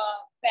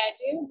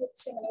প্যাডের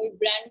হচ্ছে মানে ওই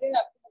ব্র্যান্ডের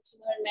আপনি হচ্ছে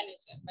ধরেন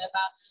ম্যানেজার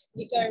বা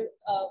এটার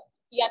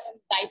ইয়াটার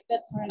দায়িত্ব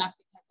ধরেন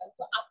আপনি থাকেন,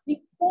 তো আপনি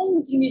কোন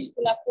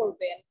জিনিসগুলা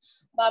করবেন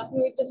বা আপনি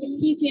ওইটাতে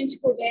কি চেঞ্জ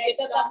করবেন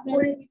যেটা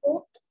তারপরে দিব,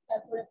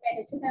 তারপরে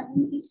প্যাডে সেটা এমন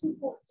কিছু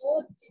করবো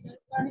যেটার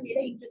কারণে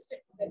মেয়েরা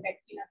ইন্টারেস্টেড হবে প্যাড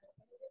কেনার জন্য,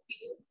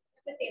 ভিডিও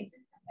একটা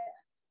টেনশন থাকে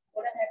না,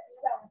 ওরা হ্যাপি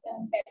হবে আমাকে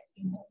আমি প্যাড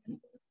কিনবো,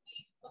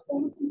 মানে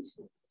কোনো কিছু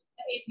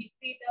এর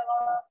বিক্রি দেওয়া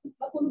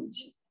বা কোনো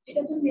গিফট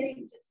যেটা তুমি মেয়েরা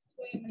ইন্টারেস্ট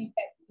হয়ে মানে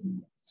প্যাড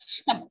কিনবে।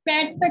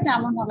 প্যাড শেপটা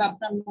কেমন হবে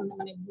আপনার মনে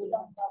মানে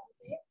বলুন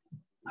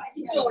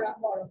চওড়া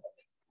বড়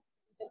হবে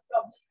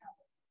প্রবলেম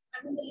হবে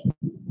আমি বলি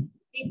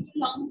একটু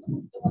লং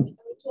করতে হবে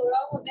তবে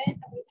চওড়াও হবে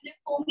তারপরে এখানে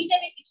ফোমি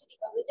টাইপের কিছু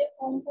দিতে হবে যে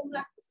ফোম ফোম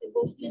লাগতেছে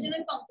বসলে যেন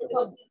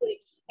কমফোর্টেবল ফিল করি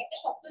একটা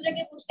শক্ত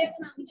জায়গায় বসলে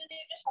এখন আমি যদি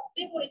এটা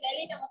শক্তই পড়ি তাহলে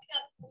এটা আমাকে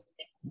আরো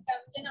বসতে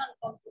কেমন যেন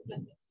আনকমফোর্টেবল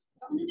লাগে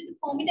তখন যদি একটু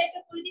ফোমি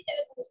টাইপের করে দিই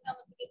তাহলে বসতে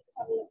আমাকে একটু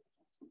ভালো লাগে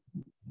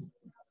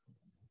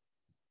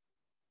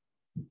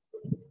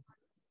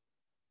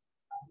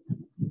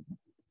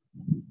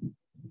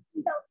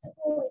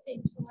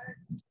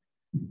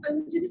আমি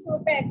যদি কোনো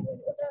প্যাড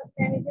ওটা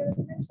ম্যানেজার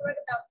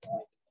সবাইকে দাম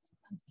দেওয়া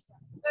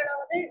কারণ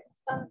আমাদের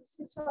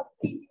বাংলাদেশের সব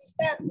এই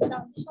জিনিসটা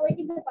দাম সবাই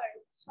কিনতে পারে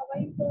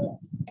সবাই তো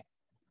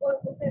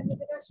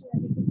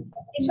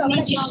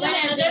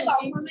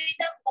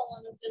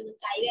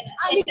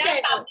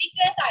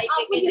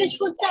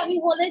আমি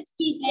হলে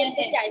কি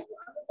চাইবো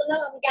আমি বললাম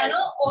আমি কেন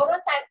ওরা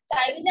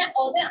চাইবে যে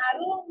ওদের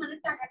আরো মানে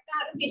টাকাটা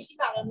আরো বেশি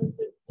বাড়ানোর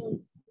জন্য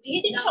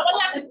যেহেতু সবার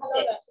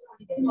লাগছে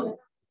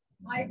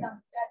ভাই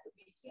দামটা এত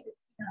বেশি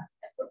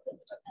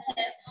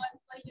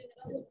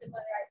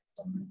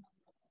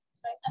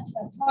আচ্ছা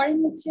ধরেন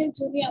হচ্ছে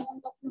যদি এমন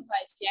কখনো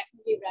হয় যে এখন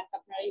যে ব্র্যান্ড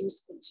আপনারা ইউজ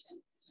করছেন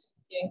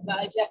যে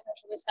আপনারা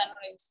সবাই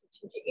সানোরা ইউজ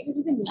করছেন যে এটা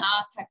যদি না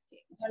থাকে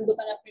ধরেন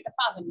দোকানে আপনি এটা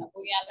পাবেন না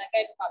ওই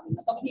এলাকায় এটা পাবেন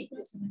না তখন কি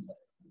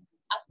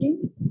আপনি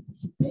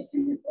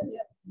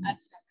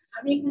আচ্ছা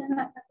আমি এখানে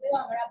না থাকলেও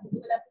আমার আব্বু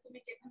বলে তুমি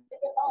যেখান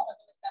থেকে পাও আমার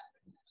জন্য চা করে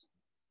নিয়ে আসো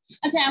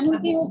আচ্ছা এমন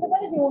কি হতে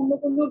পারে যে অন্য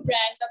কোনো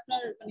ব্র্যান্ড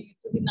আপনার মানে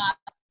যদি না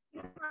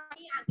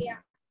আমি আগে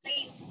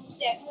ইউজ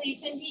করছি এখন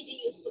রিসেন্টলি এটা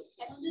ইউজ করছি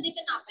এখন যদি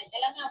এটা না পাই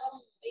তাহলে আমি আবার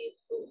অন্যটা ইউজ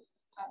করব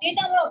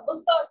যেটা আমার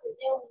অভ্যস্ত আছে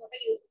যে অন্যটা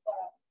ইউজ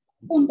করা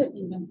কোনটা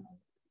কিনবেন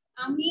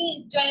আমি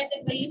জয়াতে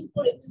ইউজ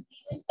করে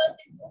ইউজ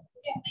করতে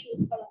একটা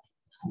ইউজ করা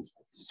আচ্ছা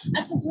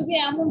আচ্ছা যদি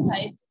এমন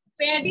হয়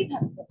প্যাডই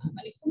থাকতো না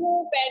মানে কোনো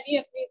প্যাডই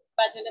আপনি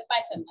বাজারে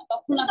পাইতেন না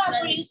তখন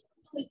আপনার ইউজ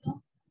করতে হইতো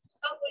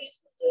কাপড় ইউজ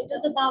করতে হইতো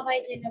তো বাবাই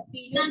যে না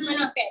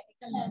প্যাড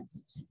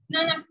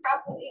না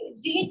কাপড়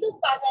যেহেতু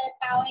বাজারে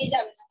পাওয়াই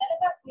যাবে না তাহলে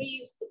কাপড়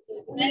ইউজ করতে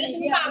হইতো নাহলে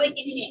তুমি পাবে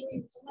কিনে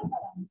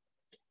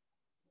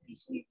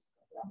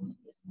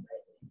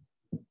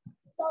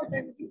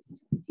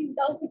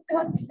চিন্তাও করতে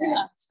হচ্ছে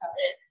আচ্ছা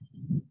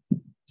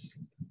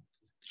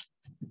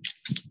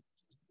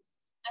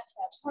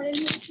আচ্ছা ধরেন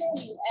হচ্ছে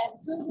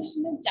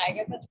অ্যাবজর্বেশনের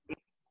জায়গাটা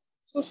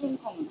শোষণ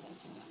ক্ষমতা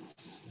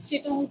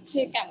সেটা হচ্ছে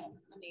কেমন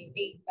মানে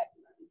এই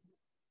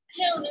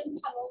হ্যাঁ অনেক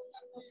ভালো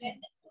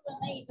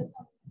তুলনায় এটা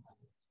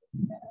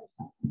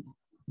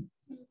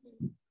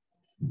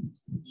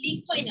লিক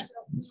হয় না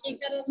সেই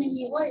কারণে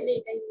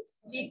এটা ইউজ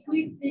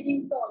লিকুইড ব্লিডিং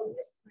তো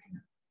অলওয়েজ হয়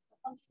না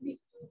তখন শুধু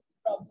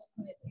প্রবলেম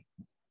হয়ে যায়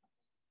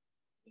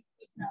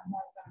লিকুইড না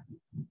হওয়ার কারণে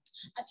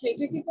আচ্ছা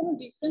এটা কি কোনো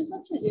ডিফারেন্স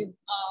আছে যে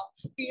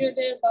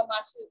পিরিয়ডের বা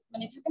মাসে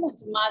মানে থাকে না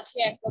যে মাঝে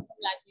একরকম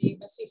লাগে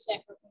বা শেষে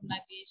একরকম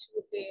লাগে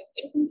শুরুতে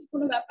এরকম কি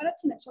কোনো ব্যাপার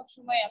আছে না সব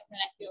সময় আপনার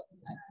একই রকম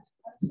লাগে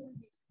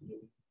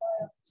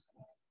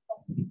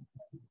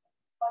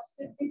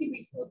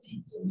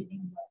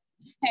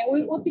হ্যাঁ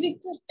ওই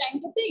অতিরিক্ত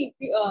টাইমটাতেই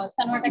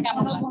সানোয়ারটা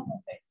কেমন লাগে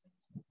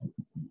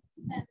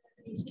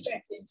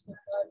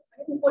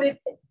উপরে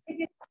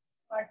থেকে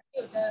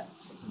ওটা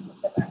শোষণ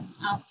করতে পারে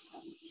আচ্ছা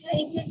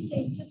এটা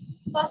সেম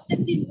ফার্স্টের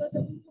 3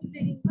 বছর যখন খুব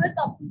ব্লিডিং হয়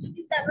তখন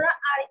যদি সানোয়ার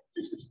আরেকটু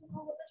শোষণ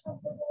ক্ষমতা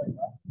সম্পর্ক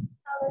হতো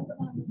তাহলে তো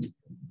ভালো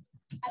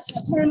আচ্ছা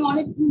ধরেন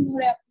অনেকক্ষণ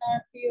ধরে আপনার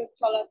পিরিয়ড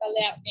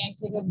চলাকালে আপনি এক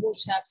জায়গায়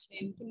বসে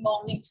আছেন কিংবা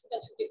অনেক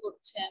ছোটাছুটি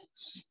করছেন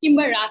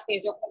কিংবা রাতে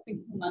যখন আপনি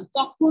ঘুমান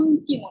তখন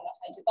কি মনে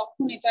হয় যে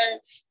তখন এটার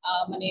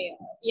মানে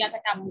ইয়াটা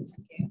কেমন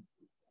থাকে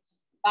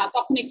বা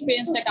তখন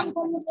এক্সপেরিয়েন্সটা কেমন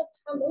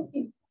ভালো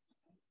কিন্তু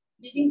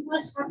ব্লিডিং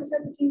হওয়ার সাথে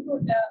সাথে কিন্তু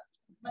ওটা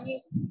মানে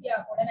ইয়া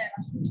করে নেয় না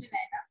শুনতে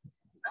নেয় না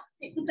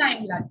আস্তে একটু টাইম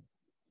লাগে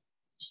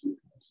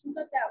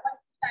শুনতে আবার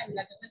টাইম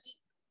লাগে মানে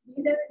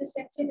নিজের যে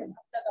সেক্সিতে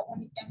ভাবটা তখন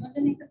কেমন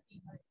যেন একটা ফিল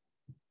হয়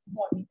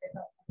বডিতে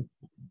তখন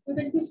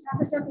ওটা যদি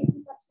সাথে সাথে একটু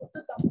কাজ করতো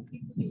তখন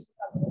কিন্তু বেশি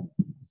ভালো হতো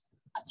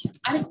আচ্ছা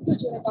আরেকটু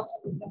জোরে কথা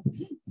বলবেন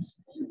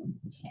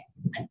হ্যাঁ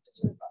আরেকটু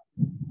জোরে কথা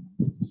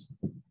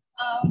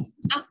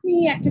আপনি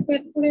একটা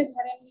পেট করে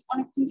ধরেন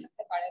অনেকক্ষণ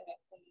থাকতে পারেন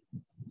এরকম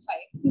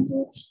হয় কিন্তু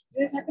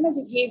যে থাকে না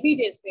যে হেভি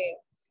ডেসে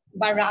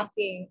বা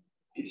রাতে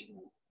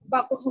বা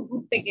কোথাও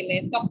ঘুরতে গেলে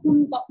তখন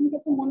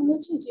মনে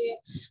হচ্ছে যে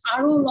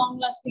আরো লং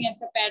লাস্টিং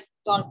একটা প্যাড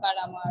দরকার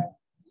আমার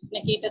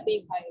নাকি এটাতেই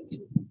হয়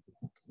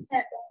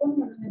হ্যাঁ তখন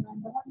মনে হয়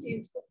তখন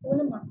চেঞ্জ করতে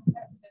হলে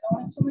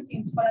অনেক সময়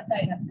চেঞ্জ করা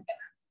যায় না থাকে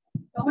না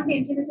তখন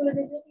টেনশনে চলে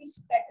যায় যে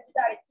প্যাডটা যদি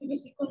আরেকটু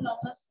বেশিক্ষণ লং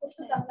লাস্ট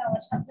করতো তাহলে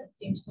আমার সাথে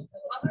চেঞ্জ করতে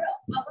হবে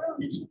আবার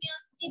অনেক সময়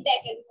আসছে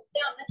ব্যাগের মধ্যে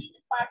আমরা যেহেতু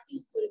পার্স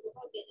ইউজ করি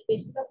কোথাও গেলে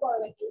বেশিরভাগ বড়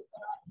ব্যাগ ইউজ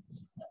করা হয়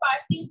তো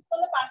পার্স ইউজ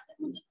করলে পার্সের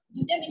মধ্যে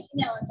দুইটা বেশি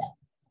নেওয়া যায়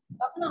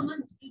তখন আমার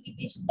যদি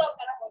বেশি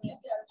দরকার হয়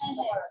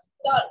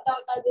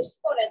দরকার বেশি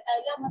পড়ে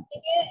তাহলে আমার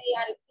থেকে এই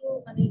আরেকটু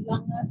মানে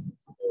লং লাস্ট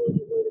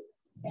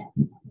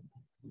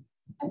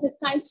আচ্ছা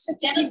সাইজটা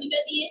যেন দুটো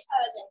দিয়ে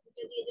সারা যায়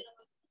দুটো দিয়ে যেন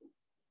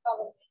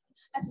কভার হয়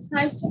আচ্ছা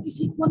সাইজটা কি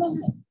ঠিক মনে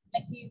হয়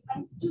নাকি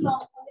একটু লং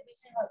হলে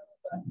বেশি ভালো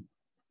হতো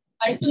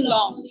আর একটু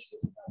লং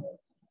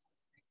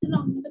একটু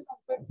লং হলে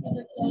কমফর্ট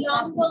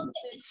লং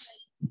বলতে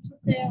ছোট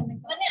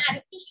মানে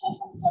আরেকটু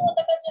শোষণ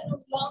ক্ষমতাটার জন্য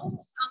লং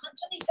আমার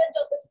জন্য এটা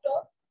যথেষ্ট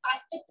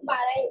ফার্স্ট একটু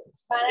বাড়াই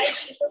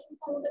শোষণ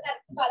ক্ষমতাটা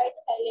একটু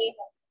বাড়াইতে পারলেই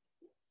হয়।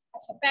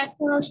 আচ্ছা প্যাড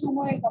করার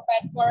সময় বা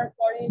প্যাড করার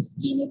পরে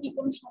স্কিনে কি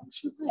কোনো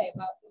সমস্যা হয়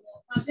বা কোনো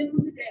মাঝে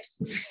মধ্যে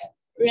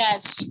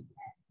র্যাশ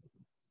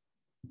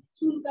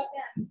চুলকাতে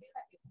আনতে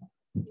থাকে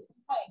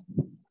হয়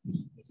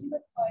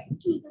বেশিরভাগ হয়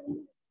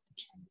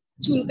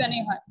চুলকানি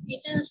হয়,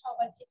 এটা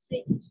সবার ক্ষেত্রে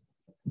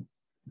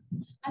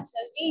আচ্ছা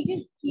এই যে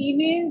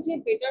স্কিনে যে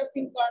বেটার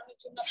ফিল করানোর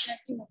জন্য আপনার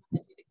কি মনে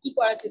হয় যে কি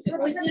করা যেতে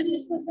পারে? ওইটা যদি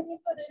সোশ্যালি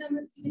করে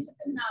আমার স্কিনের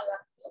সাথে না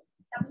লাগতো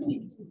তাহলে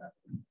মেবি চুলকাতো,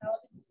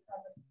 তাহলে বেশি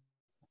ভালো হতো।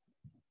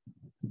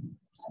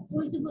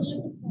 ওই যে বললাম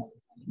আমি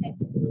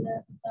ট্যাক্সি করে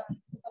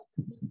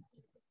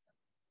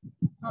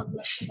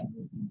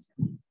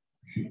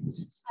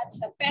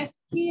আচ্ছা প্যাড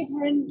কি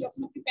ধরেন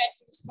যখন আপনি প্যাড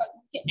ইউজ করেন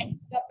কি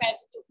একটা প্যাড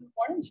যখন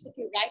পরেন সেটা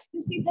কি রাইট টু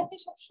সি থাকে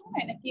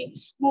সবসময় নাকি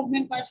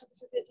মুভমেন্ট করার সাথে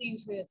সাথে চেঞ্জ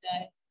হয়ে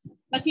যায়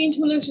বা চেঞ্জ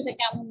হলেও সেটা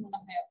কেমন মনে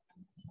হয় আপনার?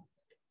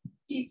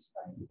 চেঞ্জ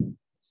করে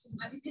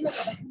আমি যেটা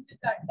তখন যে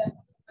কার্ডটা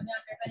মানে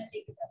আন্ডার প্যানেল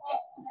লেগে যাবে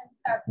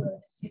তারপরে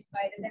শেষ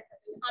বাইরে দেখা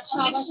গেল আর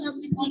সবার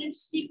সামনে অনেক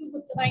স্টিকও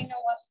করতে পারি না,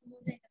 ওয়াশরুমও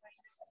যেতে পারি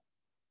না,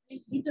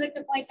 ভিতরে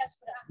একটা ভয় কাজ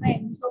করে আহায়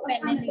সবার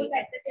সামনে তো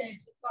একটা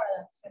টেনশন করা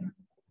যাচ্ছে না।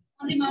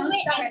 অনেক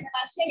সময়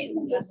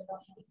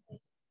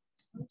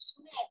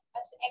এক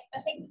পাশে এক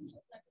পাশে একদম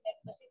শুকনো থাকে, এক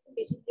পাশে একটু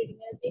বেশি ব্লিডিং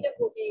হয়, যেটা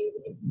ঘটে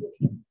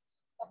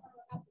তখন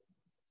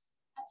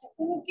আচ্ছা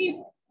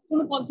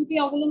কোনো পদ্ধতি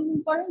অবলম্বন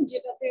করেন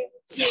যেটাতে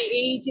হচ্ছে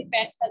এই যে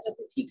প্যাডটা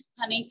যাতে ঠিক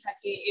স্থানেই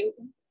থাকে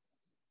এরকম?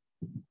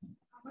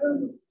 আমারও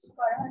কিছু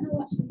করা হয় না,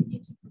 ওয়াশরুমে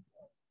গিয়ে ঠিক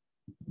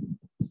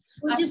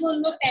ওই যে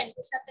বললো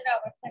প্যান্টের সাথে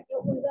রাবার থাকে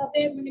ওইভাবে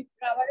মানে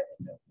রাবারের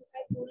ভিতরে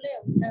কোথায় করলে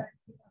ওটা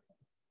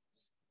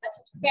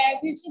আচ্ছা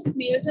প্যাডের যে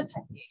স্মেলটা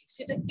থাকে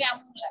সেটা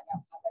কেমন লাগে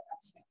আপনাদের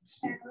কাছে?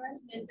 আমার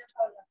স্মেলটা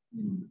ভালো লাগে।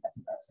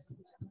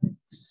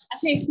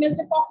 আচ্ছা এই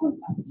স্মেলটা কখন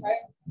পান?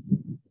 ধরেন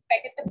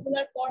প্যাকেটটা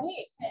খোলার পরে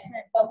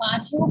বা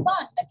মাঝেও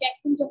পান নাকি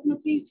একদম যখন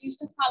আপনি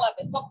জিনিসটা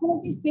ফালাবেন তখনও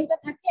কি স্মেলটা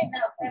থাকে? না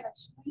প্যাকেট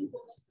শুনেই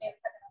কোনো স্মেল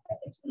থাকে না,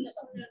 প্যাকেট শুনলে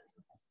তখন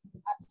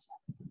আচ্ছা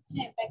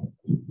হ্যাঁ প্যাকেট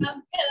কাম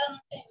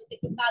ফেলানোর টাইমে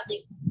একটু বাজে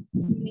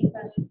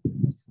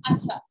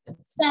আচ্ছা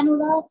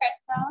স্যানোরা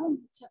প্যাডটা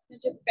হচ্ছে আপনার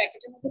যে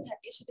প্যাকেটের মধ্যে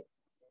থাকে সেটা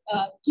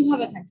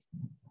কিভাবে থাকে?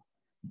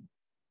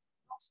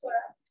 কাজ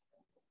করা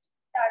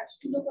তার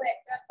সুন্দর করে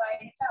একটা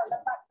বাইরেটা আলাদা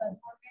পাতলা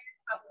ধরনের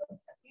আবরণ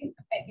থাকে,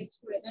 প্যাকেট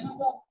ছুঁড়ে যেন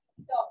ওটা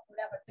অফ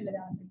করে আবার ফেলে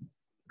দেওয়া যায়।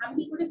 আমি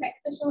কি করে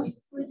প্যাকেটটা সহ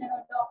ইউজ করে যেন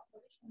ওটা অফ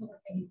করে সুন্দর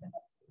করে নিতে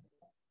পারি।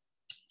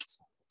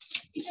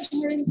 এটা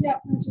ধরেন যে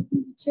আপনার যখন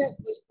হচ্ছে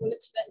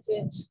বলেছিলেন যে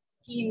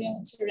স্কিনে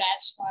হচ্ছে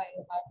র্যাশ হয়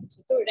বা হচ্ছে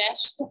তো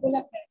র্যাশটা হলে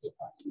আপনার কি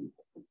করেন?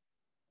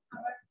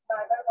 আমার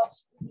বারবার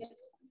ওয়াশরুমে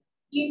গেলে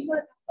ক্লিন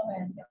করে থাকতে হয়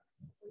আর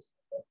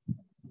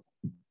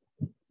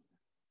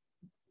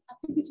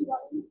আপনি কিছু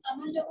বলেন?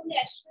 আমার যখন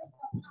র্যাশ হয়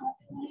তখন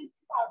আমাকে মানে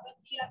পাউডার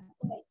দিয়ে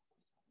রাখতে হয়,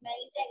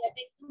 নাইলে জায়গাটা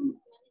একটু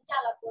মানে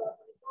জ্বালা পোড়া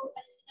করে, তো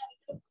ওখানে যদি আমি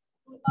একটু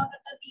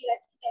পাউডারটা দিয়ে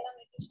রাখি তাহলে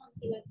আমি একটু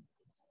শান্তি লাগে।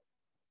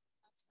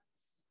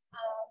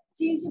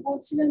 যে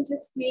বলছিলেন যে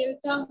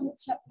স্মেলটা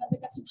হচ্ছে আপনাদের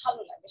কাছে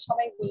ভালো লাগে,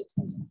 সবাই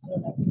বলেছেন যে ভালো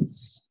লাগে,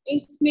 এই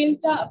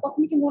স্মেলটা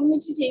কখনো কি মনে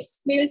হয়েছে যে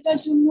স্মেলটার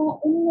জন্য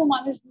অন্য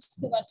মানুষ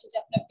বুঝতে পারছে যে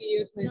আপনার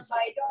পিরিয়ড হয়েছে?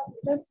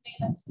 এটা স্মেল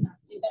আছে না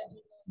যেটার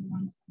জন্য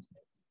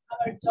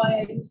আবার জয়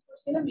ইউজ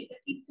করছিলাম, এটা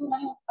কিন্তু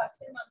মানে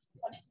ফার্স্টের মানুষ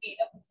অনেক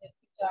মেয়েরা বুঝে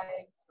জয়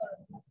ইউজ করে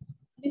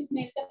মানে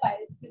স্মেলটা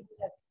বাইরে থেকে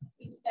বোঝা যায়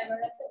কিন্তু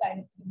ক্যামেরাতে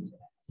বাইরে থেকে বোঝা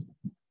যায়।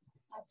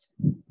 আচ্ছা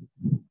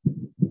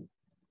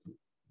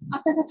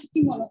আপনার কাছে কি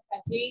মনে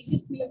হয় যে এই যে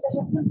স্মেলটা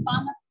যখন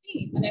পান আপনি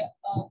মানে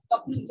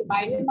তখন যে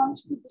বাইরের মানুষ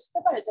কি বুঝতে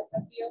পারে যে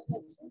আপনার পিরিয়ড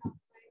হয়েছে?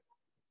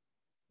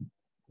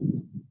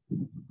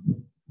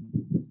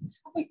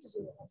 একটু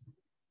জোরে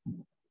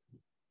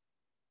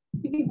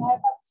তিনি ভয়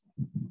পাচ্ছেন,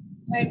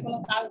 ভয়ের কোনো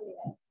কারণ নেই।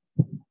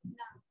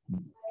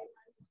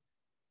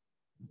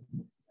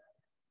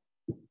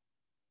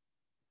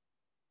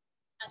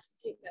 আচ্ছা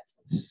ঠিক আছে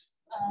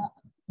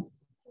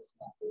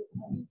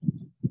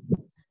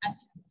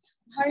আচ্ছা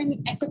ধরেন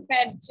একটা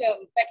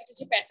প্যাকেটে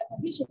যে প্যাডটা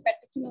থাকে সেই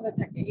প্যাডটা কিভাবে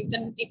থাকে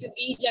এটা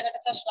এই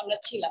জায়গাটাতে আসলে আমরা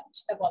ছিলাম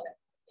সেটা বলেন।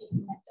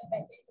 একটা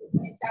প্যাকেট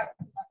উপরে 4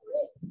 টুকরা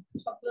করে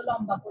সবগুলো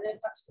লম্বা করে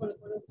ভাঁজ করে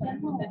করে ওটার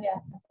মধ্যে দেওয়া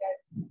থাকে আর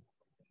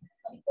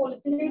মানে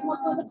পলিথিনের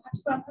মতো ভাঁজ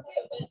করা থাকে,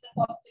 ওটা একটা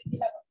প্লাস্টিক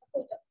দিয়ে লাগানো থাকে,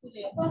 ওটা খুলে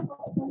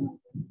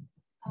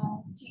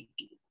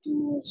একটু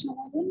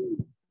সমাধান।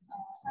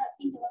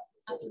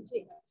 আচ্ছা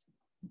ঠিক আছে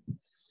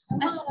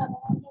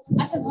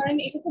আচ্ছা ধরেন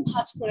এটা তো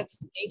ভাঁজ করে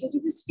থাকে, এটা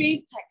যদি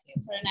স্ট্রেট থাকে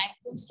ধরেন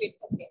একদম স্ট্রেট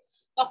থাকে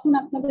তখন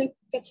আপনাদের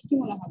কাছে কি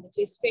মনে হবে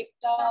যে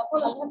স্ট্রেটটা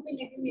ভালো থাকবে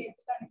যদি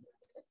মেয়েদের কানেকশন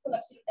খোলা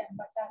ছিল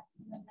টেম্পারটা আছে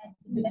না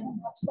এখন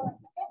ভাঁজ করা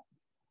থাকে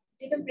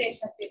যেটা ফ্রেশ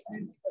আছে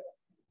এখানের ভিতরে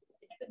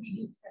একটা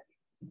বিডিউস থাকে।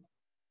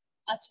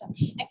 আচ্ছা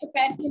একটা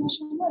প্যাড কেনার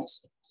সময়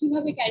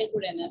কিভাবে ক্যারি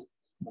করে নেন,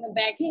 কোনো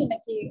ব্যাগে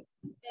নাকি?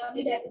 আমি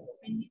ব্যাগে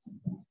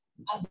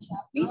আচ্ছা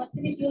আপনি আমার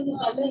থেকে জলদি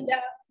ভালো যা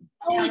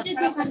ওই যে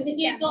দোকান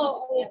থেকে তো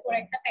উপর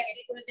একটা প্যাকেট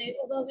করে দেয়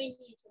ওভাবেই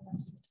নিয়ে চলে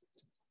আসে।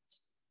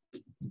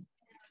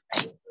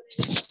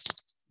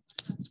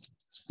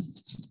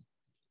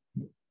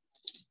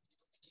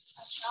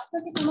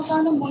 আপনাকে কোনো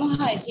কারণে মনে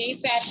হয় যে এই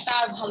প্যাডটা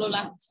আর ভালো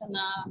লাগছে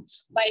না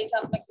বা এটা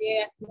আপনাকে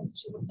এখন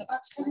খুশি করতে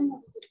পারছে না?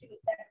 ছিল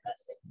স্যারটা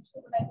যদি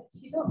ছোট টাইপের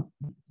ছিল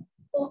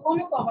তো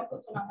কোনো কভার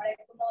করতো না আমার,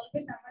 একদম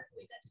অলওয়েজ আমার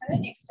ওইটা ছাড়া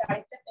নেক্সট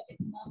আরেকটা প্যাকেট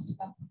মাস্ট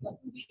লাগতো,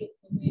 তখন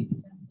বিরক্ত হয়ে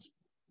গেছে।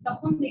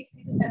 তখন দেখছি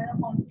যে স্যারের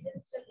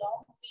কনফিডেন্স যে লং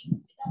উইংস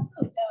যেটা আছে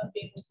ওইটা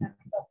বের হয়েছে,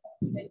 আমি তখন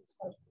ওইটা ইউজ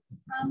করব।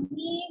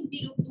 আমি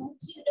বিরক্ত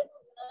হচ্ছি এটা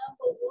বলবো না,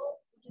 বলবো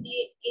যদি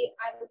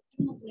আর একটু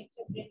নতুন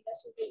একটা ব্র্যান্ড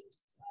আসে ওটা ইউজ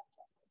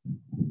করতে।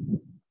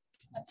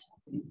 আচ্ছা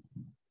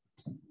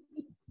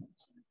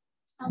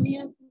আমি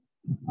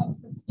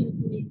কমফর্ট ফিল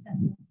করি স্যার।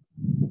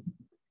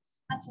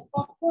 আচ্ছা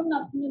কখন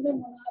আপনাদের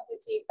মনে হবে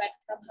যে এই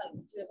প্যাডটা ভালো?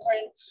 যে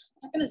ধরেন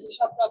থাকে না যে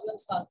সব প্রবলেম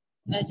সলভ,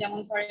 যেমন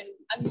ধরেন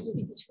আমি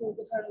যদি কিছু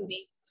উদাহরণ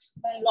দিই,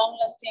 লং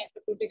লাস্টিং একটা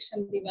প্রোটেকশন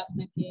দিবে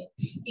আপনাকে,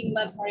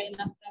 কিংবা ধরেন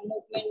আপনার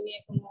মুভমেন্ট নিয়ে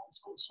কোনো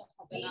সমস্যা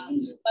হবে না,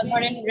 বা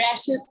ধরেন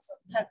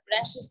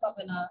র্যাশেস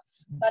হবে না,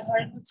 বা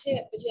ধরেন হচ্ছে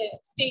যে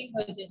স্টেইন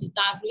হয়ে যায়, যে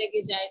দাগ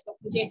লেগে যায়,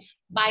 তখন যে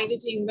বাইরে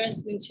যে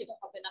ইনভেস্টমেন্ট সেটা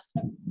হবে না।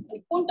 আপনার মানে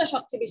কোনটা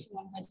সবচেয়ে বেশি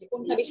মনে হয় যে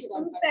কোনটা বেশি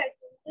দরকার?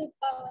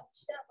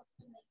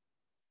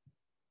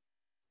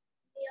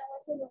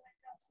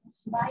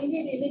 বাইরে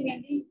গেলে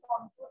মেনলি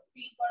কমফর্ট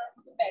ফিল করার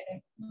মতো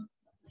প্যাটার্ন।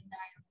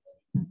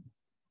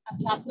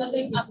 আচ্ছা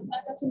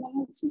আপনার কাছে মনে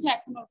হচ্ছে যে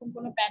এখন ওরকম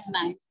কোনো প্যাড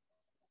নাই?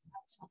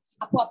 আচ্ছা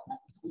আপু আপনার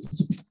কাছে?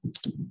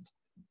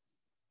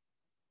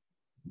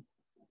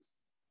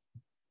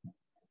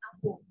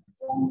 আপু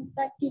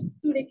ফোনটা কি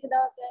একটু রেখে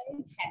দেওয়া যায়?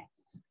 হ্যাঁ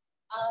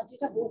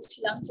যেটা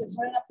বলছিলাম যে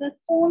ধরেন আপনার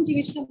কোন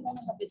জিনিসটা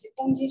মনে হবে যে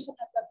কোন জিনিসটা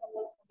থাকলে আপনার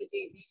মনে হবে যে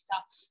এই জিনিসটা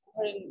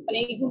ধরেন মানে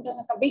এই গুণটা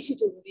থাকা বেশি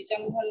জরুরি,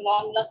 যেমন ধরেন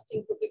লং লাস্টিং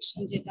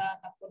প্রোটেকশন যেটা,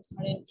 তারপর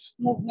ধরেন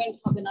মুভমেন্ট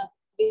হবে না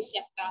বেশি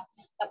একটা,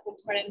 তারপর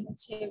ধরেন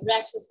হচ্ছে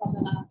র্যাশেস হবে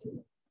না।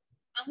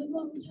 আমি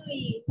বলবো যে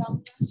ওই লং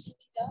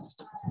লাস্টিংটা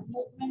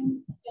মুভমেন্ট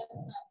যেন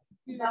না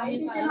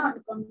বাইরে যেন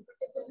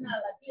আনকমফোর্টেবল না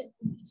লাগে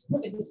এরকম কিছু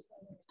হলে ইউজ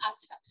করবে।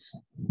 আচ্ছা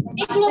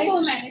এগুলো তো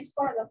ম্যানেজ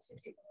করা যাচ্ছে,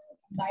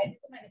 বাইরে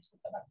তো ম্যানেজ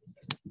করতে পারছি।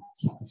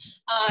 আচ্ছা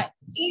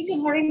এই যে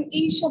ধরেন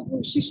এই সব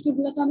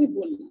বৈশিষ্ট্যগুলো তো আমি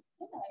বললাম,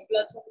 এগুলো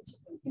তো হচ্ছে,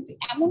 কিন্তু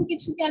এমন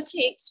কিছু কি আছে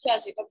এক্সট্রা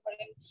যেটা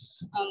ধরেন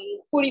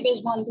পরিবেশ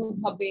বান্ধব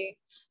হবে,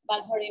 বা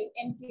ধরেন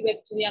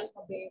অ্যান্টিব্যাকটেরিয়াল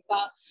হবে, বা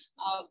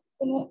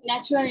কোনো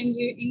ন্যাচারাল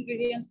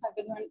ইনগ্রেডিয়েন্টস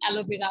থাকবে, ধরেন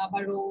অ্যালোভেরা বা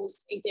রোজ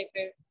এই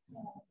টাইপের?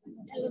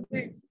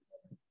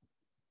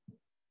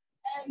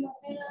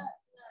 অ্যালোভেরা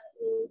না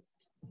রোজ।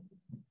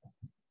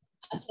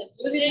 আচ্ছা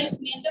যদি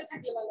স্মেলটা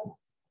থাকে ভালো না।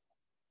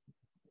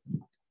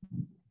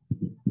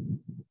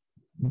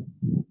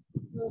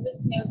 রোজের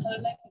স্মেল ভালো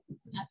লাগে?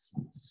 আচ্ছা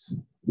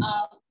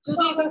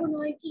যদি আবার মনে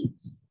হয় কি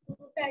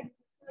পুরোটা একদম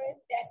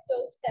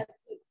ডেটল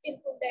সেলফি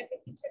এরকম টাইপের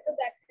কিছু একটা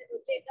দেখা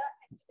যাচ্ছে এটা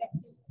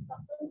অ্যান্টিব্যাকটেরিয়াল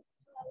তখন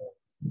ভালো।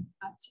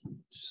 আচ্ছা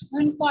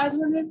ধরেন কয়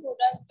ধরনের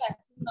প্রোডাক্ট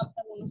এখন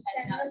আপনার মনে হয়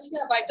যে আছে?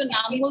 কয়েকটা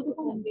নাম বলতে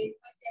পারবেন?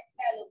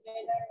 একটা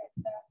অ্যালোভেরার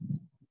একটা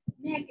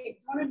এক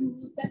ধরনের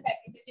নুডলসের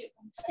প্যাকেটে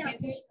যেরকম থাকে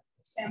যে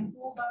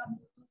শ্যাম্পু বা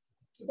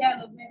এটা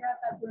অ্যালোভেরা,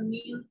 তারপর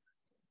মিল্ক,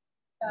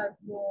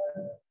 তারপর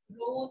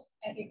রোজ,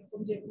 এক এক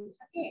রকম যেগুলো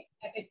থাকে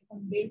এক এক রকম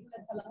বের হলে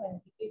ভালো হয় আর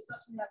কি, টেস্ট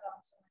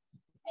লাগানোর সময়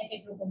এক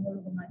এক রকম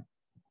ওরকম আর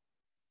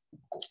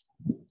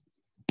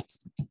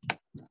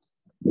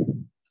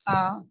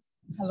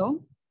হ্যালো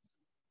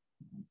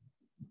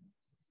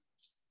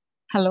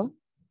হ্যালো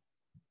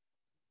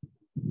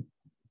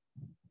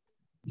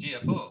জি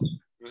আপু,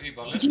 রুহি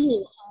বলেন। জি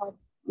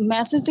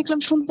মেসেজ দেখলাম,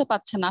 শুনতে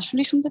পাচ্ছেন?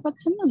 আসলে শুনতে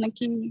পাচ্ছেন না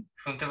নাকি?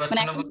 শুনতে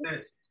পাচ্ছেন না বলতে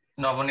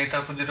নবনীতা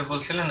আপু যেটা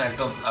বলছিলেন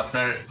একদম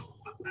আপনার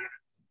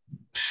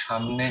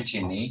সামনে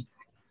যিনি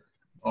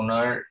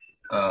ওনার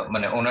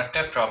মানে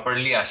ওনারটা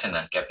প্রপারলি আসে না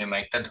আর কি, আপনি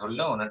মাইকটা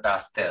ধরলে ওনারটা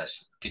আস্তে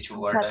আসে, কিছু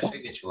ওয়ার্ড আসে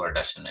কিছু ওয়ার্ড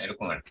আসে না,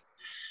 এরকম আর কি।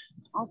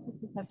 আচ্ছা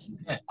ঠিক আছে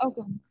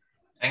ওকে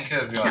থ্যাংক ইউ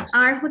এভরিওয়ান।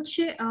 আর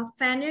হচ্ছে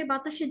ফ্যানের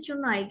বাতাসের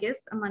জন্য আই গেস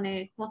মানে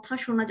কথা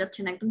শোনা যাচ্ছে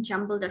না, একদম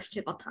জাম্বলড আসছে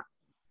কথা।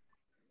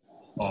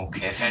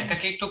 ওকে ফ্যানটা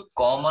কি একটু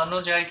কমানো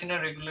যায় কিনা,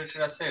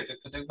 রেগুলেটর আছে এটা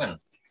একটু দেখবেন।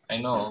 আই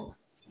নো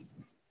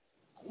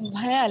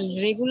ভাইয়া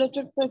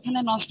রেগুলেটর তো এখানে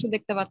নষ্ট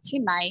দেখতে পাচ্ছি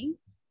নাই,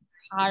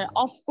 আর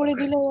অফ করে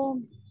দিলে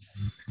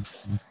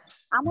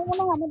আমার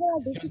মনে হয় আমাদের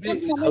আর বেশিক্ষণ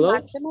সময়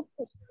লাগবে না।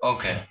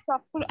 ওকে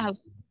স্টপ করে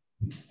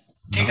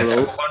ঠিক আছে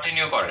আপু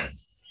কন্টিনিউ করেন।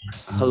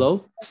 Hello.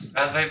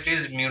 ভাই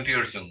please mute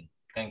your zoom.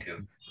 Thank you.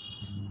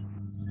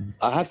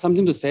 I had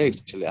something to say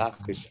actually.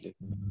 Ask actually.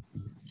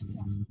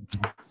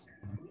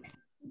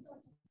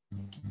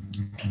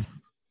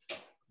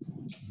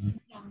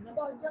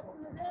 দরজা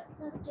খুলে দেয়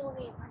আপনাদের কেউ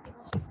নেই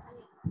আশেপাশে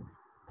খালি।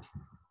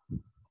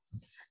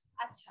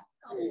 আচ্ছা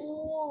আপু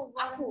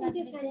গরম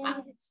লাগছে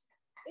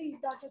এই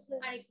দরজা খুলে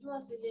আরেকটু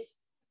আছে যে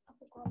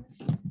আপু কলেজ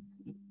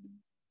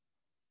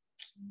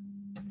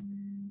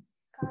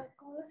কার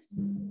কলেজ।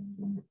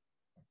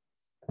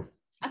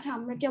 আচ্ছা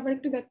আমরা কি আবার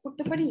একটু ব্যাক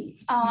করতে পারি?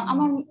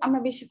 আমরা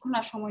বেশিক্ষণ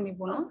আর সময় নিব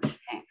না।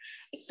 হ্যাঁ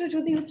একটু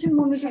যদি হচ্ছে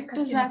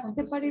মনোযোগটা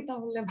রাখতে পারি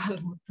তাহলে ভালো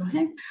হতো।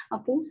 হ্যাঁ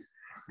আপু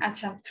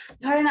আচ্ছা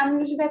ধরেন আমি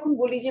যদি এখন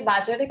বলি যে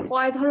বাজারে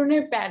কয়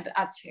ধরনের প্যাড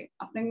আছে,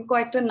 আপনি কি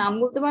কয়েকটা নাম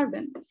বলতে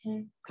পারবেন?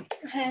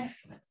 হ্যাঁ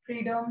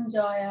ফ্রিডম,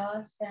 জয়া,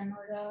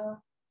 স্যানোরা,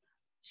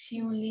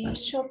 শিউলি,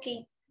 শোকি,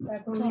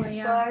 তারপর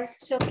হুইস্পার,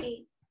 শোকি,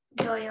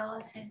 জয়া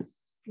আছে,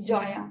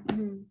 জয়া,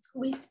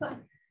 হুইসপার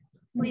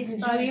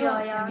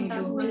জয়া।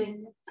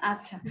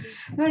 আচ্ছা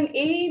ধরেন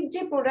এই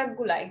যে প্রোডাক্ট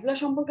গুলা এগুলো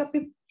সম্পর্কে আপনি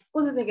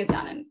কোথা থেকে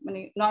জানেন? মানে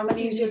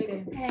নরমালি ইউজুয়ালি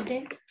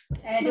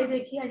অ্যাডে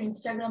দেখি, আর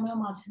ইনস্টাগ্রামেও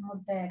মাঝে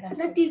মধ্যে অ্যাড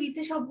আসে।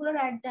 টিভিতে সবগুলো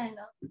অ্যাড দেয়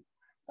না।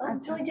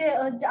 ওই যে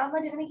আমরা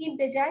যেখানে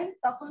কিনতে যাই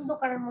তখন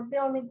দোকানের মধ্যে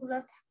অনেকগুলো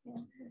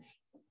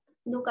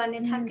দোকানে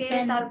থাকে,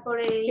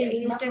 তারপরে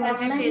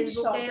ইনস্টাগ্রামে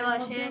ফেসবুকেও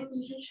আসে,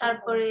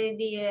 তারপরে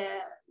দিয়ে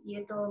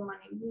ইয়ে তো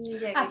মানে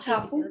আচ্ছা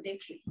আপু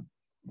দেখি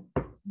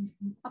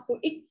আপু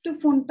একটু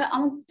ফোনটা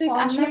আমাদের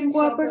আসলে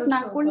কোঅপারেট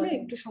না করলে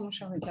একটু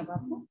সমস্যা হয়ে যাবে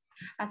আপু।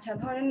 আচ্ছা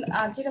ধরেন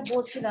যেটা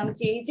বলছিলাম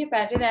যে এই যে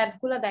প্যাডের অ্যাড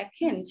গুলা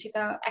দেখেন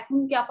সেটা এখন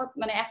কি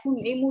মানে এখন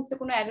এই মুহূর্তে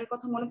কোনো অ্যাডের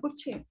কথা মনে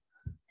পড়ছে?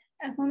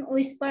 এখন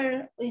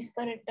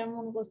উইসপারেরটা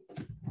মনে পড়ছে,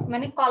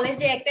 মানে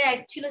কলেজে একটা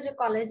অ্যাড ছিল যে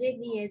কলেজে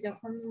গিয়ে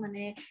যখন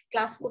মানে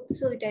ক্লাস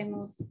করতেছে ওই টাইমে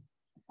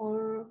ওর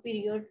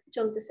পিরিয়ড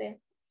চলতেছে,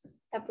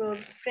 তারপর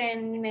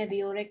ফ্রেন্ড মেবি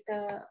ওর একটা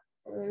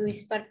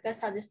উইসপারটা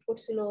সাজেস্ট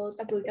করছিল,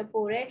 তারপর ওইটা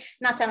পরে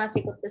নাচানাচি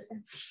করতেছে।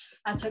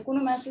 আচ্ছা কোনো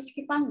মেসেজ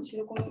কি পান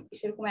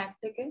সেরকম অ্যাড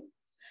থেকে?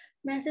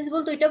 মেসেজ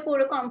বলতে ওইটা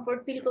পরে কমফোর্ট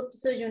ফিল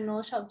করতেছে, ওই জন্য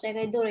সব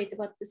জায়গায় দৌড়াইতে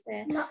পারতেছে।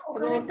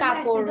 ওর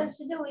কাপড়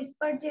যে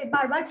উইসপার যে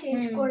বারবার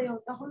চেঞ্জ করে,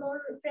 তখন ওর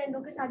ফ্রেন্ড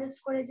ওকে সাজেস্ট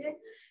করে যে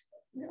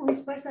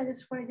উইসপার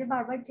সাজেস্ট করে যে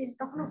বারবার চেঞ্জ,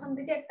 তখন ওখান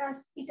থেকে একটা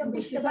এটা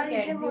বুঝতে পারি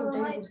যে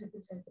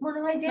মনে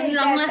হয় যে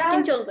লং লাস্টিং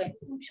চলবে,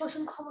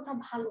 শোষণ ক্ষমতা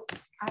ভালো।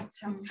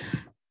 আচ্ছা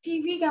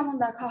টিভি কেমন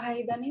দেখা হয়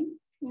ইদানিং?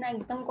 না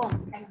একদম কম,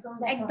 একদম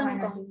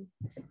কম।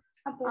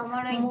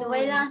 আমার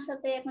মোবাইলে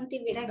আসাতে এখন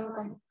টিভি একদম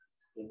কম,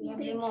 টিভি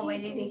আমি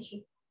মোবাইলে দেখি।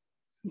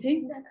 জি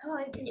দেখা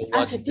হয়।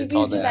 আচ্ছা টিভি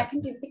যে দেখেন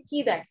টিভিতে কি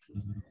দেখেন?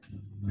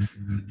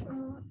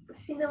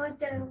 সিনেমার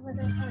চ্যানেল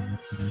দেখা হয়।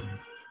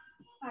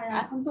 আর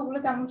এখন তো ওগুলো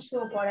তেমন শো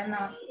করে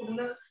না,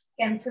 ওগুলো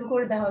ক্যান্সেল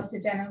করে দেওয়া হয়েছে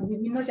চ্যানেল,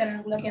 বিভিন্ন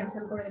চ্যানেলগুলো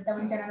ক্যান্সেল করে দেয়,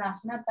 তেমন চ্যানেল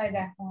আসে না, তাই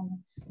দেখা হয় না।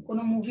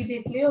 কোনো মুভি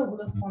দেখলেও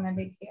ওগুলো ফোনে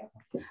দেখি।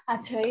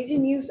 আচ্ছা এই যে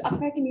নিউজ,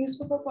 আপনারা কি নিউজ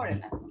পেপার পড়েন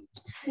এখন?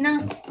 না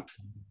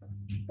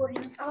পড়ি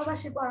না, আমার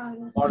বাসায় পড়া হয়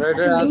না।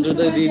 Moderator asked you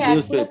to read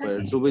newspaper.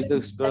 To which the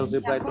girls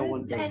replied no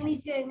one can.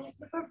 নিচে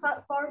নিউজপেপার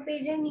ফর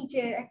পেজের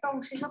নিচে একটা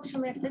অংশে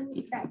সবসময় একটা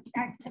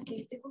অ্যাড থাকে,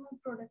 যে কোনো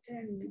প্রোডাক্টের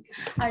অ্যাড থাকে।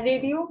 আর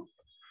রেডিও?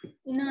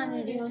 না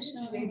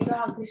রেডিও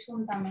আগে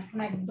শুনতাম, এখন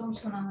একদম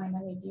শোনা হয় না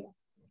রেডিও।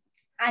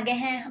 আগে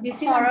হ্যাঁ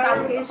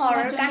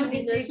হরর কাহিনী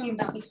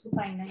শুনতাম, কিছু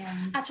পাই না।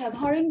 আচ্ছা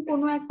ধরেন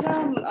কোনো একটা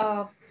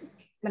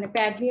মানে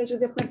প্যাড নিয়ে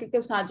যদি আপনাকে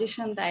কেউ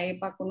সাজেশন দেয়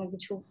বা কোনো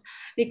কিছু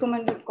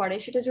রিকমেন্ডেড করে,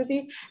 সেটা যদি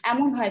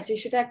এমন হয় যে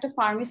সেটা একটা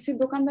ফার্মেসির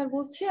দোকানদার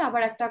বলছে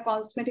আবার একটা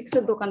কসমেটিক্স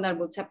এর দোকানদার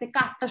বলছে, আপনি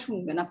কারটা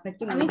শুনবেন? আপনার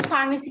কি? আমি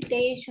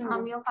ফার্মেসিটাই শুনবো।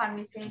 আমিও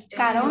ফার্মেসিটাই,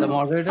 কারণ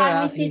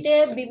ফার্মেসিতে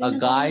বিভিন্ন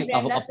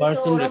a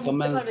person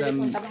recommends them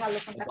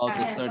about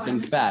a certain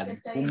pad.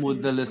 Whom would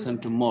they listen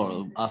to more,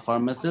 a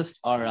pharmacist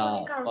or a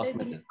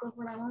cosmetist?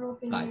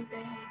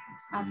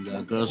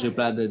 The girls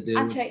replied that they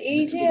আচ্ছা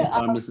এই যে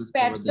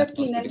প্যাডটা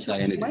কিনেন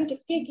সবসময় এটা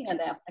কে কিনে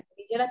দেয় আপনাকে?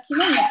 নিজেরা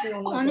কিনেন নাকি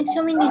অনেক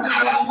সময় নিজে,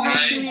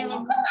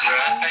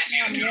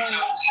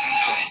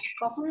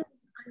 কখন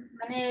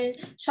মানে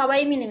সবাই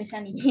মিলেমিশে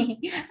আনি।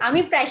 আমি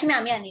প্রায় সময়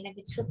আমি আনি না,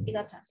 কিছু সত্যি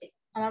কথা আছে,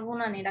 আমার বোন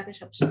আনি রাখে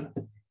সবসময়,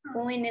 ও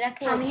এনে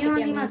রাখে, আমিও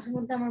আনি মাঝে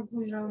মধ্যে, আমার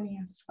বোনরাও নিয়ে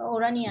আসে,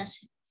 ওরা নিয়ে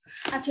আসে।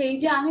 আচ্ছা এই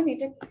যে আনেন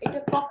এটা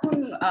কখন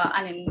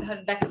আনেন?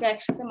 দেখা যায়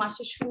একসাথে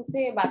মাসের শুরুতে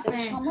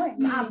বাজারের সময়,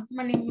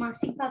 মানে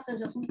মাসিক বাজার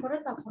যখন করে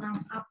তখন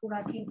আপুরা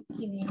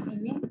কিনে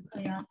এনে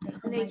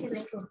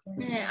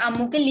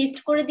আম্মুকে লিস্ট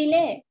করে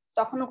দিলে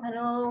তখন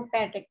ওখানেও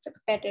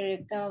প্যাটের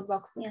একটা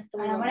বক্স নিয়ে আসতে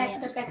বলে, আমার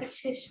একটা প্যাকেট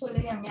শেষ হলে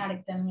আমি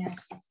আরেকটা নিয়ে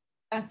আসি।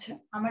 আচ্ছা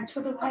আমার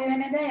ছোট ভাই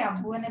এনে দেয়,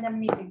 আব্বু এনে দেয়, আমি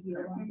নিজে গিয়ে।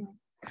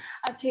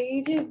 আচ্ছা এই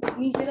যে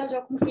নিজেরা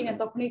যখন কিনে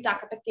তখন এই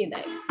টাকাটা কে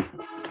দেয়?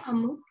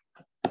 আম্মু।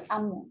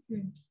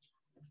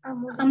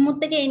 আম্মুর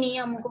থেকে নেই,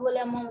 আম্মুকে বলে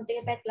আম্মু আমার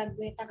থেকে প্যাড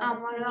লাগবে, টাকা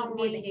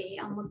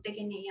আম্মুর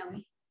থেকে নেই আমি।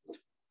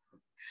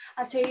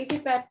 আচ্ছা এই যে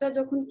প্যাডটা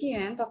যখন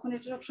কিনেন তখন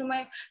এটা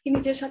সবসময় কি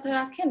নিজের সাথে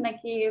রাখেন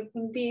নাকি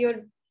পিরিয়ড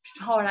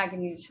হওয়ার আগে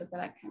নিজের সাথে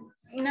রাখেন?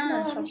 না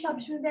আমি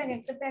সবসময় ব্যাগ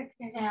একটা প্যাড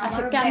কিনি।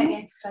 আচ্ছা কেন?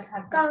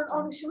 কারণ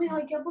অনেক সময়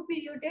হয় কি আপু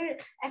পিরিয়ডের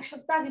এক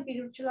সপ্তাহ আগে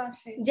পিরিয়ড চলে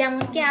আসে,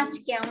 যেমন কি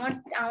আজকে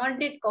আমার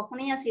ডেট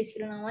কখনোই আজকে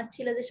ছিল না, আমার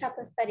ছিল যে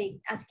 27 তারিখ,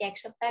 আজকে এক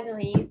সপ্তাহ আগে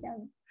হয়ে গেছে।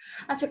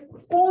 আচ্ছা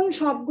কোন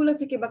সবগুলো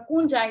থেকে বা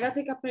কোন জায়গা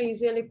থেকে আপনার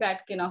ইউজুয়ালি প্যাড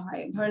কেনা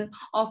হয়? ধরেন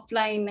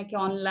অফলাইন নাকি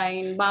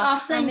অনলাইন? বা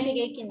অফলাইন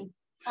থেকেই কিনি,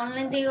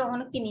 অনলাইন থেকে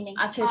কখনো কিনি নাই।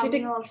 আচ্ছা সেটা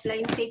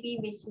অফলাইন থেকেই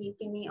বেশি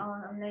কিনি,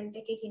 অনলাইন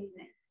থেকে কিনি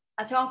না।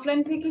 আচ্ছা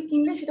অফলাইন থেকে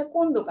কিনলে সেটা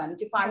কোন দোকান?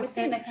 যে ফার্মেসি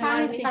নাকি?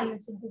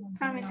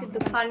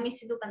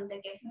 ফার্মেসি দোকান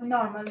থেকে,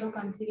 নরমাল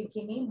দোকান থেকে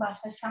কিনি,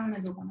 বাসার সামনে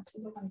দোকান আছে,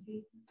 দোকান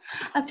থেকে।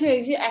 আচ্ছা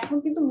এই যে এখন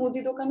কিন্তু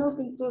মুদি দোকানেও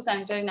কিন্তু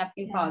স্যানিটারি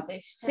ন্যাপকিন পাওয়া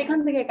যায়, সেখান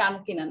থেকে কেন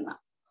কিনেন না?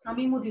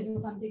 আমি মুদি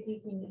দোকান থেকে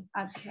কিনি।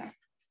 আচ্ছা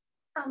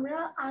আমরা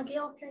আগে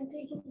অফলাইন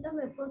থেকে কিনতাম,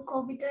 এরপর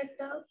কোভিড এর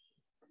একটা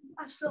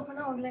আসলে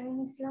ওখানে অনলাইনে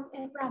নিয়েছিলাম,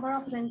 এরপর আবার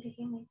অফলাইন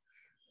থেকে নিই,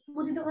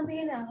 মুদি দোকান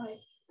থেকে নেওয়া হয়,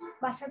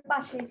 বাসার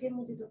পাশে যে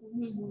মুদি দোকান।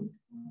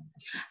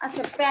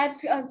 আচ্ছা প্যাড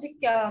যে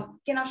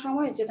কেনার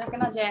সময় যে থাকে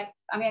না যে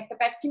আমি একটা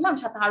প্যাড কিনলাম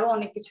সাথে আরো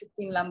অনেক কিছু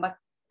কিনলাম বা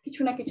কিছু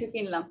না কিছু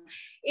কিনলাম,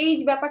 এই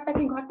ব্যাপারটা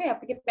কি ঘটে?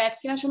 আপনি কি প্যাড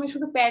কেনার সময়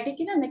শুধু প্যাডই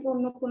কিনা নাকি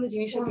অন্য কোনো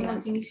জিনিসও কিনা?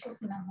 জিনিসও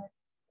কিনা হয়।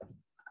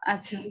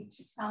 আচ্ছা,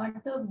 আমার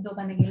তো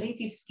দোকানে গেলেই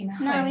চিপস কিনা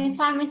হয়। না আমি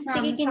ফার্মেসি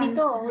থেকে কিনি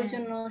তো ওই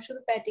জন্য শুধু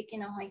প্যাডই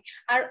কেনা হয়,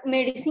 আর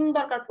মেডিসিন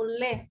দরকার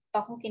পড়লে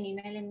তখন কিনি,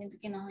 না এমনিতে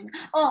কেনা হয় না।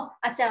 ও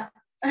আচ্ছা,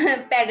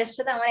 প্যাডের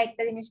সাথে আমার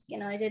একটা জিনিস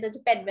কেনা হয় যেটা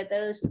হচ্ছে পেট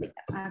ব্যথার ওষুধ।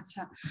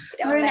 আচ্ছা,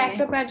 ধরেন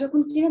একটা প্যাড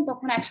যখন কিনেন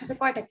তখন একসাথে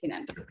কয়টা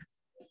কিনেন?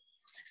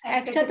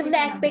 একসাথে বলতে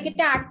এক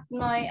প্যাকেটে 8,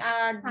 9,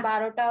 8,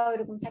 12টা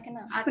এরকম থাকে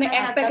না? মানে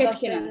এক প্যাকেট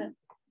কিনেন?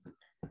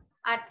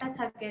 8টা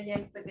থাকে যে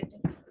এক প্যাকেটে।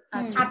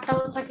 আচ্ছা,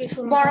 8টাও থাকে,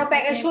 বড়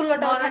প্যাকেট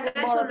 16টাও থাকে,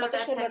 বড় 16টা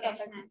প্যাকেট 16টা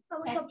থাকে।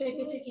 এক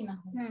প্যাকেটে কিনা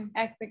হয়।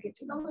 এক প্যাকেট।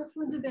 আমরা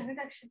দুই প্যাকেট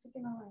একসাথে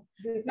কিনা হয়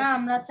না,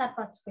 আমরা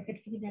 4-5 প্যাকেট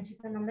কিনে আছি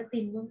কারণ আমরা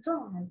 3 জন তো।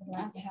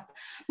 আচ্ছা,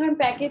 ধরেন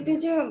প্যাকেটে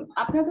যে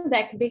আপনারা তো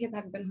দেখে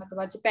থাকবেন হয়তো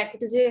বা যে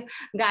প্যাকেটে যে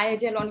গায়ে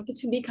যে অনেক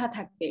কিছু লেখা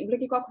থাকবে, এগুলো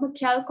কি কখনো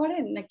খেয়াল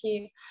করেন নাকি?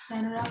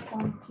 সেনরা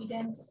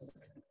কনফিডেন্স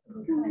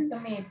একটা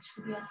মেয়ের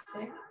ছবি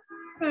আছে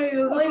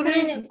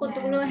ওইখানে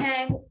কতগুলো,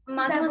 হ্যাঁ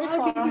মাঝে মাঝে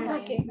পড়া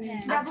থাকে।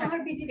 ব্যবহার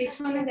বিধি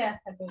পেছনে দেয়া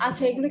থাকে।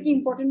 আচ্ছা, এগুলো কি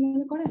ইম্পর্টেন্ট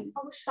মনে করেন?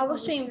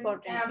 অবশ্যই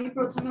ইম্পর্টেন্ট। আমি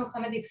প্রথমে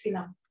ওখানে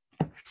দেখছিলাম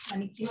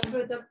মানে কিভাবে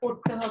এটা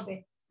পড়তে হবে,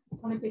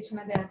 ওখানে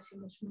পেছনে দেয়া ছিল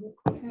সুন্দর।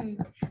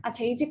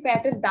 আচ্ছা, এই যে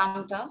প্যাডের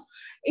দামটা,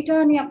 এটা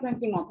নিয়ে আপনার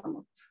কি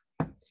মতামত?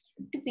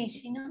 একটু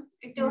বেশি না?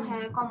 এটাও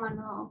হ্যাঁ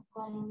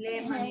কমলে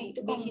মানে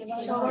একটু বেশি কমলে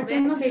ছিল, সবার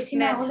জন্য বেশি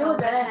না হলেও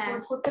যারা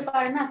অ্যাফোর্ড করতে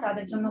পারে না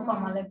তাদের জন্য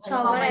কমালে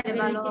সবার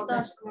ভালো হবে।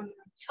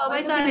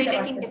 সবাই তো আর এটা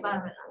কিনতে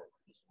পারবে না,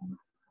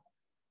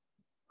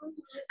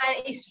 আর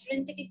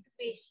স্টুডেন্ট থেকে একটু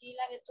বেশি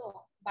লাগে তো,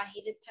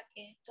 বাহিরে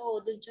থাকে তো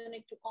ওদের জন্য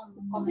একটু কম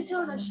কমে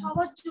না,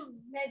 সবার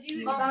জন্য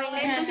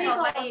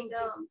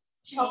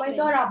সবাই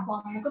তো আর আব্বু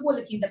আম্মুকে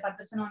বলে কিনতে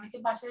পারতেছে না, অনেকে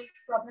বাসায়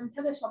প্রবলেম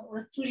থাকে, সব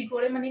ওরা চুরি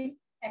করে মানে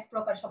এক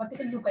প্রকার সবার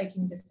থেকে লুকাই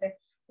কিনতেছে,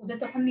 ওদের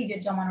তখন নিজের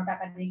জমানো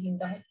টাকা দিয়ে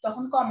কিনতে হয়,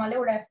 তখন কমালে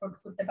ওরা অ্যাফোর্ড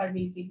করতে পারবে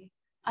ইজিলি।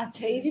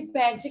 আচ্ছা, এই যে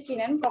প্যাড যে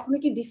কিনেন কখনো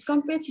কি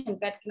ডিসকাউন্ট পেয়েছেন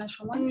প্যাড কেনার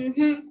সময়?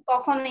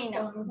 কখনোই না।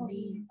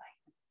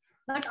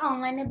 বাট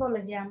অনলাইনে বলে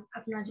যে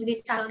আপনার যদি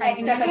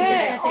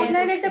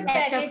অনলাইনে একটা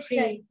প্যাকেজ ফ্রি,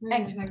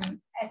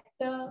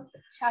 একটা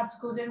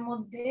সাজগোজের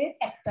মধ্যে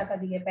 1 টাকা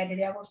দিয়ে প্যাডে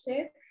দেওয়া করছে,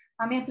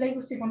 আমি অ্যাপ্লাই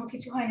করছি, কোনো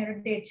কিছু হয় না,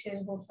 ডেট শেষ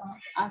বলছে আমার।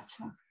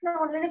 আচ্ছা, না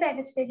অনলাইনে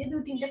প্যাকেজ দেয় যে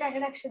 2-3টা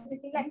প্যাকেট একসাথে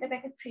কিনলে একটা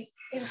প্যাকেট ফ্রি।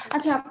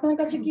 আচ্ছা, আপনার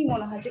কাছে কি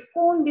মনে হয় যে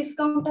কোন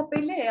ডিসকাউন্টটা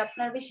পেলে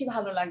আপনার বেশি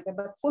ভালো লাগবে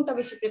বা কোনটা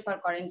বেশি প্রেফার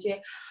করেন, যে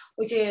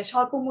ওই যে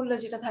স্বল্প মূল্য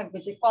যেটা থাকবে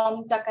যে কম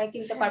টাকায়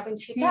কিনতে পারবেন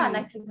সেটা,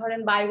 নাকি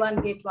ধরেন by one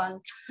get one?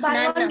 By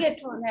one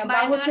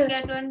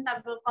get one,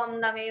 তারপর কম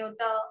দামে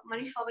ওটা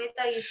মানে সবাই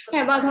তার ইউজ করতে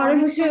হ্যাঁ, বা ধরেন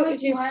হচ্ছে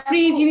যে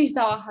ফ্রি জিনিস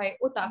দেওয়া হয়,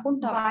 ওটা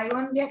কোনটা? বাই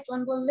ওয়ান গেট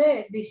ওয়ান বললে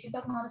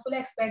বেশিরভাগ মানুষ বলে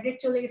এক্সপায়ার ডেট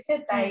চলে গেছে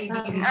তাই,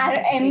 আর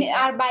এমনি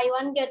আর বাই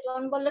ওয়ান গেট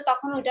ওয়ান বললে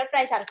তখন ওইটার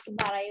প্রাইস আর একটু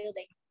বাড়াইও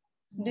দেয়,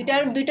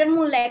 দুইটার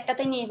মূল্য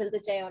একটাতে নিয়ে ফেলতে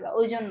চাই ওরা,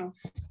 ওই জন্য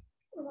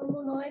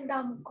মনে হয়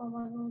দাম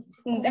কমানো।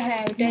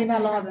 হ্যাঁ এটাই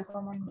ভালো হবে।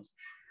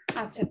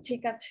 আচ্ছা,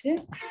 ঠিক আছে,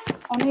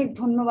 অনেক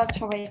ধন্যবাদ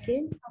সবাইকে।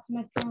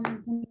 আপনাকে অনেক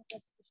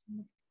ধন্যবাদ।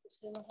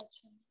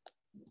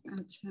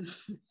 আচ্ছা,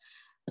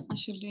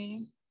 আসলে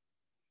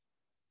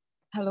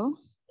হ্যালো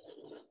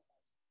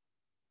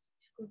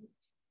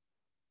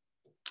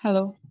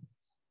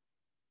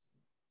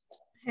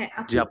হ্যাঁ,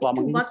 আপনি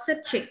একটু হোয়াটসঅ্যাপ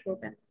চেক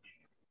করবেন।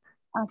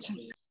 আচ্ছা,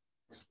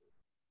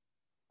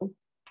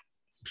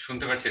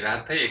 শুনতে পাচ্ছি,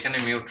 রাহাত ভাই এখানে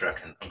মিউট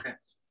রাখেন, ওকে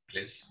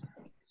প্লিজ।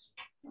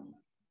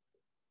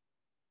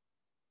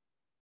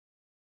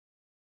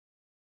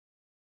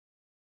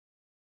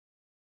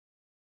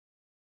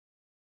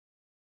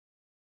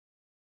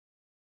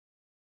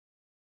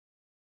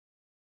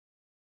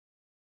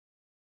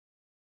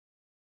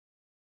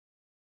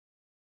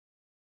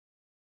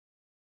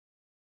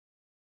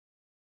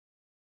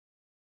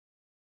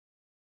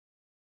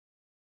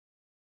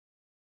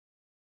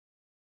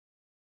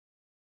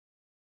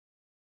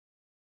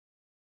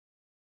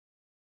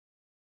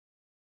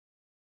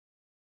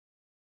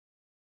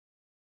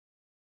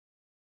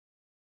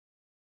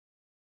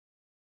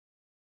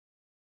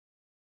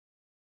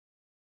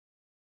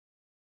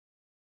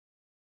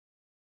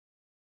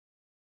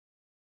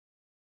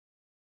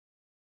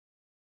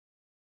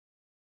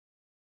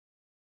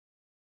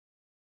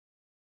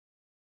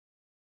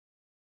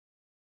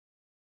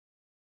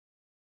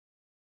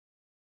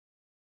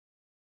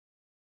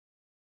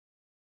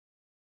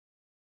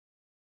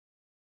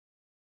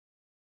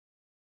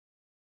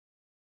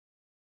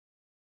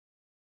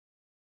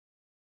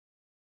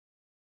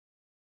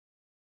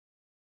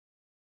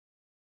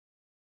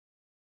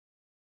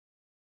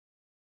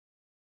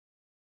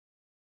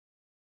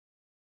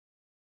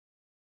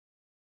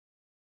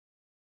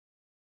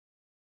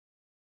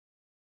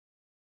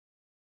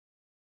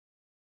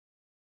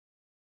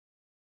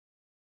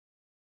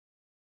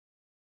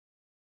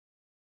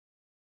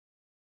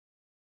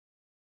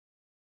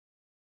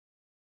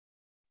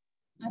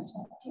 আচ্ছা,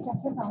 ঠিক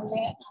আছে, তাহলে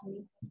আমি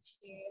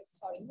হচ্ছে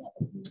সরি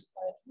এতক্ষণ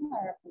করার জন্য,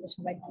 আর আপনাদের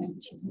সবাইকে অনেক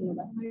বেশি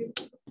ধন্যবাদ।